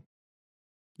 Heard of them.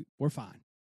 We're fine.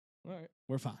 All right.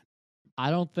 We're fine.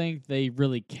 I don't think they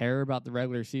really care about the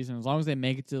regular season. As long as they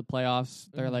make it to the playoffs,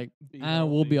 they're like,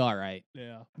 we'll be all right.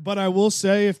 Yeah. But I will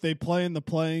say, if they play in the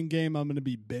playing game, I'm going to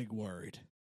be big worried.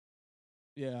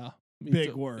 Yeah. Me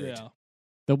Big too. worried. Yeah.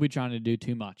 They'll be trying to do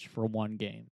too much for one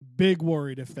game. Big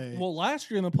worried if they. Well,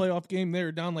 last year in the playoff game, they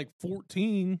were down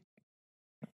 14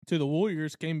 to the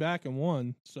Warriors, came back and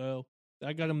won. So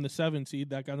that got them the 7 seed.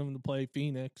 That got them to play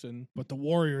Phoenix, and But the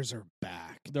Warriors are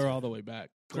back. they're all the way back.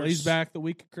 They're Clay's s- back the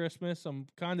week of Christmas. I'm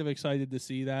kind of excited to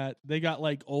see that. They got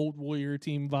old Warrior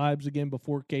team vibes again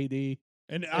before KD.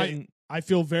 And And I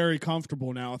feel very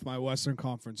comfortable now with my Western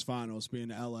Conference Finals being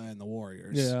LA and the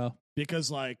Warriors. yeah,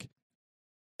 Because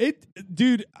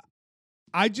dude,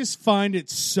 I just find it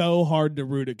so hard to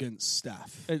root against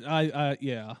Steph.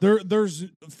 yeah. There's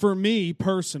for me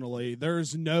personally,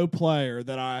 there's no player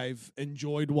that I've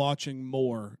enjoyed watching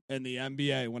more in the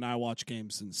NBA when I watch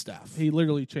games than Steph. He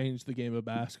literally changed the game of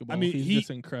basketball. I mean, he's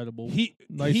just incredible.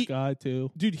 Nice guy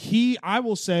too. Dude, I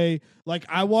will say,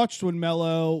 I watched when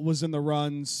Melo was in the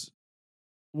runs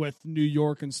with New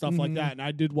York and stuff like Mhm. that, and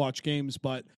I did watch games,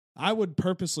 but I would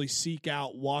purposely seek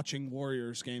out watching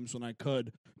Warriors games when I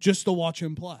could, just to watch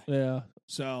him play. Yeah.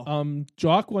 So,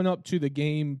 Jock went up to the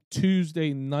game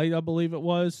Tuesday night, I believe it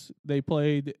was. They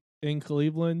played in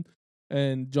Cleveland,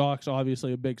 and Jock's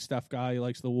obviously a big Steph guy. He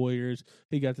likes the Warriors.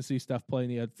 He got to see Steph play,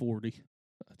 and he had 40.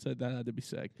 I said that had to be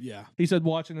sick. yeah. He said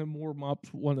watching him warm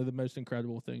up's one of the most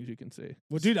incredible things you can see.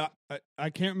 Well, dude, I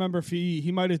can't remember if he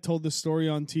might have told the story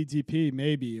on TTP,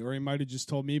 maybe, or he might have just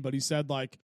told me, but he said,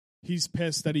 like, he's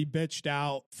pissed that he bitched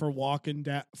out for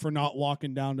not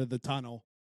walking down to the tunnel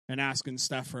and asking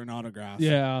Steph for an autograph.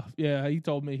 Yeah, he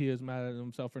told me he is mad at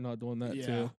himself for not doing that Yeah.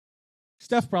 too.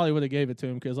 Steph probably would have gave it to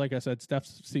him because, like I said, Steph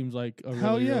seems like a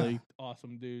Hell really, yeah. really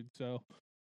awesome dude. So,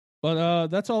 but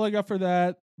that's all I got for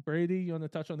that. Brady, you want to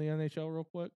touch on the NHL real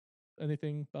quick?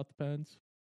 Anything about the Pens?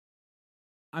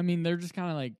 I mean, they're just kind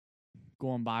of like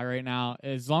going by right now.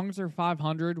 As long as they're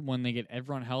 500 when they get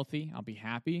everyone healthy, I'll be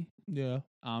happy. Yeah,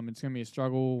 It's gonna be a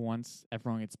struggle once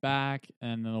everyone gets back,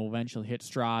 and then they'll eventually hit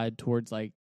stride towards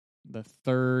like the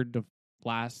third to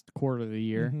last quarter of the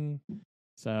year. Mm-hmm.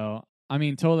 So, I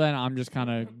mean, till then, I'm just kind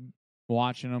of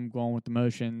watching them, going with the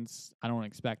motions. I don't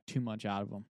expect too much out of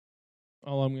them.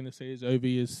 All I'm gonna say is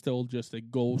Ovi is still just a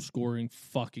goal-scoring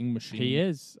fucking machine. He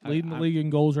is leading the league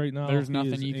in goals right now. There's He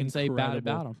nothing is you can say bad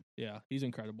incredible. about him. Yeah, he's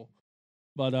incredible.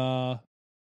 But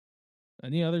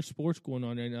any other sports going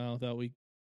on right now that we?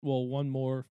 Well, one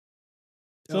more.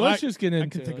 So Oh, let's just get into I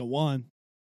can think it. of one.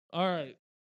 All right.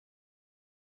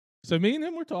 So me and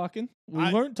him were talking. We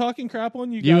I- weren't talking crap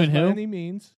on you You guys and by who? any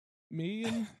means. Me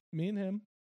and him.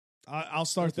 I'll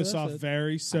start That's this what I off said.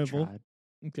 very I civil. tried.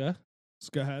 Okay. Let's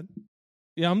go ahead.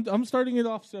 Yeah, I'm starting it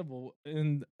off civil,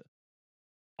 and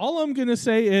all I'm gonna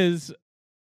say is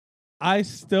I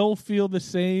still feel the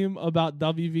same about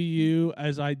WVU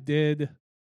as I did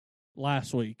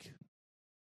last week.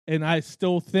 And I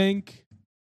still think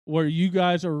where you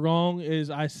guys are wrong is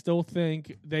I still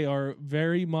think they are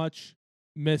very much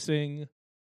missing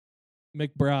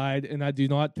McBride, and I do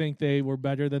not think they were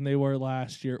better than they were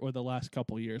last year or the last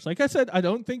couple years. Like I said, I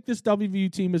don't think this WVU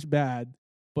team is bad,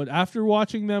 but after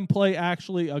watching them play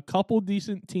actually a couple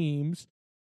decent teams,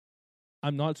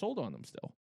 I'm not sold on them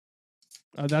still.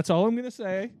 That's all I'm gonna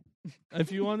say.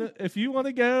 If you want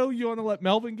to go, you want to let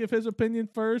Melvin give his opinion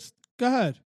first, Go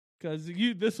ahead. because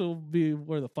this will be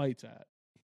where the fight's at.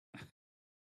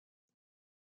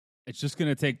 It's just going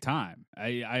to take time.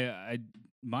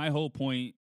 My whole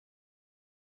point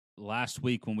last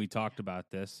week when we talked about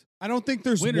this. I don't think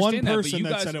there's We one understand that, but person you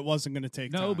that guys- said it wasn't going to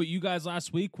take time. No, but you guys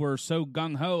last week were so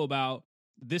gung ho about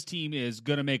this team is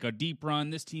going to make a deep run.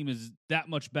 This team is that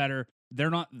much better. They're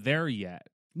not there yet.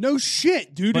 No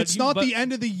shit, dude. But It's you- not but- the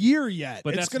end of the year yet.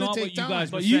 But It's that's going not to what take you time.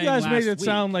 guys were But you saying guys made last it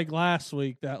sound week. like last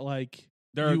week that like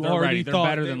They're you ready. already They're thought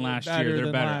better they than were last better year. They're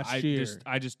than better. last year.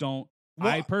 I just don't. Well,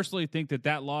 I personally think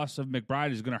that loss of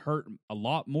McBride is going to hurt a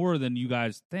lot more than you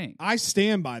guys think. I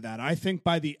stand by that. I think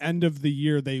by the end of the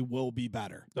year they will be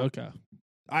better. Okay.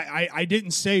 I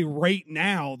didn't say right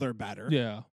now they're better.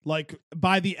 Yeah. Like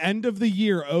by the end of the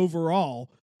year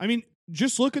overall, I mean,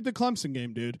 just look at the Clemson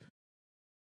game, dude.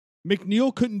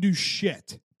 McNeil couldn't do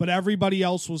shit, but everybody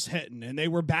else was hitting and they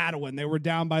were battling. They were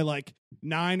down by like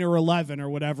 9 or 11 or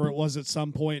whatever it was at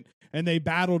some point, and they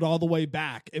battled all the way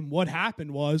back. And what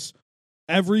happened was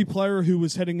every player who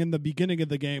was hitting in the beginning of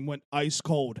the game went ice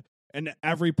cold. And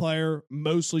every player,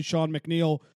 mostly Sean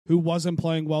McNeil, who wasn't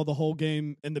playing well the whole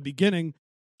game in the beginning,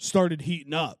 started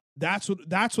heating up. That's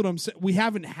what I'm saying. We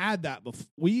haven't had that before.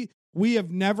 We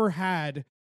have never had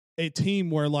a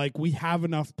team where like we have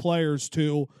enough players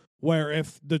to where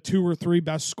if the 2 or 3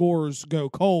 best scorers go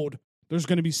cold, there's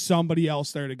going to be somebody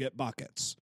else there to get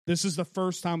buckets. This is the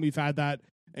first time we've had that,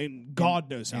 and God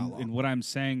knows how long. And what I'm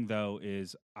saying though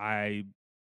is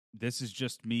this is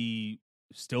just me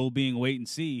still being wait and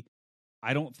see.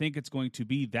 I don't think it's going to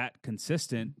be that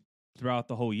consistent throughout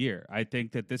the whole year. I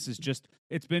think that this is just,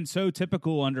 it's been so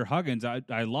typical under Huggins. I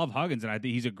love Huggins, and I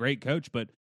think he's a great coach, but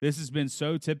this has been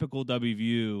so typical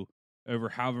WVU over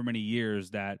however many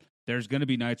years that there's going to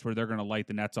be nights where they're going to light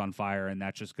the nets on fire, and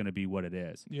that's just going to be what it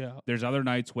is. Yeah. There's other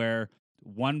nights where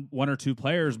one or two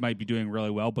players might be doing really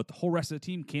well, but the whole rest of the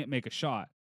team can't make a shot.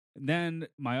 And then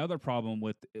my other problem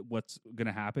with what's going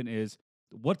to happen is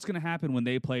what's going to happen when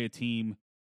they play a team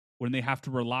when they have to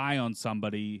rely on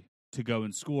somebody to go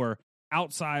and score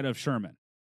outside of Sherman.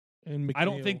 And I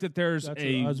don't think that there's That's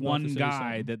what I was about one to say, guy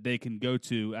something. that they can go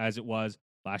to as it was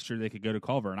last year. They could go to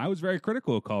Culver, and I was very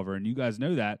critical of Culver, and you guys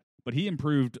know that, but he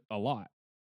improved a lot.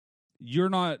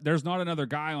 There's not another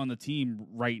guy on the team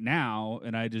right now,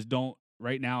 and I just don't.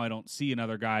 Right now, I don't see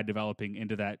another guy developing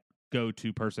into that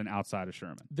go-to person outside of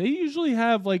Sherman. They usually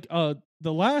have like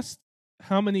the last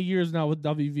how many years now with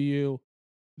WVU,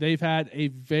 they've had a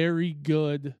very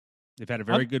good. They've had a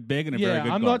very good big and a very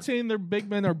good I'm guard. not saying their big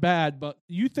men are bad, but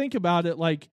you think about it,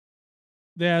 like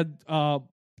they had.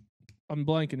 I'm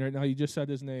blanking right now. You just said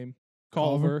his name,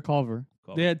 Culver.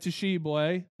 They had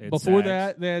Toshibwe. Before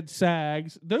that, they had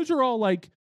Sags. Those are all like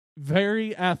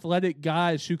very athletic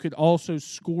guys who could also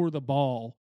score the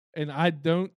ball. And I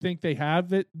don't think they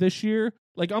have it this year.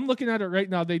 Like, I'm looking at it right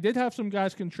now. They did have some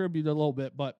guys contribute a little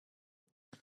bit, but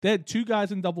they had 2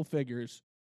 guys in double figures.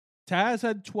 Taz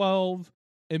had 12,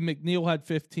 and McNeil had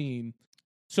 15.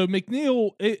 So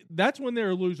McNeil, that's when they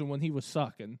were losing, when he was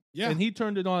sucking. Yeah. And he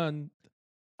turned it on.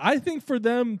 I think for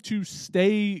them to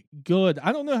stay good,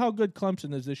 I don't know how good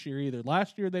Clemson is this year either.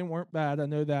 Last year they weren't bad. I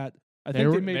know that. I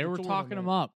think they were talking them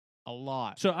up a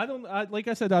lot. So like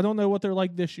I said, I don't know what they're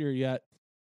like this year yet.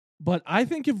 But I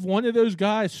think if one of those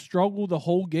guys struggle the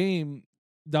whole game,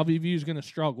 WVU is going to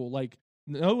struggle. Like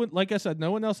I said,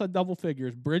 no one else had double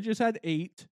figures. Bridges had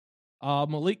 8.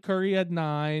 Malik Curry had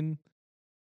 9.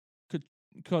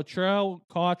 Cottrell,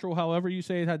 however you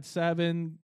say it, had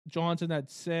 7. Johnson had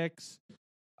 6.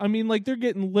 I mean, like, they're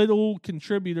getting little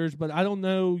contributors, but I don't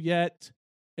know yet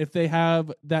if they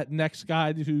have that next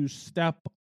guy to step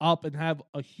up and have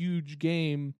a huge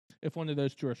game if one of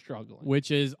those 2 are struggling.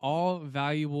 Which is all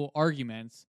valuable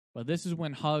arguments, but this is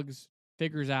when Hugs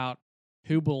figures out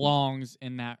who belongs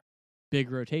in that big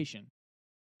rotation.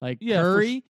 Like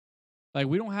Curry, like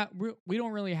we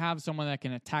don't really have someone that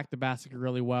can attack the basket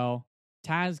really well.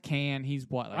 Taz can. He's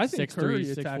what, like I think 6'3", Curry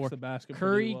 6'4". attacks the basket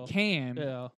Curry pretty well. can.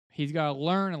 Yeah. He's got to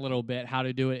learn a little bit how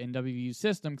to do it in WVU's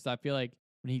system because I feel like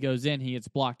when he goes in, he gets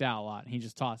blocked out a lot. And he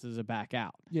just tosses it back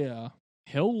out. Yeah.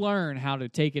 He'll learn how to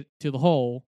take it to the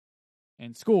hole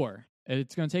and score.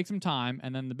 It's going to take some time.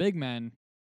 And then the big men,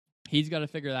 he's got to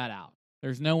figure that out.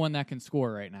 There's no one that can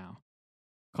score right now.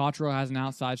 Cottrell has an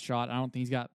outside shot. I don't think he's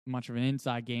got much of an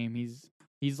inside game.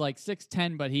 He's like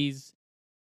 6'10", but he's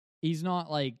not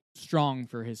like strong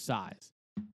for his size.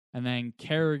 And then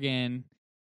Kerrigan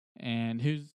and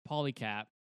who's Polycap,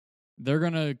 they're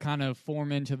going to kind of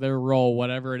form into their role,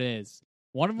 whatever it is.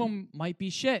 One of them might be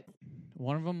shit.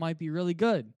 One of them might be really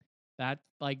good. That,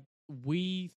 like,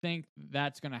 we think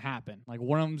that's going to happen. Like,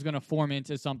 one of them's going to form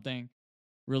into something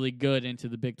really good into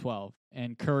the Big 12.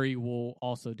 And Curry will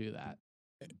also do that.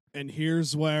 And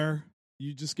here's where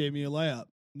you just gave me a layup.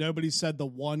 Nobody said the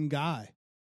one guy.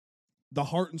 The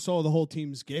heart and soul of the whole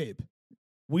team's Gabe.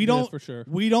 We don't for sure.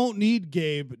 We don't need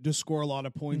Gabe to score a lot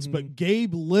of points, but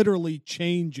Gabe literally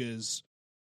changes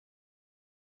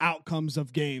outcomes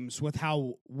of games with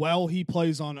how well he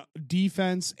plays on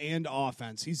defense and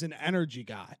offense. He's an energy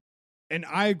guy. And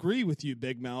I agree with you,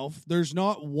 Big Melv. There's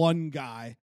not one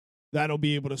guy that'll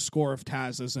be able to score if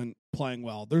Taz isn't playing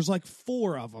well. There's like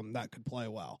 4 of them that could play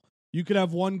well. You could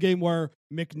have one game where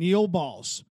McNeil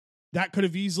balls. That could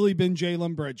have easily been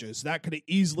Jalen Bridges. That could have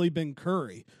easily been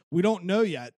Curry. We don't know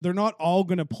yet. They're not all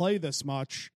going to play this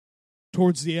much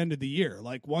towards the end of the year.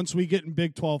 Like, once we get in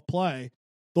Big 12 play,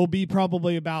 there'll be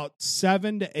probably about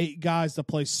 7 to 8 guys that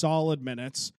play solid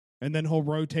minutes, and then he'll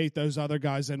rotate those other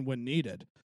guys in when needed.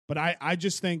 But I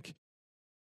just think,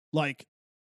 like,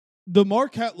 the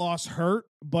Marquette loss hurt,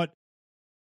 but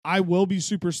I will be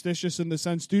superstitious in the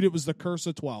sense, dude, it was the curse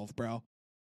of 12, bro.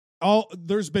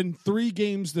 There's been 3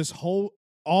 games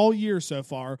all year so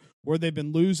far where they've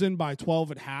been losing by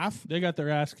 12 at half. They got their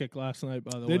ass kicked last night,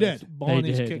 by the way. They did.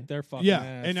 Bonnie's kicked their fucking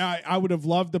ass. And I would have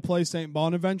loved to play St.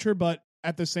 Bonaventure, but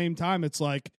at the same time, it's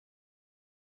like,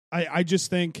 I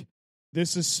just think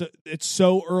it's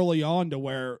so early on to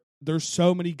where there's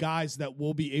so many guys that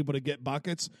will be able to get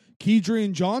buckets.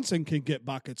 Kedrian Johnson can get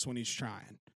buckets when he's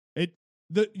trying.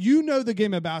 The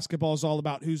game of basketball is all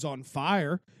about who's on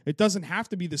fire. It doesn't have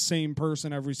to be the same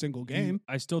person every single game.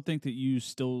 I still think that you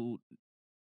still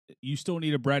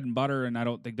need a bread and butter, and I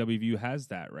don't think WVU has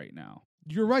that right now.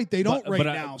 You're right; they don't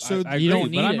now. So I you agree,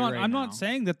 don't need but I'm it not. right I'm now. not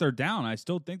saying that they're down. I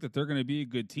still think that they're going to be a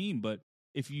good team. But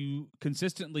if you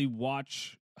consistently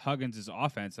watch Huggins'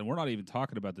 offense, and we're not even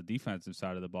talking about the defensive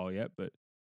side of the ball yet,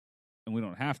 and we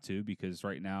don't have to because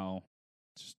right now,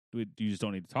 you just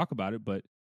don't need to talk about it. But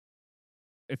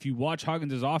if you watch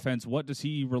Huggins' offense, what does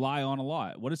he rely on a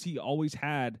lot? What has he always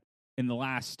had in the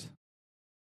last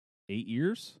 8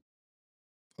 years?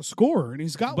 A scorer, and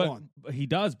he's got one. He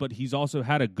does, but he's also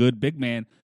had a good big man.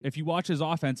 If you watch his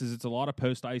offenses, it's a lot of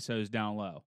post ISOs down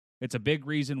low. It's a big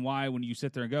reason why when you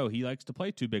sit there and go, he likes to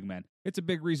play 2 big men. It's a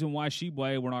big reason why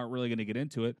Sheboy, we're not really going to get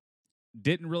into it,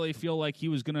 didn't really feel like he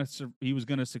was gonna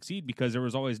succeed because there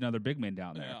was always another big man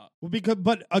down there. Yeah. Well,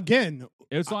 but again,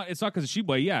 It's not because of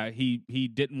Sheboy. Yeah, he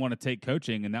didn't want to take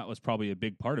coaching, and that was probably a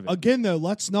big part of it. again though,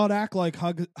 let's not act like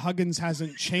Huggins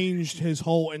hasn't changed his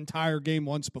whole entire game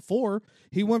once before.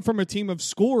 He went from a team of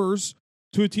scorers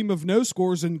to a team of no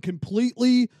scores and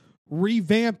completely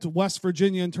revamped West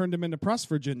Virginia and turned them into Press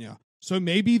Virginia. So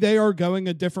maybe they are going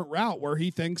a different route where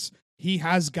he thinks he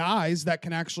has guys that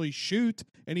can actually shoot,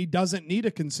 and he doesn't need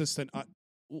a consistent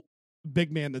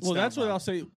big man that's Well, down that's what low. I'll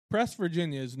say. Press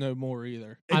Virginia is no more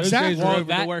either. Exactly. Those days are Well, over to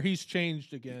that- where he's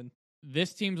changed again.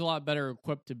 This team's a lot better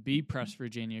equipped to be Press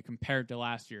Virginia compared to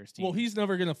last year's team. Well, he's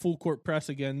never going to full court press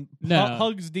again. No.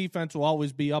 Hug's defense will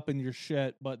always be up in your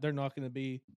shit, but they're not going to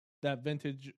be that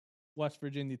vintage West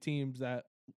Virginia teams that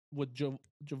with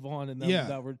Javon and them Yeah.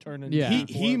 that were turning. Yeah.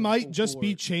 He might just be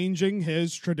be changing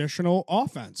his traditional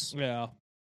offense. Yeah.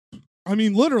 I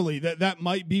mean, literally, that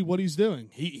might be what he's doing.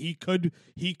 He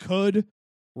could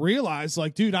realize,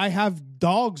 like, dude, I have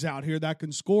dogs out here that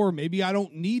can score. Maybe I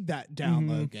don't need that down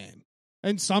low game.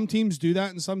 And some teams do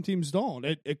that, and some teams don't.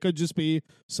 It could just be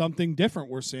something different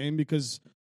we're seeing because,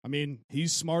 I mean,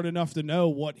 he's smart enough to know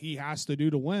what he has to do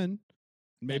to win.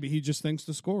 Maybe he just thinks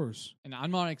the scores. And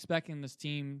I'm not expecting this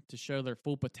team to show their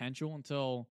full potential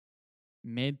until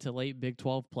mid to late Big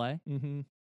 12 play. Mm-hmm.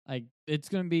 Like, it's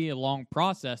going to be a long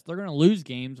process. They're going to lose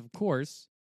games, of course.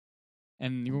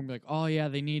 And you're going to be like, oh, yeah,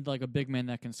 they need like a big man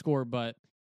that can score, but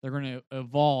they're going to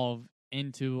evolve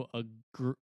into a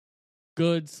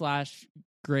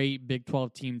good/great Big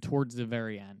 12 team towards the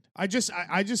very end. I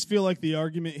just feel like the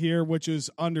argument here, which is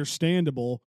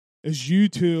understandable, is you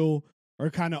two are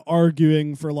kind of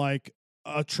arguing for like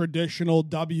a traditional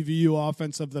WVU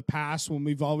offense of the past when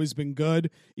we've always been good,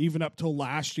 even up till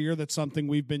last year. That's something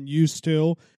we've been used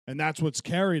to, and that's what's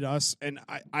carried us. And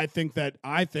I think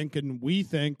and we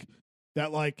think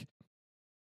that like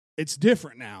it's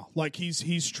different now. Like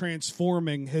he's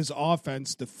transforming his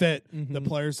offense to fit the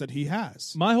players that he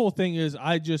has. My whole thing is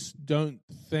I just don't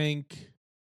think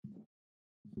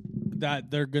that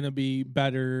they're going to be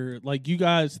better. Like you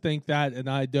guys think that, and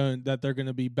I don't, that they're going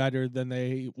to be better than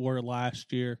they were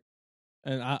last year.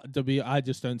 And I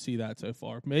just don't see that so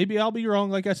far. Maybe I'll be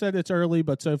wrong. Like I said, it's early,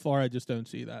 but so far I just don't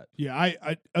see that. Yeah,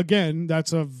 I again,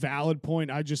 that's a valid point.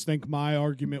 I just think my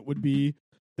argument would be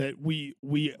that we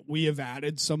have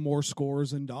added some more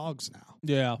scores and dogs now.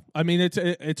 Yeah, I mean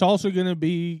it's also going to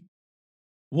be.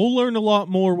 We'll learn a lot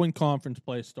more when conference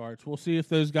play starts. We'll see if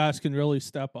those guys can really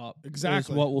step up.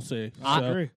 Exactly. Is what we'll see. I So,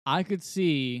 agree. I could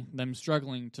see them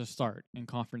struggling to start in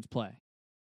conference play.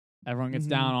 Everyone gets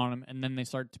down on them, and then they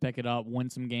start to pick it up, win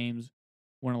some games,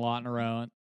 win a lot in a row,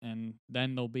 and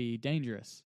then they'll be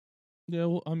dangerous. Yeah,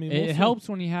 well, I mean, It we'll see. helps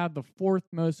when you have the fourth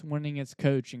most winningest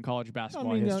coach in college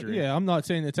basketball history. Yeah, I'm not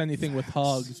saying it's anything with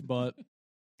hugs, but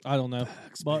I don't know.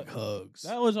 But hugs.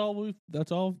 that was all.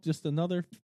 That's all. Just another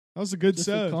That was a good just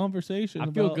a set. conversation. I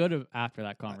feel about- good after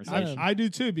that conversation. I do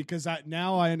too because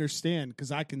now I understand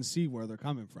because I can see where they're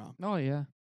coming from. Oh, yeah.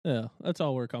 Yeah, that's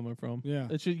all we're coming from. Yeah.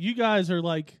 It's just, you guys are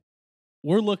like,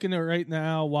 we're looking at it right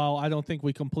now. While I don't think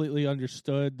we completely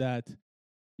understood that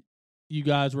you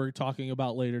guys were talking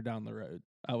about later down the road.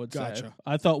 I would say. Gotcha.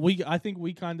 I think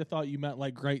we kind of thought you meant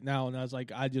like right now, and I was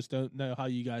like, I just don't know how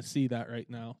you guys see that right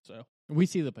now. So We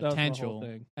see the was my whole potential.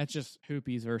 thing. That's just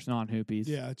hoopies versus non-hoopies.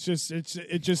 Yeah,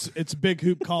 it's big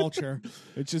hoop culture.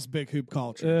 It's just big hoop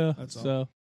culture. yeah. That's all.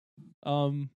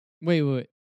 So, Wait.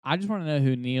 I just want to know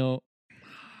who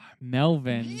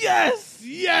Melvin. Yes.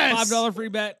 $5 free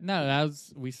bet. No,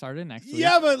 we started next week.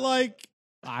 Yeah, but like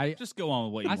I Just go on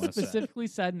with what you I want to say. specifically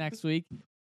said next week.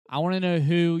 I want to know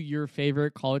who your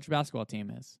favorite college basketball team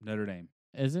is. Notre Dame.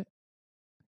 Is it?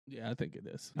 yeah, I think it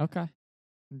is. Okay.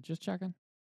 Just checking.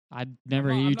 I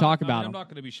never I'm hear not- you talk I mean, about I'm them. not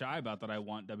going to be shy about that. I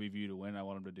want WVU to win. I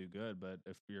want them to do good. But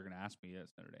if you're going to ask me,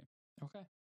 it's Notre Dame.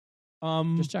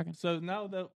 Okay. Just checking. So now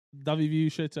that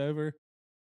WVU shit's over,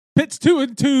 Pitt's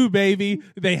 2-2, baby.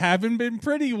 They haven't been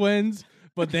pretty wins,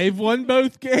 but they've won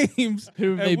both games.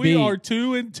 Who have and they we beat? are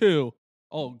 2-2.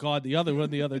 Oh God, the other one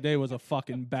the other day was a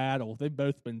fucking battle. They've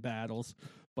both been battles,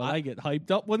 but I get hyped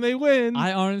up when they win.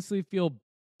 I honestly feel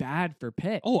bad for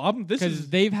Pitt. This because is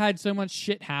they've had so much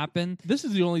shit happen. this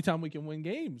is the only time we can win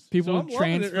games. People so have I'm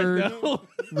loving it transferred.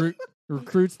 Right now.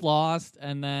 Recruits lost,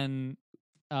 and then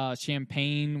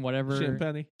Champagne, whatever.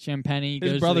 Champagny.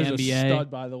 goes His brother's to the a NBA. stud,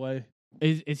 by the way.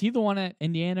 Is he the one at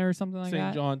Indiana or something like St.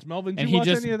 that? John's. Melvin, did And you he watch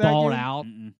just any of that balled game? out.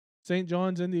 Mm-mm. St.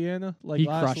 John's, Indiana, like He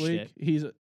last crushed week. it. He's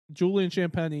Julian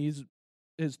Champagny. He's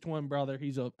his twin brother.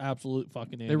 He's an absolute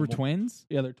fucking animal. They were twins.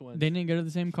 Yeah, they're twins. They didn't go to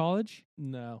the same college.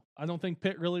 No, I don't think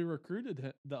Pitt really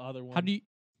recruited the other one. How do you?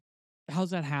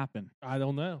 How's that happen? I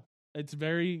don't know. It's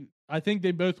very. I think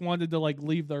they both wanted to like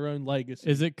leave their own legacy.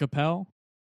 Is it Capel?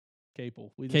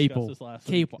 Capel? We discussed Capel. this last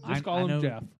Capel. week. Just I call him know-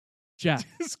 Jeff. Jeff.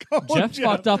 Just call him Jeff Jeff.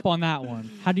 fucked up on that one.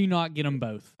 How do you not get them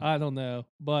both? I don't know,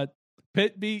 but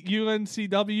Pitt beat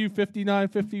UNCW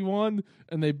 59-51,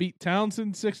 and they beat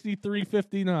Townsend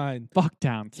 63-59. Fuck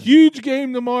Townsend. Huge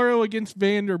game tomorrow against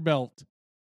Vanderbilt.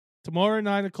 Tomorrow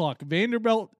 9:00.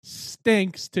 Vanderbilt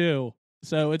stinks too,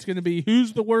 so it's going to be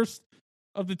who's the worst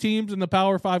of the teams in the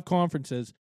Power 5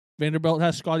 conferences. Vanderbilt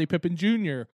has Scottie Pippen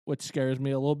Jr., which scares me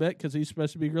a little bit because he's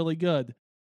supposed to be really good.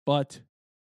 But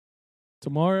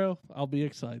tomorrow, I'll be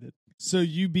excited. So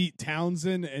you beat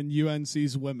Townsend and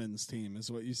UNC's women's team,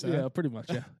 is what you said? Yeah, pretty much,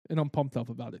 yeah. And I'm pumped up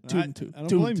about it. 2-2. I don't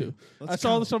 2-2. blame you. I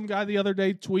saw some guy the other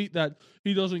day tweet that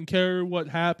he doesn't care what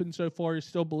happened so far. He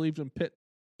still believes in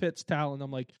Pitt's talent.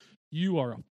 I'm like, you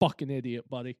are a fucking idiot,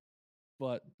 buddy.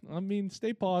 But, I mean,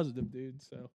 stay positive, dude.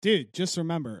 So, Dude, just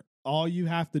remember, all you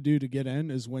have to do to get in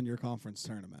is win your conference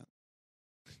tournament.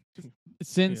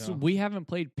 Since Yeah. we haven't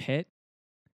played Pitt,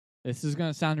 this is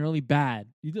going to sound really bad.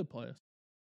 you did play us.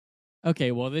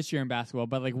 Okay, well, this year in basketball,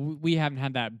 but like we haven't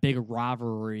had that big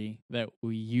rivalry that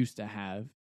we used to have.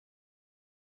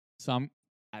 So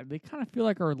they kind of feel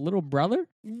like our little brother.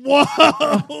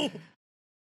 Whoa!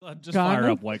 Just Kinda.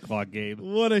 fire up White Claw, Gabe.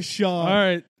 What a shot. All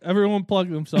right, everyone plug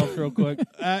themselves real quick.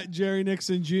 At Jerry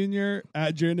Nixon Jr.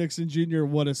 At Jerry Nixon Jr.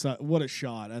 What a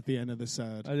shot at the end of the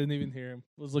set. I didn't even hear him.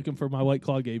 Was looking for my White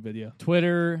Claw Gay video.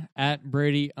 Twitter at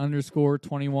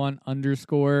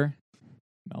Brady_21_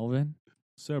 Melvin.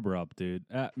 Sober up, dude.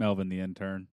 At Melvin the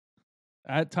intern.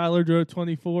 At Tyler Joe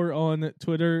 24 on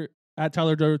Twitter. At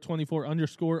Tyler Joe 24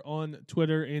 _ on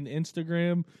Twitter and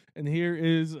Instagram. And here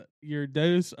is your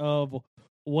dose of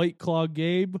White Claw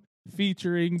Gabe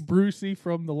featuring Brucey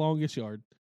from The Longest Yard.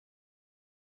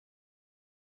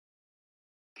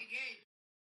 Hey, Gabe,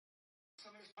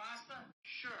 some of this pasta?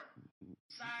 Sure.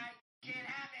 Side, can't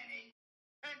have any.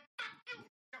 And fuck you,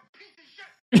 you piece of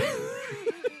shit.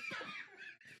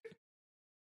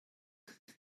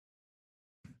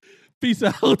 Peace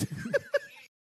out.